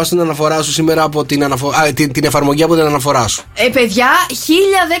κατεβάσω την αναφορά σου σήμερα από την εφαρμογή από την αναφορά σου. Παιδιά, 10.000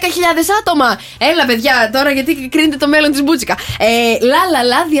 άτομα. Έλα, παιδιά, τώρα γιατί κρίνετε το μέλλον της Μπούτσικα.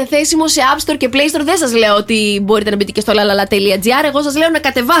 Λαλαλα, διαθέσιμο σε App Store και Play Store. Δεν σας λέω ότι μπορείτε να μπείτε και στο lalala.gr. Εγώ σας λέω να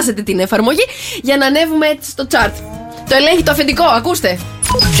κατεβάσετε την εφαρμογή για να ανέβουμε έτσι στο chart. Το ελέγχει το αφεντικό, ακούστε.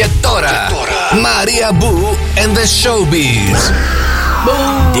 Και τώρα, Μαρία Μπού and the Showbiz.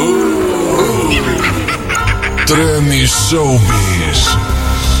 Τρέμει Showbiz.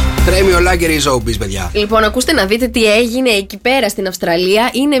 Τρέμει ολάκερη η Showbiz, παιδιά. Λοιπόν, ακούστε να δείτε τι έγινε εκεί πέρα στην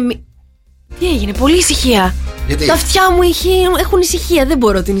Αυστραλία. Τι έγινε, πολύ ησυχία. Γιατί? Τα αυτιά μου έχουν ησυχία, δεν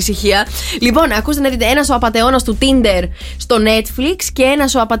μπορώ την ησυχία. Λοιπόν, ακούστε να δείτε, ένας ο απατεώνας του Tinder στο Netflix και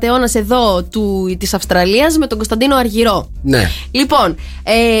ένας ο απατεώνας εδώ της Αυστραλίας με τον Κωνσταντίνο Αργυρό. Ναι. Λοιπόν,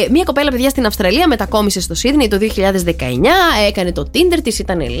 μια κοπέλα, παιδιά, στην Αυστραλία μετακόμισε στο Σίδνεϊ το 2019, έκανε το Tinder της,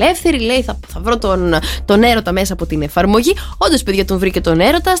 ήταν ελεύθερη, λέει θα βρω τον έρωτα μέσα από την εφαρμογή. Όντως, παιδιά, τον βρήκε τον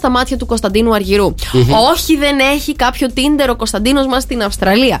έρωτα στα μάτια του Κωνσταντίνου Αργυρού. Όχι, δεν έχει κάποιο Tinder ο Κωνσταντίνος μας στην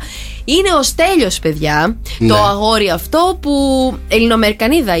Αυστραλία. Είναι ο Στέλιος, παιδιά, το αγόρι αυτό που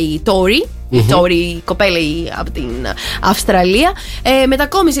Ελληνοαμερικανίδα, η Τόρι. Η Τόρι, η κοπέλα από την Αυστραλία.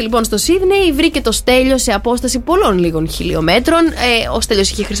 Μετακόμισε λοιπόν στο Σίδνεϊ, βρήκε το Στέλιο σε απόσταση πολλών λίγων χιλιόμετρων. Ο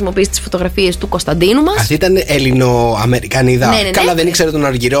Στέλιος είχε χρησιμοποιήσει τις φωτογραφίες του Κωνσταντίνου μας. Αυτή ήταν Ελληνοαμερικανίδα. Ναι. Καλά, δεν ήξερε τον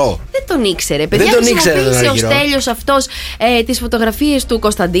Αργυρό. Δεν τον ήξερε, παιδιά. Χρησιμοποίησε ο Στέλιος αυτός τις φωτογραφίες του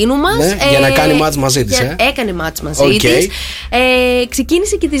Κωνσταντίνου μας. Ναι, για να κάνει μάτς μαζί της. Έκανε μάτς μαζί της.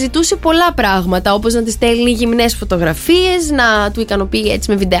 Ξεκίνησε και τη ζητούσε πολλά πράγματα, όπως να της στέλνει γυμνές φωτογραφίες, να του ικανοποιεί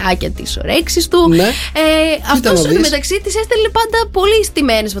έτσι με βιντεάκια τις ωραίες του. Ναι. Αυτός μεταξύ της έστελνε πάντα πολύ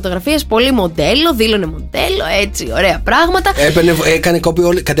στημένες φωτογραφίες, πολύ μοντέλο, δήλωνε μοντέλο, έτσι, ωραία πράγματα. Έκανε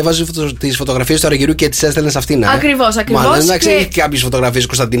κόπη, κατέβαζε τις φωτογραφίες του Αργυρού και τις έστελνε σε αυτήν. Ακριβώς. Δεν ξέρει κάποιες φωτογραφίες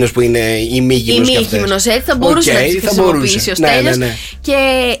Κωνσταντίνος που είναι ημίγυμνος. Ημίγυμνος, έτσι θα μπορούσε να τις χρησιμοποιήσει ο Στέλιος. Και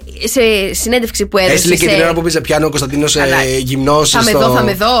σε συνέντευξη που έδωσε. Έστειλε και την ώρα που πήγε πιάνο ο Κωνσταντίνος γυμνός. Θα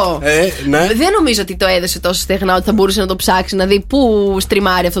με δω. Ναι. Δεν νομίζω ότι το έδωσε τόσο στεγνά ότι θα μπορούσε να το ψάξει, να δει πού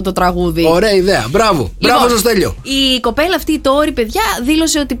στριμάρει αυτό το τραγούδι. Ωραία ιδέα. Μπράβο. Μπράβο στο Στέλιο. Η κοπέλα αυτή, η Τόρι, παιδιά,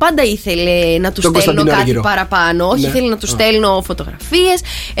 δήλωσε ότι πάντα ήθελε να του στέλνω κάτι Αργυρό παραπάνω. Όχι, ήθελε να του στέλνω φωτογραφίες.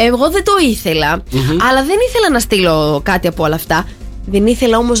 Εγώ δεν το ήθελα. Αλλά δεν ήθελα να στείλω κάτι από όλα αυτά. Δεν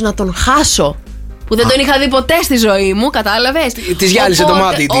ήθελα όμως να τον χάσω. Που δεν τον είχα δει ποτέ στη ζωή μου, κατάλαβες. Τη γυάλισε το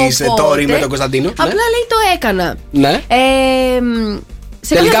μάτι τη Τόρι με τον Κωνσταντίνο. Απλά λέει το έκανα. Ναι.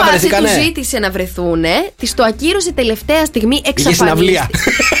 Σε κάποια φάση του ζήτησε να βρεθούνε, της το ακύρωσε τελευταία στιγμή, εξαφανίστηκε.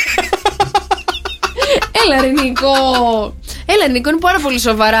 Έλα Νίκο, είναι πάρα πολύ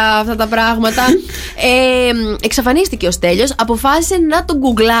σοβαρά αυτά τα πράγματα. Εξαφανίστηκε ο Στέλιος, αποφάσισε να τον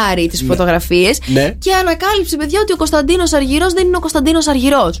γκουγκλάρει τις φωτογραφίες και ανακάλυψε, παιδιά, ότι ο Κωνσταντίνος Αργυρός δεν είναι ο Κωνσταντίνος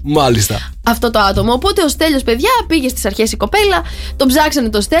Αργυρός. Μάλιστα. Αυτό το άτομο. Οπότε ο Στέλιος, παιδιά, πήγε στις αρχές η κοπέλα, τον ψάξανε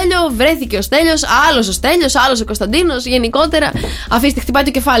το Στέλιο, βρέθηκε ο Στέλιος, άλλος ο Στέλιος, άλλος ο Κωνσταντίνος. Γενικότερα, αφήστε, χτυπάει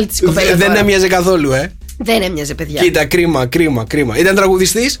το κεφάλι της η κοπέλα. Δεν έμοιαζε καθόλου, Δεν έμοιαζε, παιδιά. Κοίτα, κρίμα. Ήταν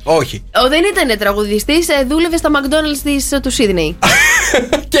τραγουδιστής? Όχι. Δεν ήταν τραγουδιστής, δούλευε στα McDonald's του Σίδνεϊ.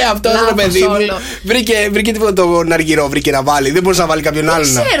 Και αυτό το παιδί μου βρήκε τον Αργυρό, βρήκε να βάλει. Δεν μπορούσε να βάλει κάποιον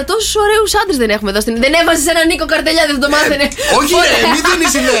άλλον. Δεν ξέρω, τόσους ωραίους άντρες δεν έχουμε εδώ. Δεν έβαζε έναν Νίκο Καρτελιά, δεν το μάθαινε. Όχι, μην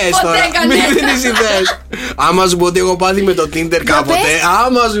δίνεις ιδέες τώρα. Μην δίνεις ιδέες. Άμα σου πω ότι έχω πάθει με το Tinder κάποτε.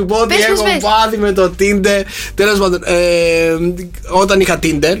 Τέλος πάντων, όταν είχα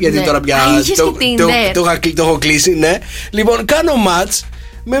Tinder, γιατί τώρα πια το έχω κλείσει, ναι. Λοιπόν, κάνω match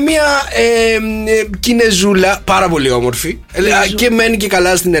με μια Κινεζούλα πάρα πολύ όμορφη και μένει και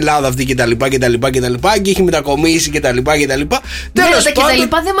καλά στην Ελλάδα αυτή κτλ. Και έχει μετακομίσει κτλ. Τα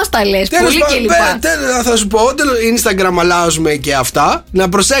λοιπά δεν μας τα λες. Πολύ και λοιπά. Θα σου πω, Instagram αλλάζουμε και αυτά. Να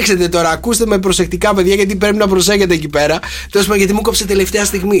προσέξετε τώρα, ακούστε με προσεκτικά, παιδιά, γιατί πρέπει να προσέχετε εκεί πέρα. Τέλος πάντων, γιατί μου κόψε τελευταία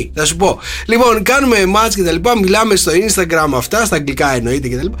στιγμή. Θα σου πω. Λοιπόν, κάνουμε match και τα λοιπά, μιλάμε στο Instagram αυτά, στα αγγλικά εννοείται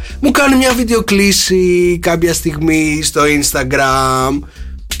και τα λοιπά. Μου κάνει μια βιντεοκλήση κάποια στιγμή στο Instagram.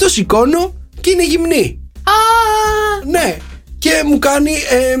 Το σηκώνω και είναι γυμνή. Ναι. Και μου κάνει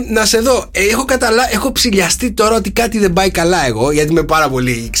να σε δω. Έχω ψηλιαστεί τώρα ότι κάτι δεν πάει καλά εγώ, γιατί είμαι πάρα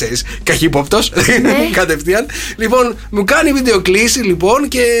πολύ, ξέρεις, καχύποπτος. Κατευθείαν. Λοιπόν, μου κάνει βιντεοκλήση λοιπόν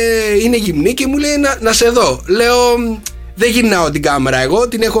και είναι γυμνή και μου λέει να σε δω. Λέω, δεν γυρνάω την κάμερα εγώ,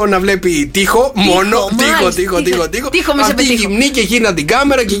 την έχω να βλέπει τοίχο μόνο. Τοίχο. Αυτή γυμνή και γύρνα την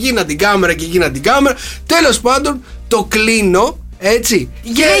κάμερα και γύρνα την κάμερα. Τέλος πάντων, το κλείνω. Έτσι.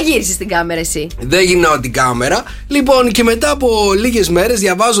 Και δεν γύρισες την κάμερα εσύ. Δεν γυρνάω την κάμερα. Λοιπόν, και μετά από λίγες μέρες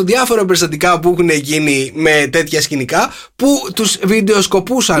διαβάζω διάφορα περιστατικά που έχουν γίνει με τέτοια σκηνικά που τους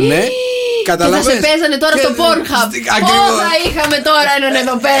βιντεοσκοπούσαν. Καταλαβαίνεις. Και θα σε παίζανε τώρα στο Pornhub. Ακριβώς. Θα είχαμε τώρα έναν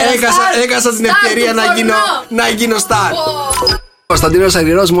εδώ πέρα. Έχασα την ευκαιρία να γίνω star. Κωνσταντίνος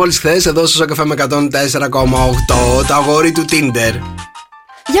Αγγυρός μόλις χθες εδώ στο Sok FM 104,8, το αγόρι του Tinder.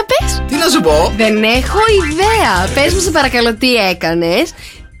 Για πες. Τι να σου πω. Δεν έχω ιδέα. Πες μου σε παρακαλώ τι έκανες.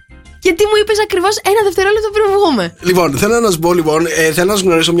 Γιατί μου είπες ακριβώς ένα δευτερόλεπτο πριν βγούμε. Λοιπόν, θέλω να σου πω, θέλω να σου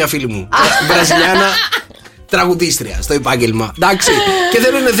γνωρίσω μια φίλη μου. Βραζιλιάνα τραγουδίστρια στο επάγγελμα. Εντάξει. Και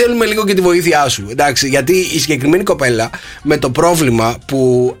θέλουμε λίγο και τη βοήθειά σου. Εντάξει. Γιατί η συγκεκριμένη κοπέλα με το πρόβλημα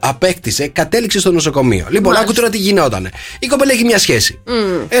που απέκτησε κατέληξε στο νοσοκομείο. Λοιπόν, άκου τώρα τι γινότανε. Η κοπέλα έχει μια σχέση.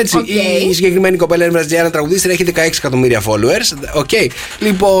 Έτσι. Η συγκεκριμένη κοπέλα είναι βραζιλιάνα τραγουδίστρια, έχει 16 εκατομμύρια followers.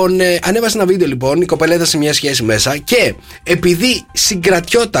 Λοιπόν, ανέβασε ένα βίντεο λοιπόν. Η κοπέλα ήταν σε μια σχέση μέσα και επειδή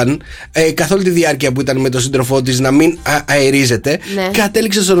συγκρατιόταν καθ' όλη τη διάρκεια που ήταν με τον σύντροφό της να μην αερίζεται,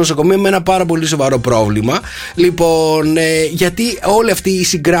 κατέληξε στο νοσοκομείο με ένα πάρα πολύ σοβαρό πρόβλημα. Λοιπόν, γιατί όλη αυτή η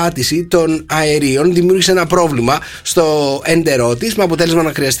συγκράτηση των αερίων δημιούργησε ένα πρόβλημα στο έντερό της, με αποτέλεσμα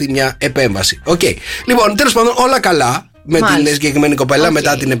να χρειαστεί μια επέμβαση. Λοιπόν, τέλος πάντων, όλα καλά με την συγκεκριμένη κοπέλα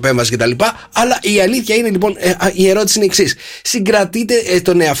μετά την επέμβαση κτλ. Αλλά η αλήθεια είναι λοιπόν, η ερώτηση είναι η εξής. Συγκρατείτε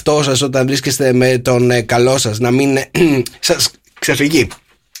τον εαυτό σας όταν βρίσκεστε με τον καλό σας να μην σας ξεφυγεί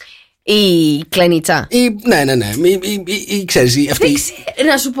η κλανίτσα. Ναι. Ξέρεις, αυτή.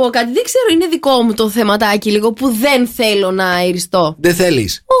 Να σου πω κάτι, δεν ξέρω, είναι δικό μου το θεματάκι λίγο που δεν θέλω να αεριστώ. Δεν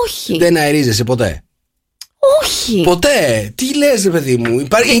θέλεις? Όχι. Δεν αερίζεσαι ποτέ? Όχι. Ποτέ. Τι λες, ρε παιδί μου?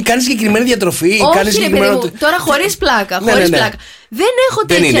 Κάνεις συγκεκριμένη διατροφή? Όχι, ρε παιδί μου. Τώρα χωρίς πλάκα. Χωρίς πλάκα. Δεν έχω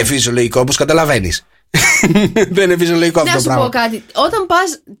τέτοια. Δεν είναι φυσιολογικό, όπως καταλαβαίνεις. Δεν είναι φυσιολογικό αυτό το πράγμα. Να σου πω κάτι. Όταν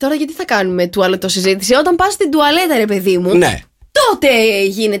πας. Τώρα γιατί θα κάνουμε τουαλετό συζήτηση? Όταν πας στην τουαλέτα, ρε παιδί μου. Ναι. Τότε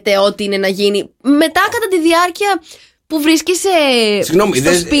γίνεται ό,τι είναι να γίνει. Μετά, κατά τη διάρκεια που βρίσκεσαι. Συγγνώμη,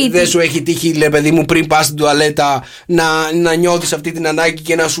 δεν σου έχει τύχει, λέει παιδί μου, πριν πας στην τουαλέτα να νιώθεις αυτή την ανάγκη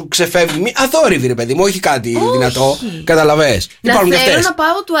και να σου ξεφεύγει? Αθόρυβη, ρε παιδί μου, όχι κάτι δυνατό. Καταλαβες. Να θέλω να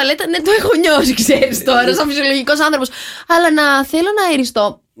πάω τουαλέτα, ναι, το έχω νιώσει, ξέρεις τώρα, σαν φυσιολογικός άνθρωπος. Αλλά να θέλω να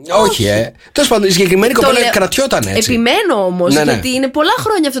αεριστώ. Όχι, Τέλος πάντων, η συγκεκριμένη κοπέλα κρατιόταν έτσι. Επιμένω όμως, γιατί είναι πολλά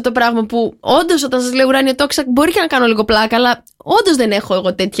χρόνια αυτό το πράγμα που όντως όταν σας λέω ουράνιο τόξα μπορεί και να κάνω λίγο πλάκα, αλλά όντως δεν έχω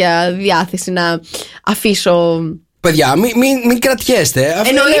εγώ τέτοια διάθεση να αφήσω. Παιδιά, μην κρατιέστε.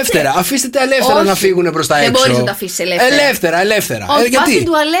 Ελεύθερα. Αφήστε τα ελεύθερα να φύγουν προς τα έξω. Δεν μπορείς να τα αφήσεις ελεύθερα. Ελεύθερα. Όχι, πας στην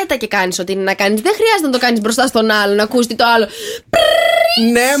τουαλέτα και κάνεις ό,τι είναι να κάνεις. Δεν χρειάζεται να το κάνεις μπροστά στον άλλον, να ακούσει το άλλο.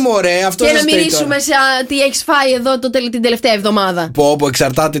 Ναι, μωρέ, αυτό και να μυρίσουμε σε τι έχεις φάει εδώ την τελευταία εβδομάδα. Πω,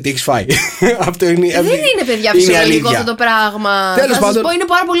 εξαρτάται τι έχεις φάει. Αυτό είναι. Δεν είναι, παιδιά, φυσιολογικό αυτό το πράγμα. Τέλος πάντων. Θα σας πω, είναι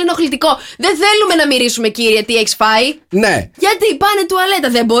πάρα πολύ ενοχλητικό. Δεν θέλουμε να μυρίσουμε, κύριε, τι έχεις φάει. Ναι. Γιατί πάνε τουαλέτα,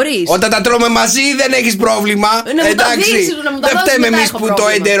 δεν μπορείς. Όταν τα τρώμε μαζί δεν έχεις πρόβλημα. Εντάξει. Δεν φταίμε εμείς που το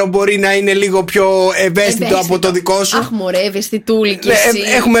έντερο μπορεί να είναι λίγο πιο ευαίσθητο από το δικό σου. Αχ, μωρέ, ευαισθητούλικη.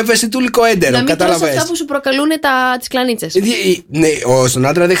 Έχουμε ευαισθητούλικο έντερο, καταλαβαίνεις. Αυτά που σου προκαλούν τις κλανίτσες. Ναι, στον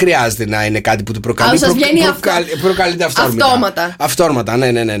άντρα δεν χρειάζεται να είναι κάτι που του προκαλεί. Προκαλείται αυτόρματα. Αυτόρματα,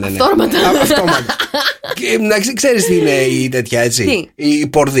 ναι. Αυτόρματα. Ξέρεις τι είναι η τέτοια, έτσι? Η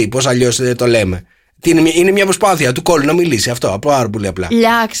πορδί, πώς αλλιώς το λέμε. Είναι μια προσπάθεια του κόλλου να μιλήσει αυτό. Πάρα πολύ απλά.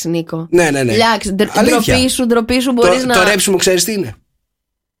 Λιάξ, Νίκο. Ναι. Λιάξ. Ντροπή σου μπορείς να. Το ρέψιμο, ξέρεις τι είναι?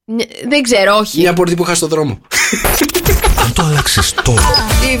 Δεν ξέρω, όχι. Μια πορδί που είχα στο δρόμο. Αν το άλλαξες τώρα.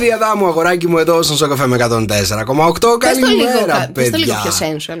 Η Διαδά μου, αγοράκι μου, εδώ στον Sok FM 104,8. Καλημέρα, παιδιά. Πες το λίγο πιο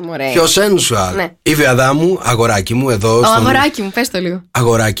sensual, μωρέ. Πιο sensual. Ναι. Η Διαδά μου, αγοράκι μου, εδώ στον. Αγοράκι μου, πες το λίγο.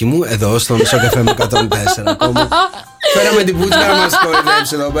 Αγοράκι μου, εδώ στον Sok FM 104,8. Φέραμε την πούτσια να μας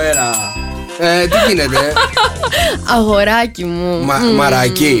κορυδέψει εδώ πέρα. Τι γίνεται? Αγοράκι μου.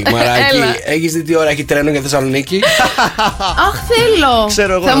 Μαράκι. Έχεις δει τι ώρα έχει τρένο για Θεσσαλονίκη? Αχ, θέλω.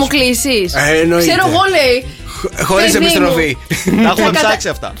 Θα μου κλείσεις? Ξέρω εγώ, λέει. Χωρίς επιστροφή. Τα έχουμε ψάξει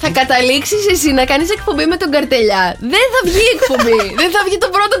αυτά. Θα καταλήξεις εσύ να κάνεις εκπομπή με τον Καρτελιά. Δεν θα βγει εκπομπή. Δεν θα βγει το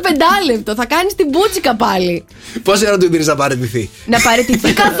πρώτο 5 λεπτό. Θα κάνεις την μπούτσικα πάλι. Πόση ώρα του δίνεις να παραιτηθεί? Να παραιτηθεί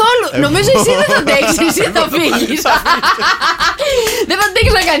καθόλου. Νομίζω εσύ δεν θα αντέξεις. Εσύ θα φύγεις. Δεν θα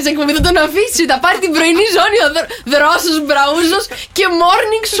αντέξεις να κάνεις εκπομπή. Θα τον αφήσεις. Θα πάρει την πρωινή ζώνη ο Δρόσος, Μπραούζος και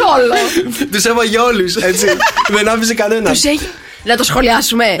Morning Solo. Τους έβαγε όλους, έτσι. Δεν άφησε κανένα. Να το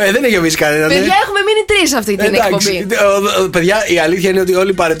σχολιάσουμε. Δεν έχει αφήσει κανένα. Παιδιά, έχουμε μείνει 3 αυτή την εκπομπή. Παιδιά, η αλήθεια είναι ότι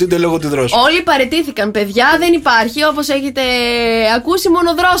όλοι παραιτούνται λόγω του Δρόσου. Όλοι παραιτήθηκαν, παιδιά, δεν υπάρχει. Όπως έχετε ακούσει,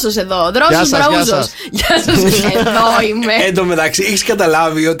 μόνο Δρόσος εδώ. Δρόσος, Μπραούζος. Γεια σας, εδώ είμαι. Εν τω μεταξύ, έχεις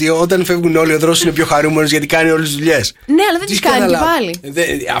καταλάβει ότι όταν φεύγουν όλοι, ο Δρόσος είναι πιο χαρούμενος γιατί κάνει όλες τις δουλειές? Ναι, αλλά δεν τις κάνει και πάλι.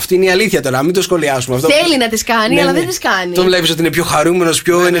 Αυτή είναι η αλήθεια τώρα, μην το σχολιάσουμε αυτό. Θέλει να τις κάνει, αλλά δεν τις κάνει. Τον βλέπεις ότι είναι πιο χαρούμενος,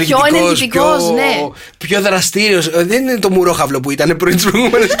 πιο ενεργητικός, πιο δραστήριος. Δεν είναι το μουρόχαυλο που ήταν πριν τις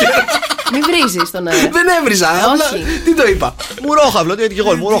προηγούμενες καιρές. Μην βρίζεις τον αέρα. Δεν έβριζα. Τι το είπα? Μουρόχαυλο, τι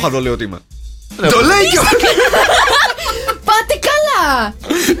εγώ μουρόχαυλο λέω ότι είμαι. Το λέει και Πάτε καλά.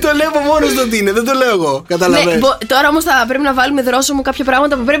 Το λέω από μόνος του ότι είναι, δεν το λέω εγώ. Καταλαβαίνεις. Τώρα όμως θα πρέπει να βάλουμε, Δρόσο μου, κάποια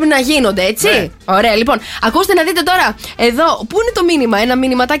πράγματα που πρέπει να γίνονται, έτσι. Ωραία, λοιπόν. Ακούστε να δείτε τώρα. Εδώ, πού είναι το μήνυμα? Ένα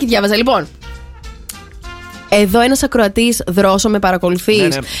μηνυματάκι διάβαζα, λοιπόν. Εδώ ένας ακροατής, Δρόσο, με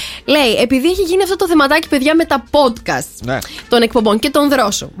παρακολουθείς. Ναι. Λέει, επειδή έχει γίνει αυτό το θεματάκι, παιδιά, με τα podcast των εκπομπών και τον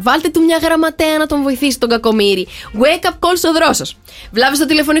Δρόσο, βάλτε του μια γραμματέα να τον βοηθήσει τον κακομοίρη. Wake up call στο Δρόσος. Βλάβει στο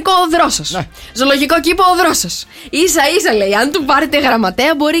τηλεφωνικό ο Δρόσος. Ζωολογικό κήπο ο Δρόσος. Ίσα-ίσα, λέει, αν του πάρετε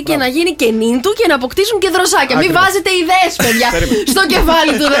γραμματέα, μπορεί και να γίνει και νυν του και να αποκτήσουν και δροσάκια. Μην βάζετε ιδέες, παιδιά, στο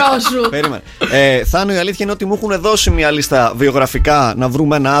κεφάλι του Δρόσου. Περίμενε. Θάνο, η αλήθεια είναι ότι μου έχουν δώσει μια λίστα βιογραφικά να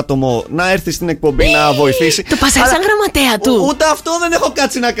βρούμε ένα άτομο να έρθει στην εκπομπή να βοηθήσει. Το πασάρι σαν γραμματέα του. Ούτε αυτό δεν έχω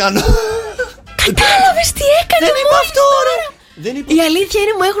κάτσει να κάνω. Κατάλαβες τι έκανε? Δεν είπα αυτό, ρε. Η αλήθεια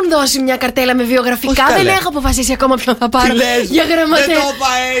είναι μου έχουν δώσει μια καρτέλα με βιογραφικά. Δεν έχω αποφασίσει ακόμα ποιον θα πάρω για γραμματέα. Δεν το είπα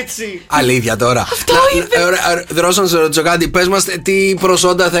έτσι. Αλήθεια τώρα. Αυτό είπε. Δρόσο να σε ρωτήσω κάτι. Πες μας τι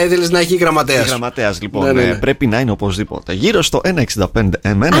προσόντα θα ήθελες να έχει η γραμματέας. Η γραμματέας, λοιπόν, πρέπει να είναι οπωσδήποτε γύρω στο 1,65.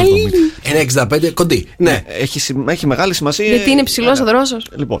 1,65 κοντή. Ναι. Έχει μεγάλη σημασία. Γιατί είναι ψηλός ο Δρόσος.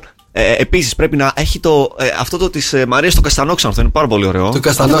 Λοιπόν. Επίσης πρέπει να έχει αυτό το της Μαρίας το καστανόξανθο. Είναι πάρα πολύ ωραίο. Το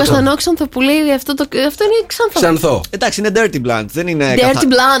καστανόξανθο που λέει αυτό είναι ξανθό. Εντάξει, είναι dirty blonde. Δεν είναι. Dirty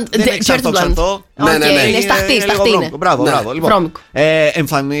blonde. Δεν είναι ξανθό. Ναι. Είναι σταχτή. Μπράβο. Λοιπόν,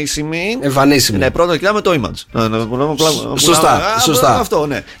 εμφανίσιμη. Ναι, πρώτα κοιτάμε το image. Σωστά. Αυτό,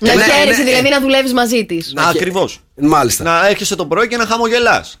 ναι. Να χαίρεσαι, δηλαδή να δουλεύεις μαζί της. Ακριβώς. Μάλιστα. Να έρχεσαι το πρωί και να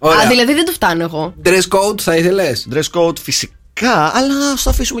χαμογελάς. Δηλαδή δεν το φτάνω εγώ. Dress code θα ήθελες? Dress code φυσικά. Αλλά να το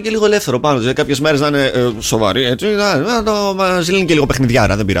αφήσουμε και λίγο ελεύθερο πάνω. Δηλαδή, κάποιες μέρες να είναι σοβαροί, έτσι. Να το ζηλύνει και λίγο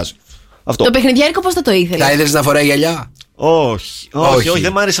παιχνιδιάρα, δεν πειράζει. Αυτό. Το παιχνιδιάρικο πώς θα το ήθελες? Θα ήθελες να φοράει γυαλιά? Όχι,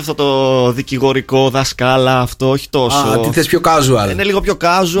 δεν μ' άρεσε αυτό το δικηγορικό δασκάλα, αυτό, όχι τόσο. Τι θες, πιο casual? Είναι λίγο πιο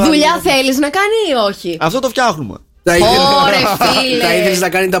casual. Δουλειά θέλεις να κάνει ή όχι? Αυτό το φτιάχνουμε. Θα ήθελες να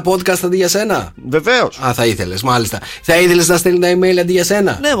κάνει τα podcast αντί για σένα? Βεβαίως. Θα ήθελες, μάλιστα. Θα ήθελες να στέλνει τα email αντί για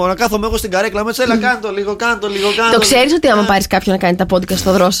σένα? Ναι, μόνο να κάθομαι εγώ στην καρέκλα με τσέλα. Κάνε το λίγο. Το ξέρεις ότι άμα πάρεις κάποιον να κάνει τα podcast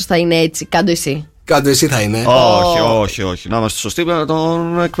στο Δρόσος θα είναι έτσι? Κάντο εσύ. Κάτω εσύ θα είναι. Όχι. Να είμαστε σωστοί, να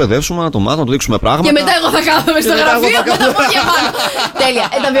τον εκπαιδεύσουμε, να τον μάθουμε, να του δείξουμε πράγματα. Και μετά εγώ θα κάθομαι στο γραφείο με τα πόδια πάνω. Τέλεια.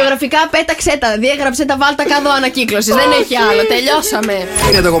 Τα βιογραφικά πέταξε τα, διέγραψε τα, βάλτα κάτω ανακύκλωση. Δεν έχει άλλο. Τελειώσαμε.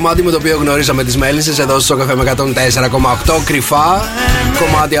 Είναι το κομμάτι με το οποίο γνωρίσαμε τις μέλισσες εδώ στο Sok FM 104,8 κρυφά.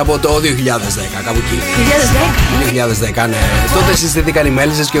 Κομμάτι από το 2010, κάπου εκεί. 2010, ναι. Τότε συστήθηκαν οι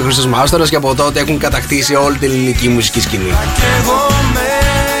μέλισσες και ο Χρήστος Μάστορας και από τότε έχουν κατακτήσει όλη την ελληνική μουσική σκηνή.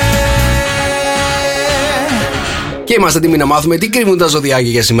 Και είμαστε έτοιμοι να μάθουμε τι κρύβουν τα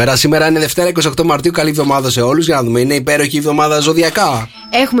ζωδιάκια για σήμερα. Σήμερα είναι Δευτέρα 28 Μαρτίου. Καλή εβδομάδα σε όλους. Για να δούμε, είναι υπέροχη εβδομάδα ζωδιακά.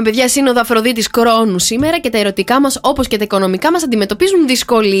 Έχουμε, παιδιά, σύνοδο Αφροδίτης Κρόνου σήμερα και τα ερωτικά μας όπως και τα οικονομικά μας αντιμετωπίζουν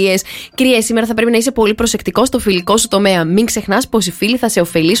δυσκολίες. Κρύε, σήμερα θα πρέπει να είσαι πολύ προσεκτικός στο φιλικό σου τομέα. Μην ξεχνάς πως οι φίλοι θα σε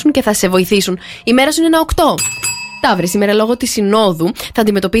ωφελήσουν και θα σε βοηθήσουν. Η μέρα σου είναι ένα 8. Ταύρη, σήμερα λόγω της συνόδου θα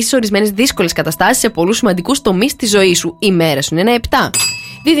αντιμετωπίσεις ορισμένες δύσκολες καταστάσεις σε πολλούς σημαντικούς τομείς της ζωής σου. Η μέρα σου είναι ένα 7.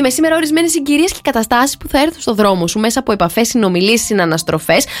 Δίδυμε, σήμερα ορισμένες συγκυρίες και καταστάσεις που θα έρθουν στο δρόμο σου μέσα από επαφές, συνομιλίες,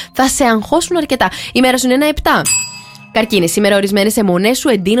 συναναστροφές θα σε αγχώσουν αρκετά. Η μέρα σου είναι ένα 7. Καρκίνε, σήμερα ορισμένες αιμονές σου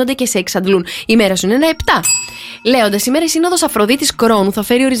εντείνονται και σε εξαντλούν. Η μέρα σου είναι ένα 7. Λέοντα, σήμερα η σύνοδος Αφροδίτης Κρόνου θα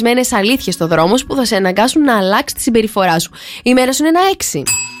φέρει ορισμένες αλήθειες στο δρόμο σου που θα σε αναγκάσουν να αλλάξει τη συμπεριφορά σου. Η μέρα σου είναι ένα 6.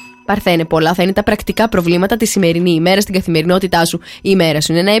 Παρθένε, πολλά θα είναι τα πρακτικά προβλήματα τη σημερινή ημέρα στην καθημερινότητά σου. Η μέρα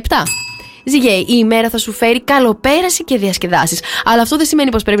σου είναι ένα 7. Ζυγέ, η ημέρα θα σου φέρει καλοπέραση και διασκεδάσεις. Αλλά αυτό δεν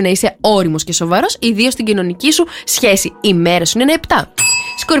σημαίνει πως πρέπει να είσαι όριμος και σοβαρός, ιδίως στην κοινωνική σου σχέση. Η μέρα σου είναι ένα 7.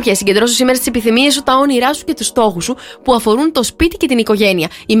 Σκορπιέ, συγκεντρώσου σήμερα τις επιθυμίες σου, τα όνειρά σου και τους στόχους σου που αφορούν το σπίτι και την οικογένεια.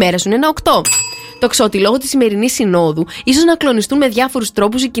 Η μέρα σου είναι ένα 8. Τοξότη, λόγω της σημερινής συνόδου, ίσως να κλονιστούν με διάφορους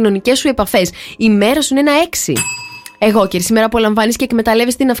τρόπους οι κοινωνικές σου επαφές. Η μέρα σου είναι ένα 6. Εγώ, και σήμερα απολαμβάνεις και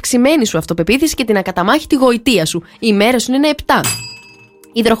εκμεταλλεύεσαι την αυξημένη σου αυτοπεποίθηση και την ακαταμάχητη γοητεία σου. Η μέρα σου είναι ένα 7.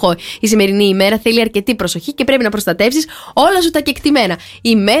 Υδροχόη, η σημερινή ημέρα θέλει αρκετή προσοχή και πρέπει να προστατεύσεις όλα σου τα κεκτημένα.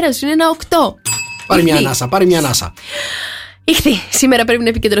 Η μέρα σου είναι ένα 8. Πάρε μια ανάσα. Ιχθύ, σήμερα πρέπει να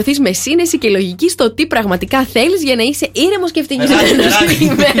επικεντρωθείς με σύνεση και λογική στο τι πραγματικά θέλεις για να είσαι ήρεμος και ευτυχισμένος. Η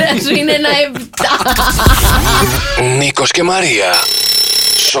μέρα σου είναι ένα 7. Νίκος και Μαρία.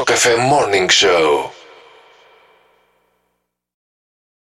 Sok FM Morning Show.